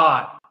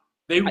God.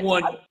 They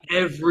won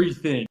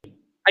everything.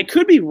 I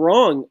could be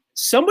wrong.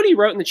 Somebody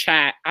wrote in the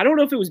chat, I don't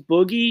know if it was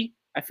Boogie,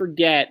 I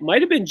forget,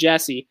 might have been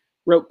Jesse,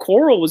 wrote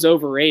Coral was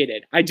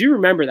overrated. I do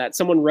remember that.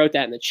 Someone wrote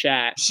that in the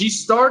chat. She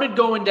started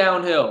going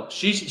downhill.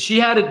 She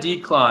had a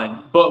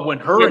decline, but when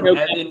her and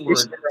Evan were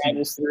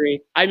Rivals 3.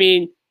 I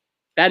mean,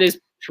 that is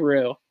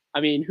true.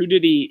 I mean, who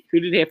did he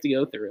have to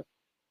go through?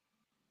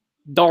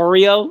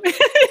 Dario?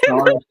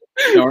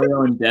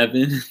 Dario and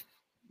Devin.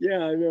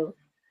 Yeah, I know.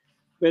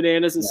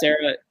 Bananas and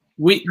Sarah.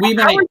 We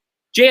might.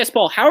 JS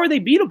Paul, how are they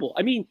beatable?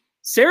 I mean,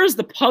 Sarah's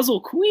the puzzle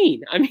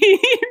queen. I mean,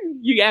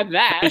 you have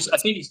that. I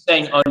think he's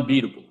saying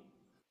unbeatable.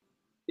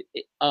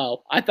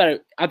 Oh, I thought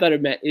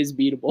it meant is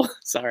beatable.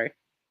 Sorry.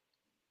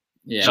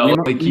 Yeah, no,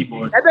 the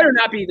keyboard. That better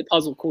not be the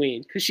puzzle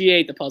queen because she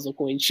ain't the puzzle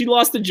queen. She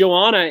lost to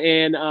Joanna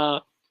and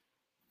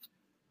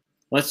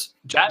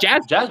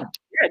Jasmine.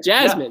 Yeah,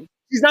 Jasmine. Yeah.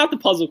 She's not the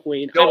puzzle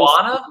queen.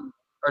 Joanna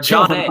or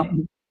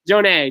Johnny?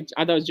 Joanna.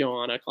 I thought it was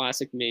Joanna.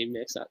 Classic name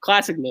mix up.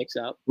 Classic mix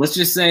up. Let's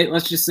just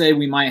say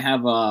we might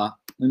have a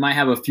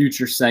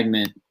future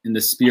segment in the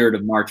spirit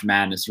of March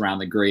Madness around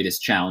the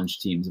greatest challenge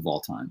teams of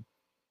all time.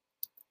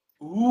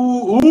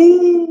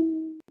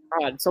 Ooh.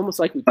 God, it's almost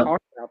like we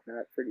talked about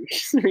that pretty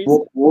recently.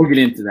 We'll get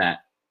into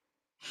that.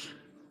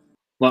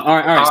 Well, all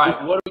right.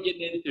 So, what are we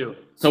getting into?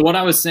 So what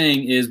I was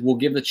saying is we'll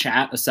give the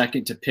chat a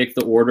second to pick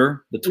the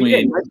order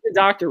between. The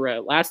doctor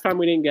wrote. Last time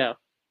we didn't go.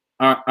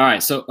 All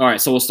right. So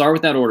we'll start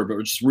with that order,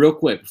 but just real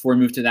quick before we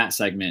move to that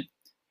segment,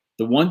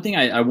 the one thing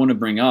I want to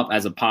bring up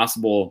as a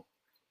possible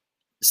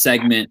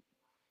segment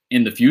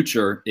in the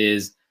future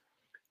is,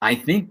 I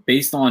think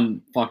based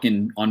on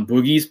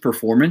Boogie's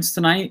performance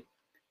tonight,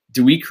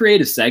 do we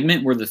create a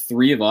segment where the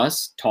three of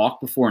us talk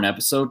before an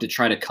episode to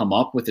try to come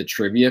up with a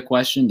trivia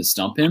question to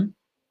stump him?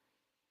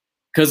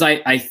 Because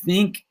I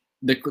think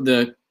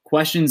the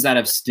questions that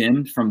have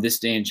stemmed from this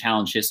day in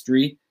challenge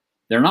history,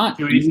 they're not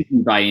easy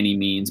by any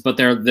means, but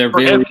they're very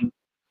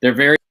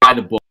by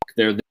the book.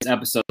 They're this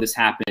episode, this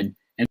happened,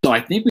 and so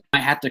I think we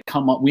might have to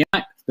come up.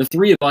 The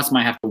three of us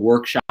might have to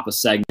workshop a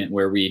segment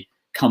where we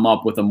come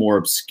up with a more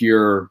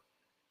obscure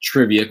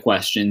trivia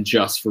question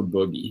just for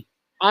Boogie.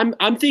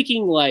 I'm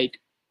thinking like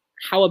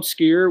how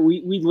obscure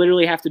we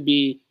literally have to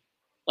be,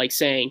 like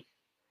saying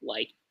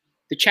like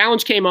the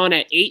challenge came on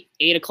at 8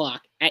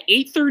 o'clock. At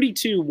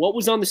 8:32, what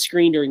was on the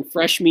screen during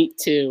Fresh Meat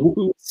 2?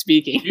 Who was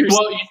speaking?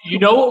 Well, you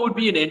know what would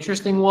be an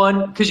interesting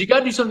one? Because you got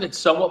to do something that's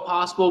somewhat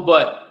possible,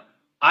 but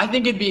I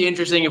think it'd be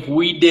interesting if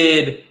we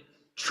did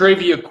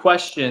trivia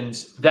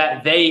questions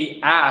that they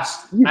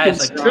asked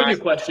as like trivia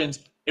questions,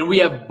 and we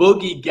have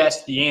Boogie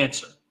guess the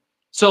answer.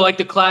 So like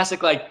the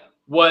classic, like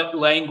what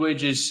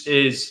language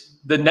is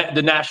the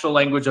national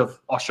language of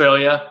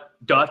Australia?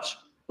 Dutch.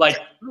 Like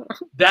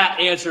that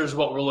answer is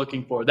what we're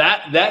looking for.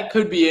 That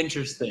could be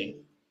interesting.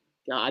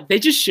 God, they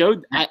just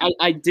showed.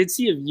 I did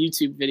see a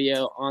YouTube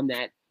video on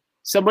that.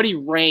 Somebody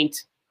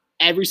ranked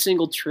every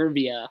single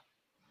trivia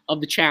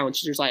of the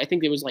challenge. There's like, I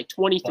think it was like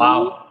 23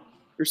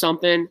 or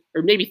something,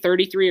 or maybe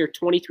 33 or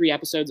 23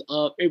 episodes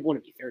of. It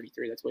wouldn't be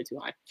 33. That's way too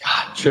high.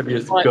 God, trivia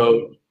is the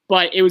GOAT.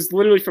 But it was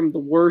literally from the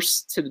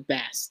worst to the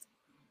best.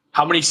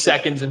 How many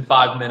seconds in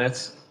 5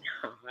 minutes?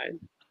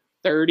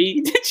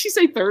 30. Did she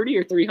say 30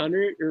 or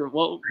 300 or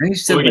what? I think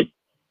she said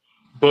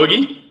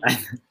Boogie?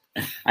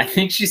 I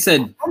think she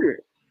said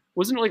 100.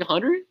 Wasn't it like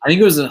 100? I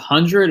think it was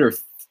 100 or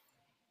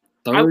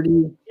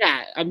 30.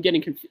 Yeah, I'm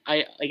getting confused.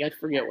 I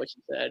forget what she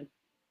said.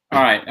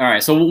 All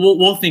right. So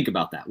we'll think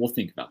about that.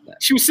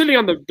 She was sitting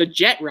on the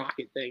jet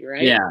rocket thing,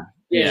 right? Yeah.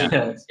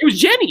 It was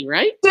Jenny,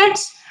 right?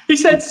 6. He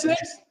said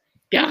 6.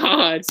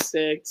 God,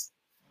 6.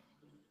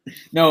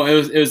 No,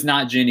 it was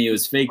not Ginny. It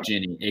was fake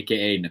Ginny,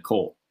 aka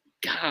Nicole.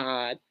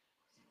 God.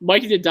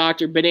 Mikey the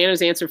Doctor,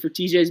 Banana's answer for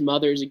TJ's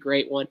mother is a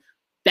great one.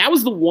 That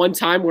was the one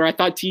time where I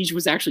thought TJ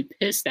was actually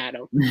pissed at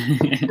him.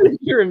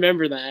 You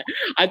remember that?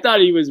 I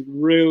thought he was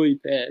really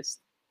pissed.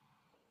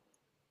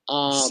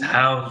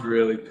 Sounds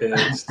really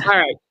pissed. All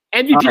right.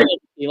 MVP. All right.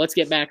 Let's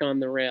get back on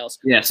the rails.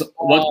 Yeah. So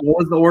what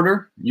was the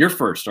order? You're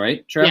first,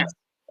 right, Trev? Yes.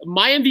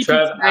 My MVP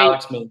Trev, tonight.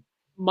 Alex, me.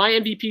 My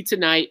MVP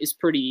tonight is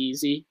pretty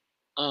easy.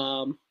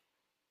 I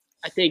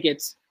think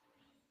it's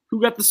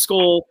who got the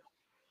skull,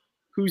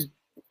 who's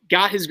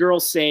got his girl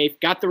safe,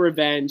 got the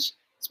revenge.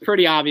 It's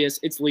pretty obvious.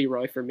 It's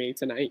Leroy for me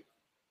tonight.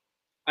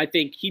 I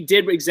think he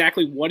did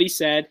exactly what he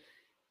said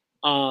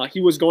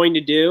he was going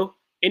to do,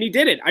 and he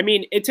did it. I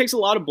mean, it takes a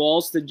lot of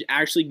balls to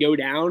actually go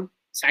down,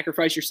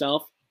 sacrifice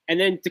yourself, and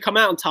then to come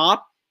out on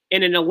top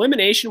in an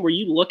elimination where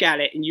you look at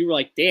it and you're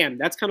like, damn,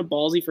 that's kind of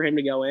ballsy for him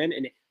to go in.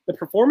 And the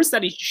performance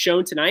that he's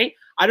shown tonight,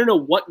 I don't know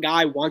what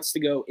guy wants to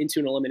go into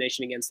an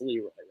elimination against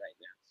Leroy right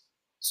now.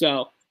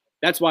 So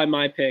that's why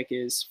my pick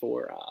is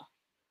for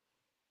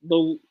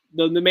the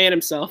man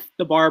himself,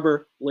 the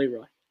barber,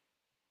 Leroy.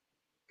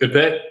 Good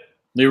pick.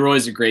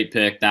 Leroy's a great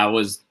pick.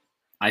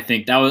 I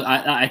think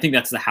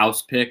that's the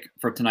house pick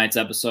for tonight's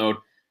episode.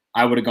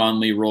 I would have gone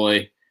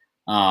Leroy.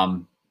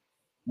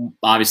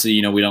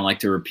 Obviously, we don't like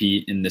to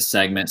repeat in this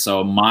segment.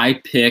 So my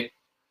pick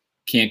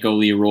can't go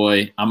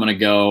Leroy. I'm gonna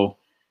go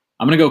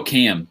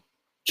Cam.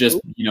 Just,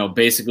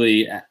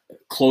 basically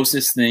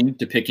closest thing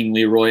to picking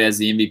Leroy as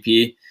the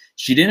MVP.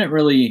 She didn't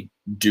really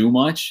do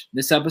much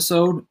this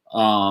episode.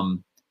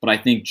 But I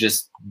think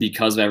just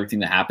because of everything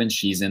that happened,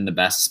 she's in the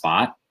best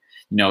spot.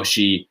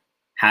 She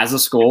has a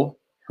skull.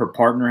 Her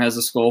partner has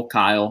a skull,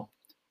 Kyle.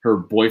 Her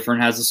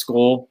boyfriend has a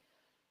skull.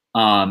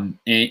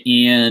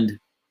 And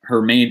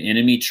her main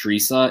enemy,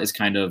 Teresa, is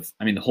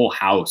the whole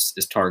house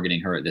is targeting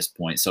her at this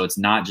point. So it's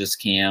not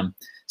just Cam.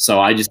 So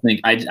I just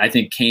think, I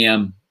think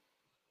Cam,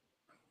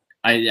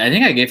 I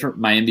think I gave her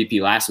my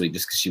MVP last week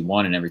just because she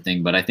won and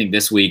everything. But I think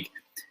this week,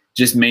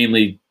 just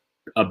mainly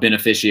a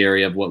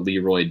beneficiary of what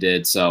Leroy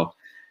did. So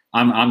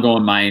I'm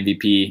going my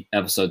MVP,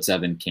 episode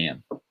 7,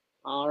 Cam.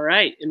 All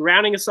right. And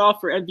rounding us off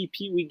for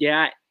MVP, we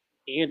got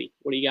Andy.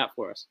 What do you got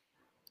for us?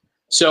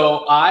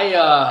 So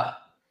I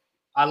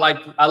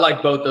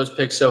like both those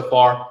picks so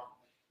far.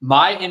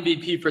 My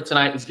MVP for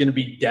tonight is going to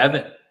be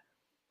Devin.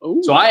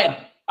 Ooh. So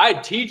I had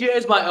TJ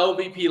as my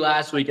LVP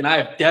last week, and I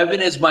have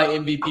Devin as my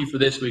MVP for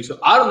this week. So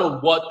I don't know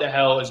what the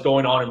hell is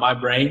going on in my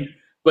brain,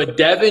 but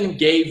Devin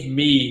gave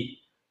me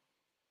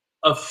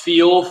a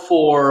feel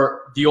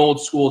for the old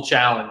school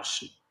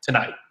challenge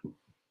tonight.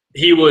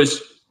 He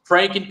was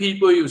pranking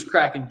people. He was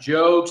cracking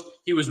jokes.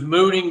 He was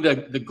mooning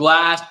the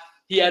glass.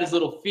 He had his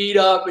little feet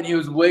up, and he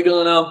was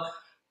wiggling them.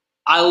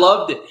 I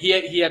loved it.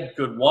 He had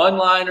good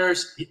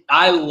one-liners.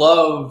 I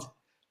loved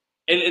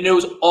and it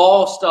was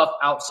all stuff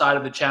outside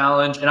of the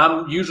challenge. And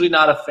I'm usually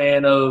not a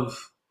fan of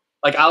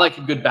 – I like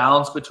a good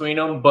balance between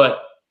them.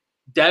 But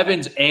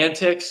Devin's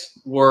antics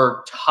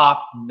were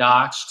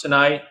top-notch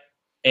tonight,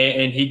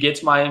 and he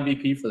gets my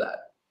MVP for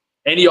that.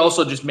 And he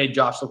also just made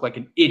Josh look like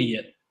an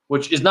idiot,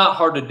 which is not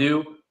hard to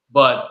do,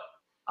 but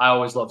I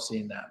always love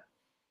seeing that.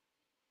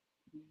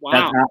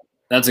 Wow.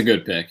 That's a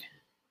good pick.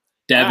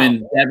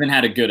 Devin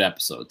had a good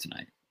episode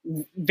tonight.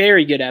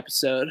 Very good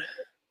episode.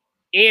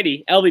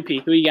 Andy,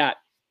 LVP, who you got?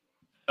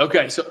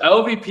 Okay, so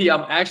LVP,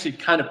 I'm actually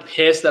kind of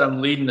pissed that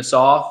I'm leading this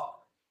off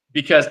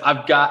because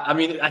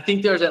I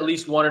think there's at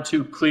least one or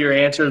two clear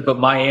answers, but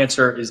my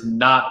answer is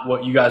not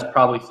what you guys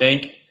probably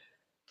think.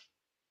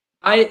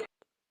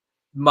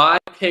 My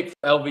pick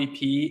for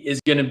LVP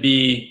is going to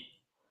be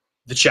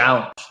the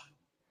challenge.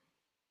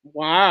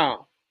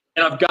 Wow.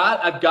 And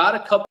I've got a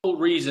couple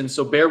reasons,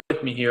 so bear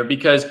with me here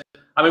because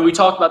I mean we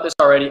talked about this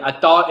already. I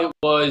thought it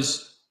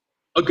was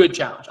a good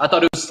challenge. I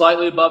thought it was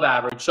slightly above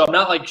average. So I'm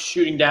not like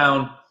shooting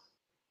down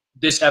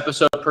this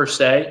episode per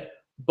se,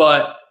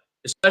 but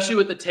especially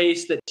with the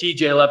taste that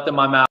TJ left in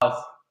my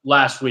mouth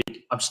last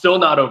week, I'm still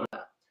not over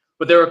that.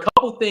 But there are a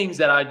couple things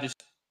that I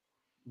just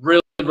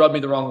really rubbed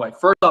me the wrong way.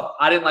 First off,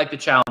 I didn't like the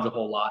challenge a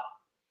whole lot.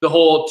 The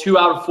whole 2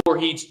 out of 4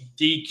 heats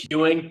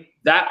DQing,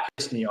 that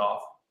pissed me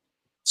off.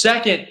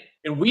 Second,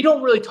 and we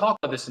don't really talk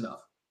about this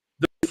enough,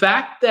 the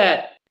fact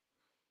that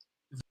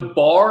the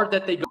bar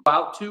that they go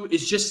out to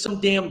is just some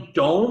damn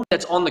dome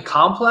that's on the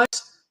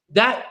complex,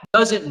 that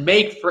doesn't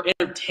make for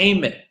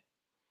entertainment.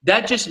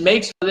 That just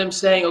makes for them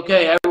saying,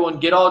 okay, everyone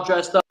get all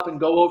dressed up and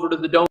go over to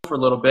the dome for a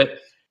little bit.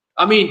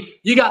 I mean,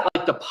 you got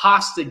like the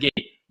pasta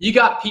gate. You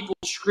got people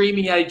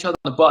screaming at each other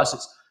on the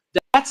buses.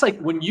 That's like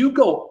when you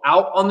go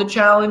out on the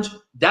challenge,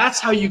 that's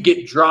how you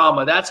get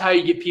drama. That's how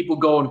you get people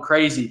going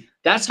crazy.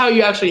 That's how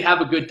you actually have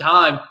a good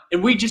time.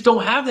 And we just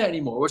don't have that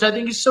anymore, which I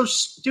think is so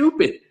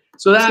stupid.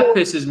 So that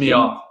pisses me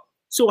off.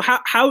 So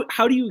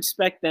how do you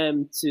expect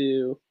them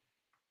to?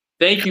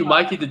 Thank you,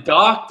 Mikey the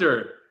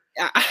doctor.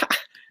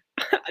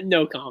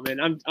 No comment.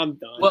 I'm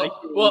done.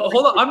 Well,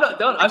 hold on. I'm not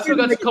done. I've still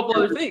got a couple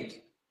other things.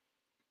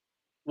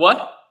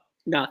 What?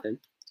 Nothing.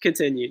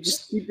 Continue.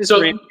 Just keep this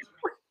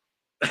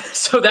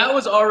So that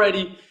was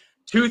already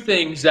 2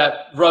 things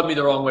that rubbed me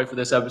the wrong way for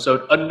this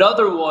episode.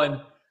 Another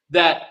one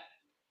that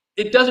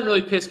it doesn't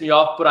really piss me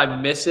off, but I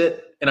miss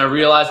it, and I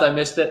realized I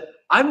missed it.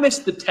 I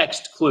missed the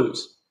text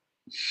clues.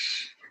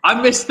 I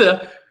missed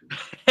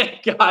hey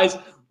guys,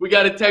 we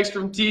got a text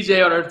from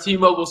TJ on our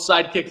T-Mobile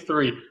Sidekick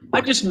 3.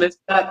 I just missed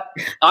that.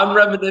 I'm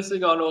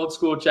reminiscing on old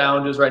school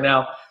challenges right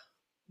now.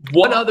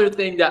 One other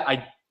thing that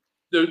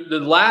the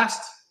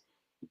last,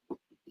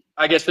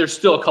 I guess there's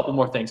still a couple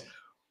more things,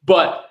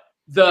 but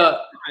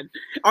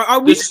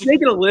are we just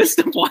making a list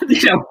of why the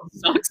challenge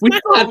sucks?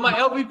 My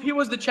LVP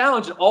was the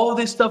challenge, and all of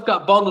this stuff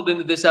got bundled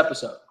into this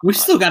episode. We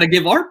still got to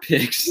give our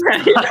picks.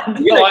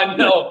 I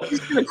know.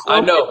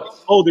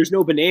 Oh, there's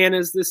no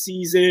bananas this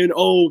season.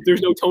 Oh,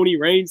 there's no Tony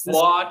Reigns this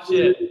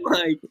season.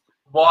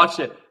 Watch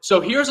it.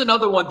 So here's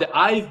another one that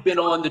I've been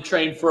on the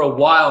train for a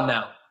while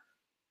now.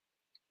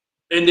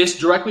 And this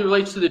directly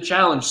relates to the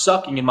challenge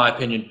sucking, in my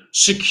opinion.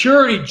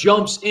 Security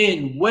jumps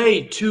in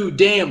way too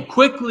damn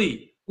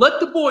quickly. Let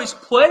the boys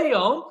play,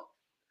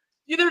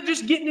 They're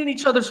just getting in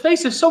each other's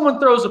face. If someone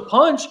throws a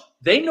punch,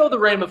 they know the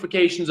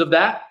ramifications of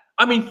that.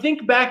 I mean,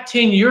 think back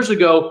 10 years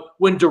ago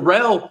when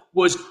Darrell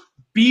was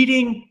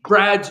beating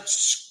Brad's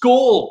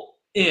skull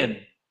in.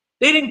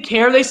 They didn't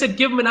care. They said,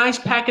 give him an ice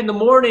pack in the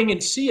morning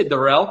and see it,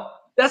 Darrell.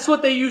 That's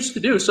what they used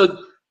to do. So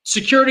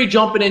security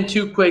jumping in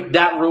too quick,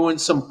 that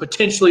ruins some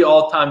potentially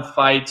all-time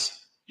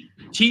fights.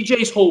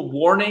 TJ's whole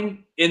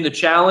warning in the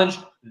challenge,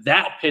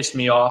 that pissed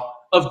me off.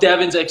 Of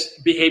Devin's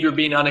behavior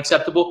being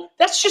unacceptable.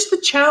 That's just the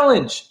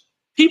challenge.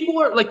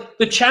 People are like,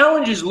 the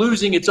challenge is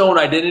losing its own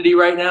identity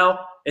right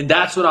now, and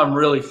that's what I'm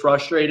really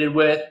frustrated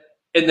with.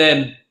 And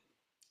then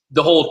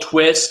the whole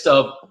twist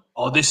of,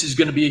 oh, this is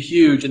going to be a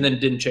huge, and then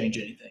didn't change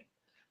anything.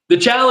 The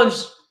challenge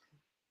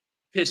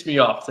pissed me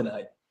off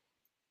tonight.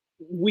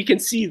 We can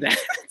see that.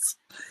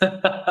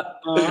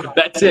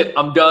 That's it.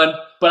 I'm done.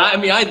 But I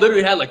mean, I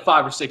literally had like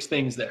 5 or 6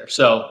 things there,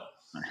 so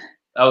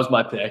that was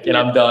my pick, and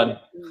I'm done.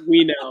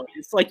 We know.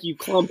 It's like you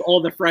clumped all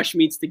the fresh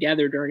meats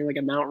together during like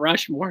a Mount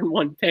Rushmore in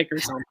one pick or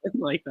something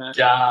like that.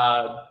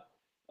 God.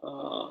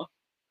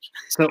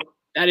 So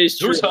that is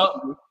true. Who's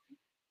up?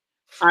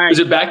 All right. Is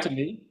it back to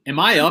me?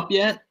 Am I up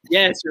yet?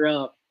 Yes, you're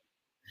up.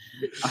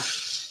 All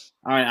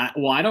right.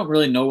 I don't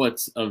really know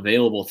what's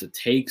available to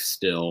take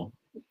still.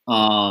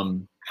 How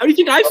do you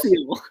think I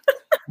feel?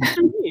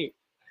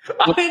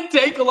 I didn't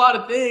take a lot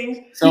of things.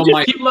 So you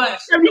just keep my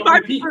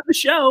 75 for the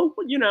show,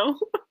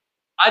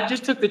 I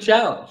just took the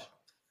challenge.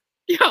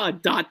 Yeah, ..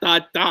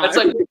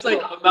 It's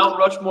like a Mount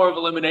Rushmore of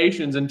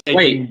eliminations and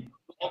taking.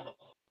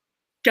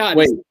 God.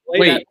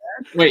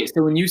 Wait.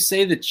 So when you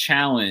say the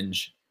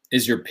challenge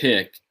is your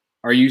pick,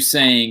 are you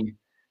saying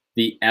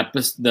the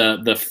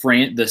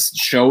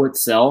show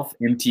itself,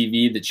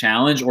 MTV, the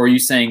challenge, or are you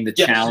saying the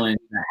challenge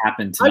that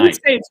happened tonight? I would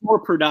say it's more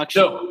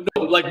production. No,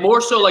 like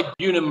more so like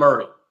Bune and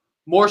Murray.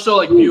 More so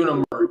like Bune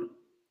and Murray.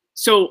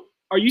 So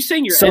are you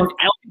saying your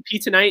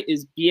LVP tonight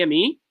is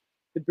BME?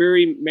 The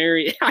Bury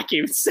Mary, I can't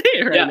even say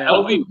it right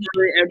now. LVP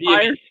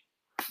Empire.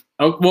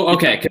 Oh, well,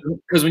 okay,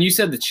 because when you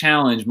said the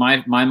challenge,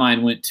 my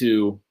mind went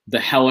to the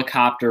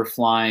helicopter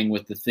flying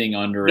with the thing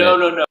under it.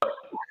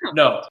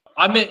 No.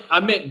 I meant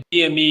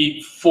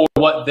BME for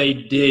what they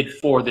did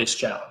for this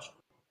challenge.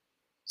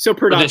 So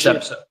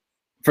production.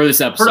 For this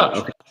episode.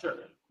 Production. Okay. Sure.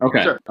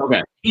 Okay. Sure.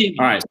 Okay. BME.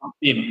 All right.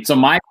 BME. So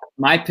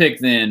my pick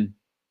then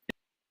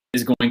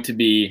is going to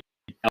be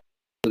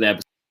for the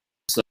episode.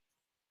 So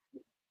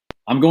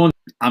I'm going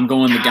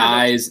the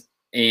guys,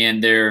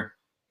 and they're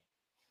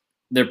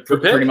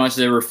pretty much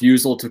their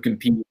refusal to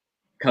compete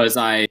because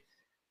the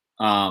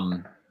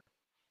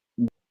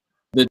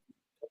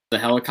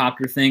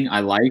helicopter thing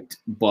I liked,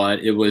 but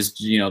it was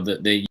you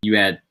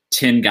had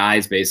 10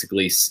 guys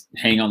basically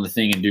hang on the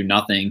thing and do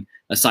nothing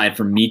aside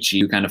from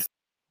Michi, who kind of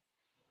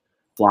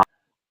flop.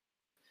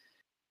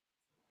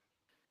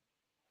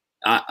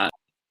 And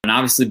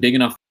obviously big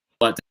enough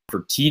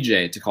for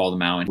TJ to call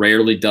them out, and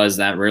rarely does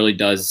that, rarely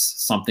does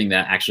something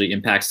that actually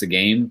impacts the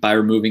game by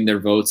removing their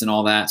votes and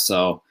all that.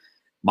 So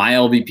my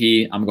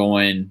LVP, I'm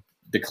going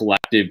the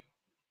collective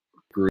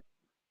group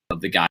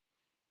of the guys.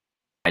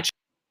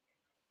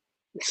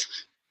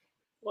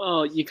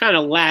 Well, you kind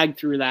of lagged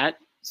through that,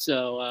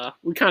 so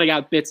we kind of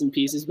got bits and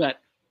pieces, but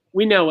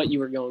we know what you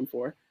were going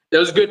for. That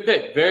was a good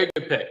pick. Very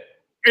good pick.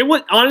 It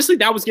was honestly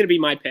that was going to be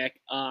my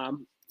pick.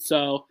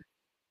 So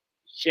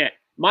shit,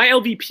 my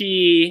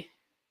LVP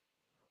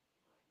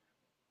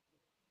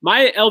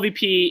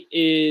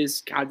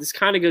is God. This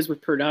kind of goes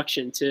with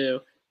production too.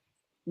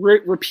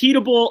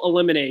 Repeatable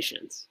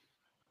eliminations.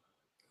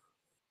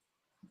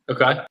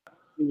 Okay. That'd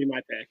be my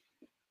pick.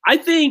 I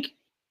think.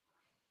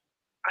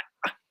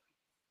 I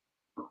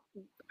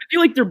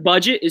feel like their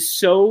budget is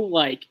so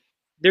like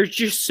they're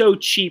just so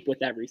cheap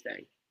with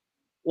everything.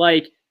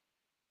 Like,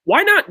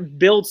 why not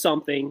build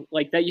something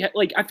like that?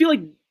 Like, I feel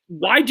like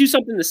why do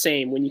something the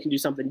same when you can do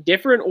something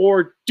different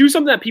or do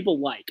something that people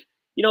like?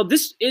 You know,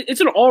 it's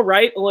an all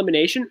right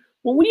elimination.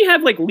 But when you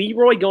have like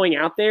Leroy going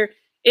out there,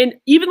 and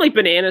even like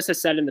Bananas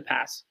has said in the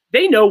past,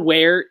 they know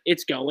where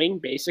it's going.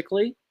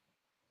 Basically,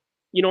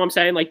 you know what I'm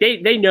saying? Like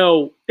they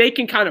know they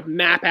can kind of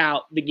map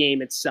out the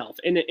game itself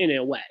in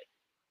a way.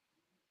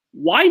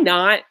 Why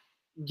not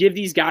give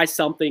these guys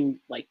something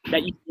like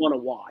that you want to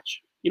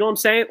watch? You know what I'm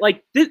saying?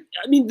 Like this,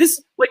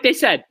 like they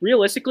said,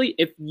 realistically,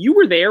 if you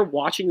were there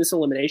watching this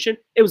elimination,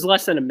 it was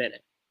less than a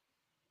minute.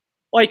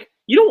 Like,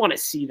 you don't want to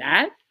see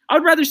that. I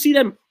would rather see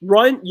them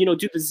run,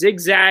 do the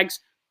zigzags,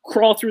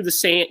 crawl through the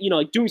sand,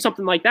 like doing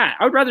something like that.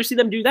 I would rather see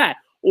them do that,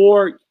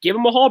 or give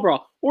them a hall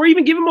brawl, or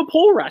even give them a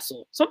pole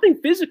wrestle, something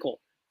physical.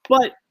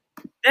 But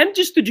them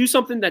just to do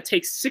something that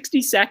takes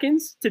 60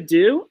 seconds to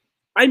do,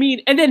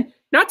 and then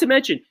not to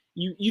mention,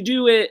 you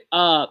do it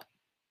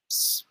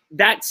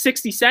that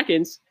 60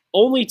 seconds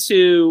only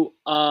to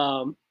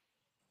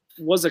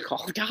what's it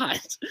called,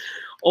 guys?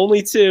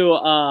 Only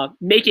to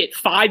make it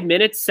 5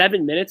 minutes,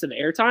 7 minutes of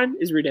airtime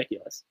is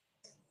ridiculous.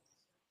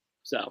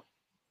 So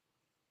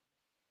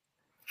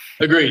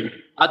agreed.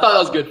 I thought that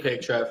was a good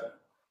pick, Trev.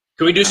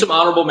 Can we do some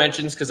honorable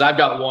mentions? Because I've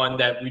got one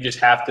that we just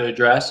have to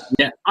address.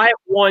 Yeah, I have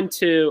one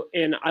too,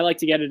 and I like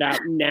to get it out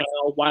now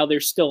while they're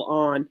still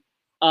on.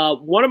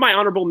 One of my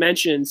honorable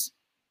mentions,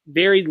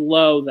 very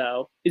low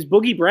though, is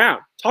Boogie Brown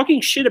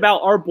talking shit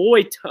about our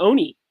boy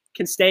Tony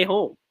can stay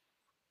home.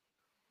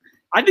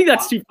 I think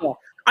that's too far.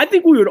 I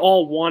think we would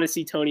all want to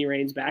see Tony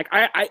Reigns back.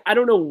 I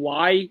don't know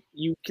why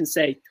you can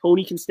say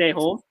Tony can stay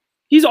home.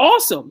 He's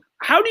awesome.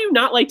 How do you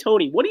not like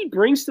Tony? What he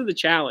brings to the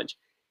challenge.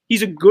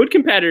 He's a good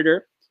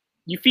competitor.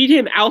 You feed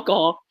him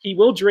alcohol, he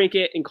will drink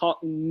it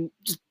and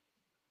just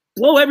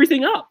blow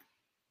everything up.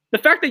 The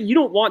fact that you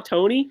don't want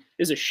Tony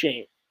is a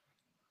shame.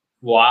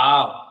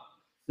 Wow.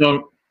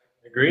 So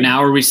agreed.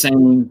 Now are we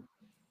saying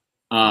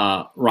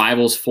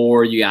Rivals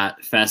 4, you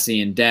got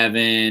Fessy and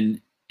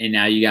Devin, and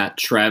now you got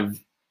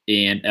Trev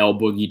and L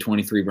Boogie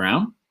 23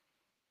 Brown?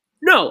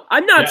 No,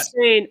 I'm not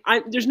saying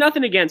there's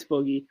nothing against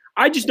Boogie.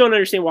 I just don't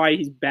understand why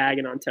he's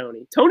bagging on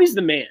Tony. Tony's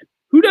the man.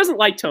 Who doesn't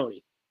like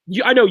Tony?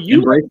 I know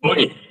you like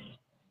Boogie.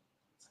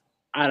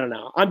 I don't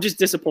know. I'm just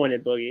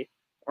disappointed, Boogie.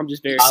 I'm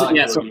just very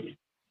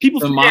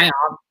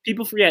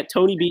people forget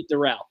Tony beat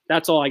Darrell.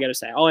 That's all I got to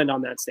say. I'll end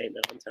on that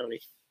statement on Tony.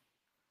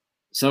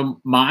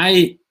 So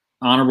my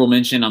honorable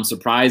mention, I'm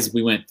surprised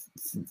we went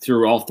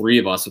through all three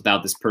of us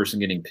without this person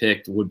getting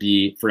picked, would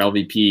be for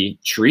LVP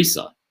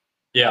Teresa.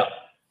 Yeah.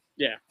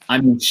 Yeah.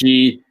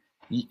 She,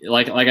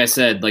 like I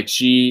said,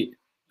 she,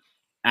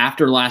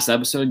 after last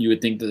episode, you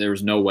would think that there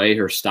was no way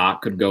her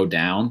stock could go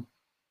down,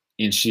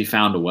 and she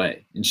found a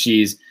way. And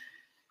she's,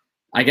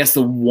 I guess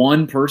the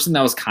one person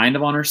that was kind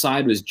of on her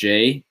side was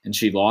Jay, and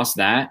she lost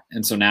that.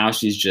 And so now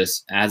she's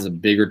just has a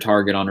bigger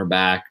target on her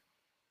back.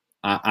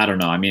 I don't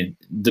know.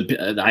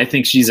 I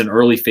think she's an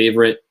early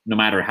favorite no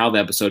matter how the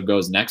episode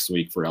goes next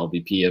week for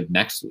LVP of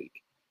next week.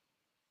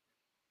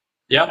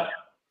 Yep.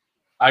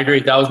 I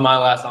agree. That was my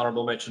last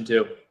honorable mention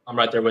too. I'm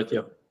right there with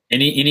you.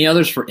 Any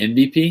others for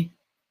MVP?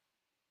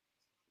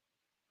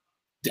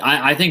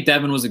 I think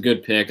Devin was a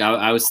good pick.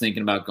 I was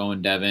thinking about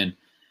going Devin.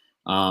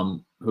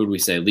 Who do we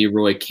say?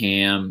 Leroy,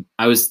 Cam.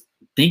 I was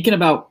thinking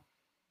about.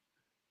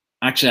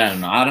 Actually, I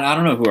don't know. I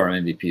don't know who our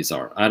MVPs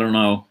are. I don't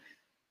know.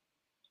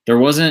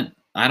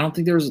 I don't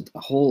think there was a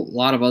whole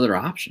lot of other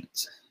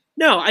options.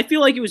 No, I feel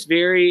like it was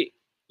very.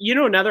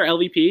 Another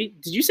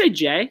LVP. Did you say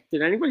Jay?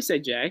 Did anybody say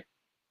Jay?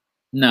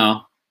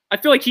 No. I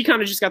feel like he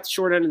kind of just got the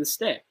short end of the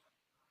stick,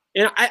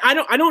 and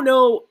I don't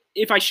know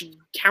if I should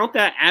count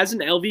that as an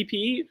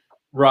LVP.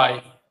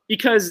 Right.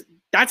 Because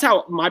that's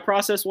how my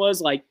process was.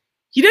 Like,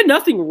 he did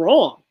nothing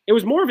wrong. It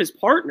was more of his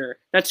partner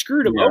that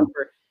screwed him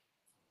over.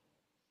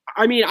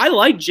 I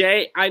like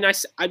Jay. I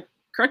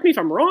correct me if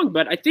I'm wrong,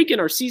 but I think in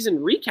our season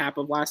recap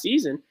of last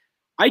season,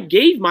 I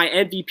gave my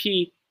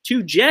MVP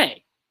to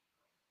Jay.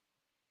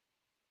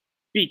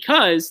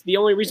 Because the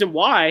only reason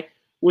why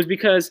was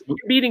because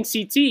beating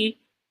CT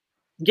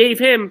gave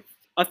him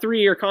a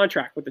 3-year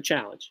contract with the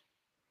challenge.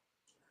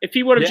 If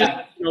he would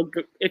have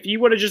if he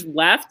would have just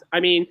left, I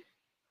mean,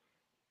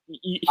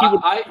 he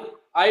would.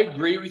 I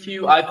agree with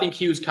you. I think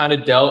he was kind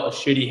of dealt a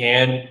shitty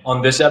hand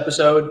on this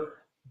episode,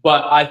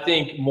 but I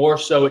think more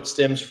so it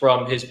stems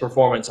from his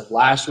performance of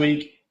last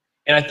week.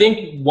 And I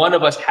think one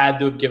of us had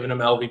to have given him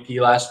LVP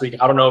last week.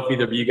 I don't know if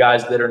either of you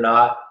guys did or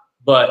not,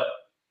 but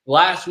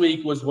last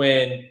week was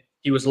when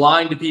he was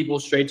lying to people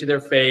straight to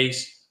their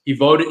face. He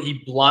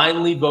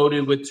blindly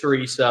voted with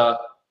Teresa.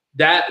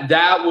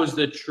 That was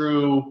the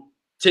true.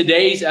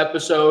 Today's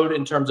episode,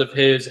 in terms of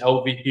his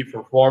LVP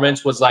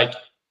performance, was like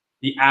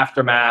the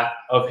aftermath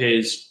of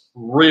his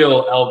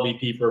real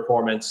LVP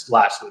performance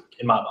last week,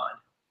 in my mind.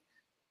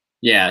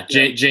 Yeah,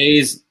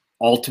 Jay's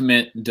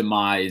ultimate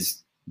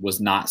demise was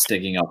not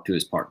sticking up to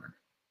his partner.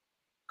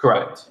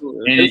 Correct.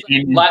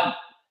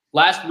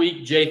 Last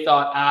week, Jay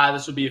thought,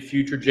 this would be a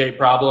future Jay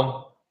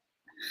problem.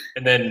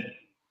 And then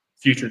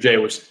future Jay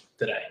was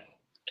today.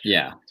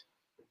 Yeah.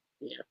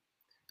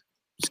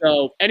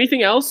 So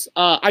anything else?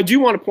 I do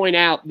want to point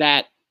out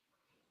that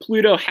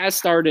Pluto has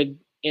started,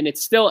 and it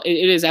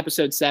is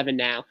episode 7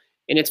 now,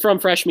 and it's from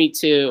Fresh Meat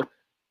 2.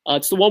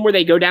 It's the one where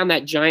they go down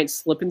that giant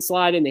slip and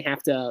slide, and they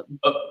have to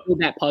do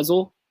that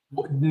puzzle.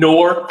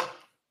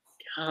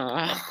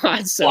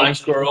 Flying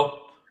squirrel.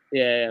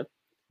 Yeah.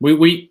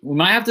 We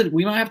might have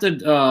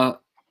to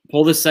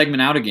pull this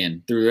segment out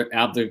again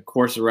throughout the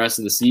course of the rest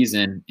of the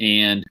season,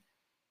 and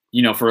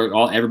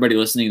for everybody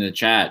listening to the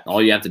chat,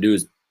 all you have to do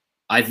is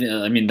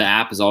the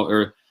app is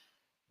or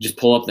just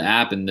pull up the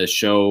app, and the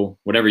show,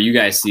 whatever you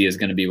guys see, is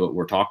going to be what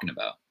we're talking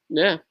about.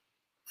 Yeah.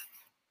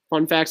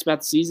 Fun facts about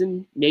the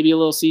season. Maybe a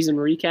little season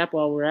recap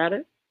while we're at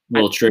it. A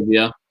little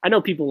trivia. I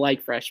know people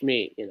like Fresh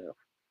Meat,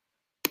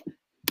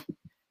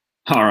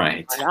 All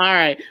right. All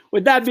right.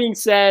 With that being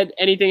said,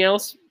 anything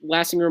else?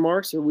 Lasting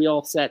remarks? Or are we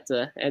all set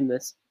to end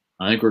this?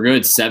 I think we're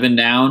good. 7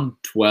 down,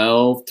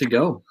 12 to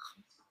go.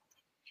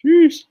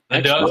 Sheesh.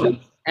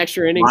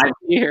 Extra innings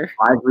here.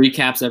 5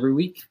 recaps every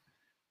week.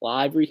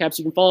 Live recaps.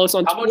 You can follow us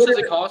on Twitter. How much does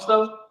it cost,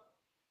 though?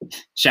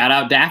 Shout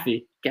out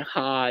Daffy.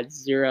 God,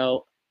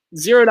 $0.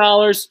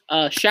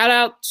 Shout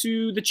out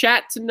to the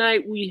chat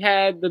tonight. We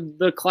had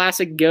the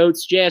classic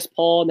goats, J.S.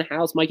 Paul in the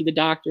house, Mikey the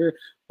Doctor,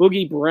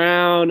 Boogie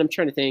Brown. I'm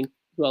trying to think.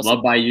 Who else?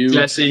 Love by you.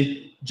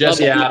 Jesse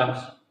Adams.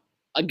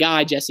 A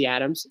guy, Jesse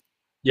Adams.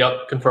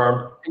 Yep,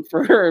 confirmed.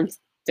 Confirmed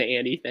to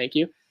Andy. Thank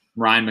you.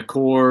 Ryan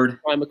McCord.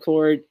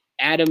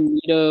 Adam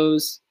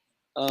Meadows.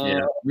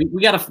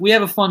 We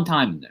have a fun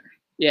time in there.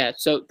 Yeah,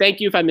 so thank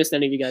you if I missed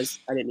any of you guys.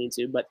 I didn't mean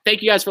to, but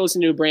thank you guys for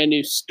listening to a brand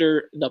new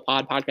Stir the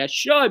Pod podcast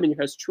show. I've been your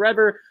host,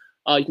 Trevor.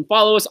 You can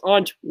follow us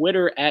on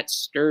Twitter at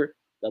Stir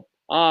the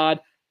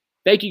Pod.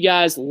 Thank you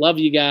guys. Love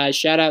you guys.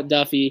 Shout out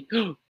Duffy.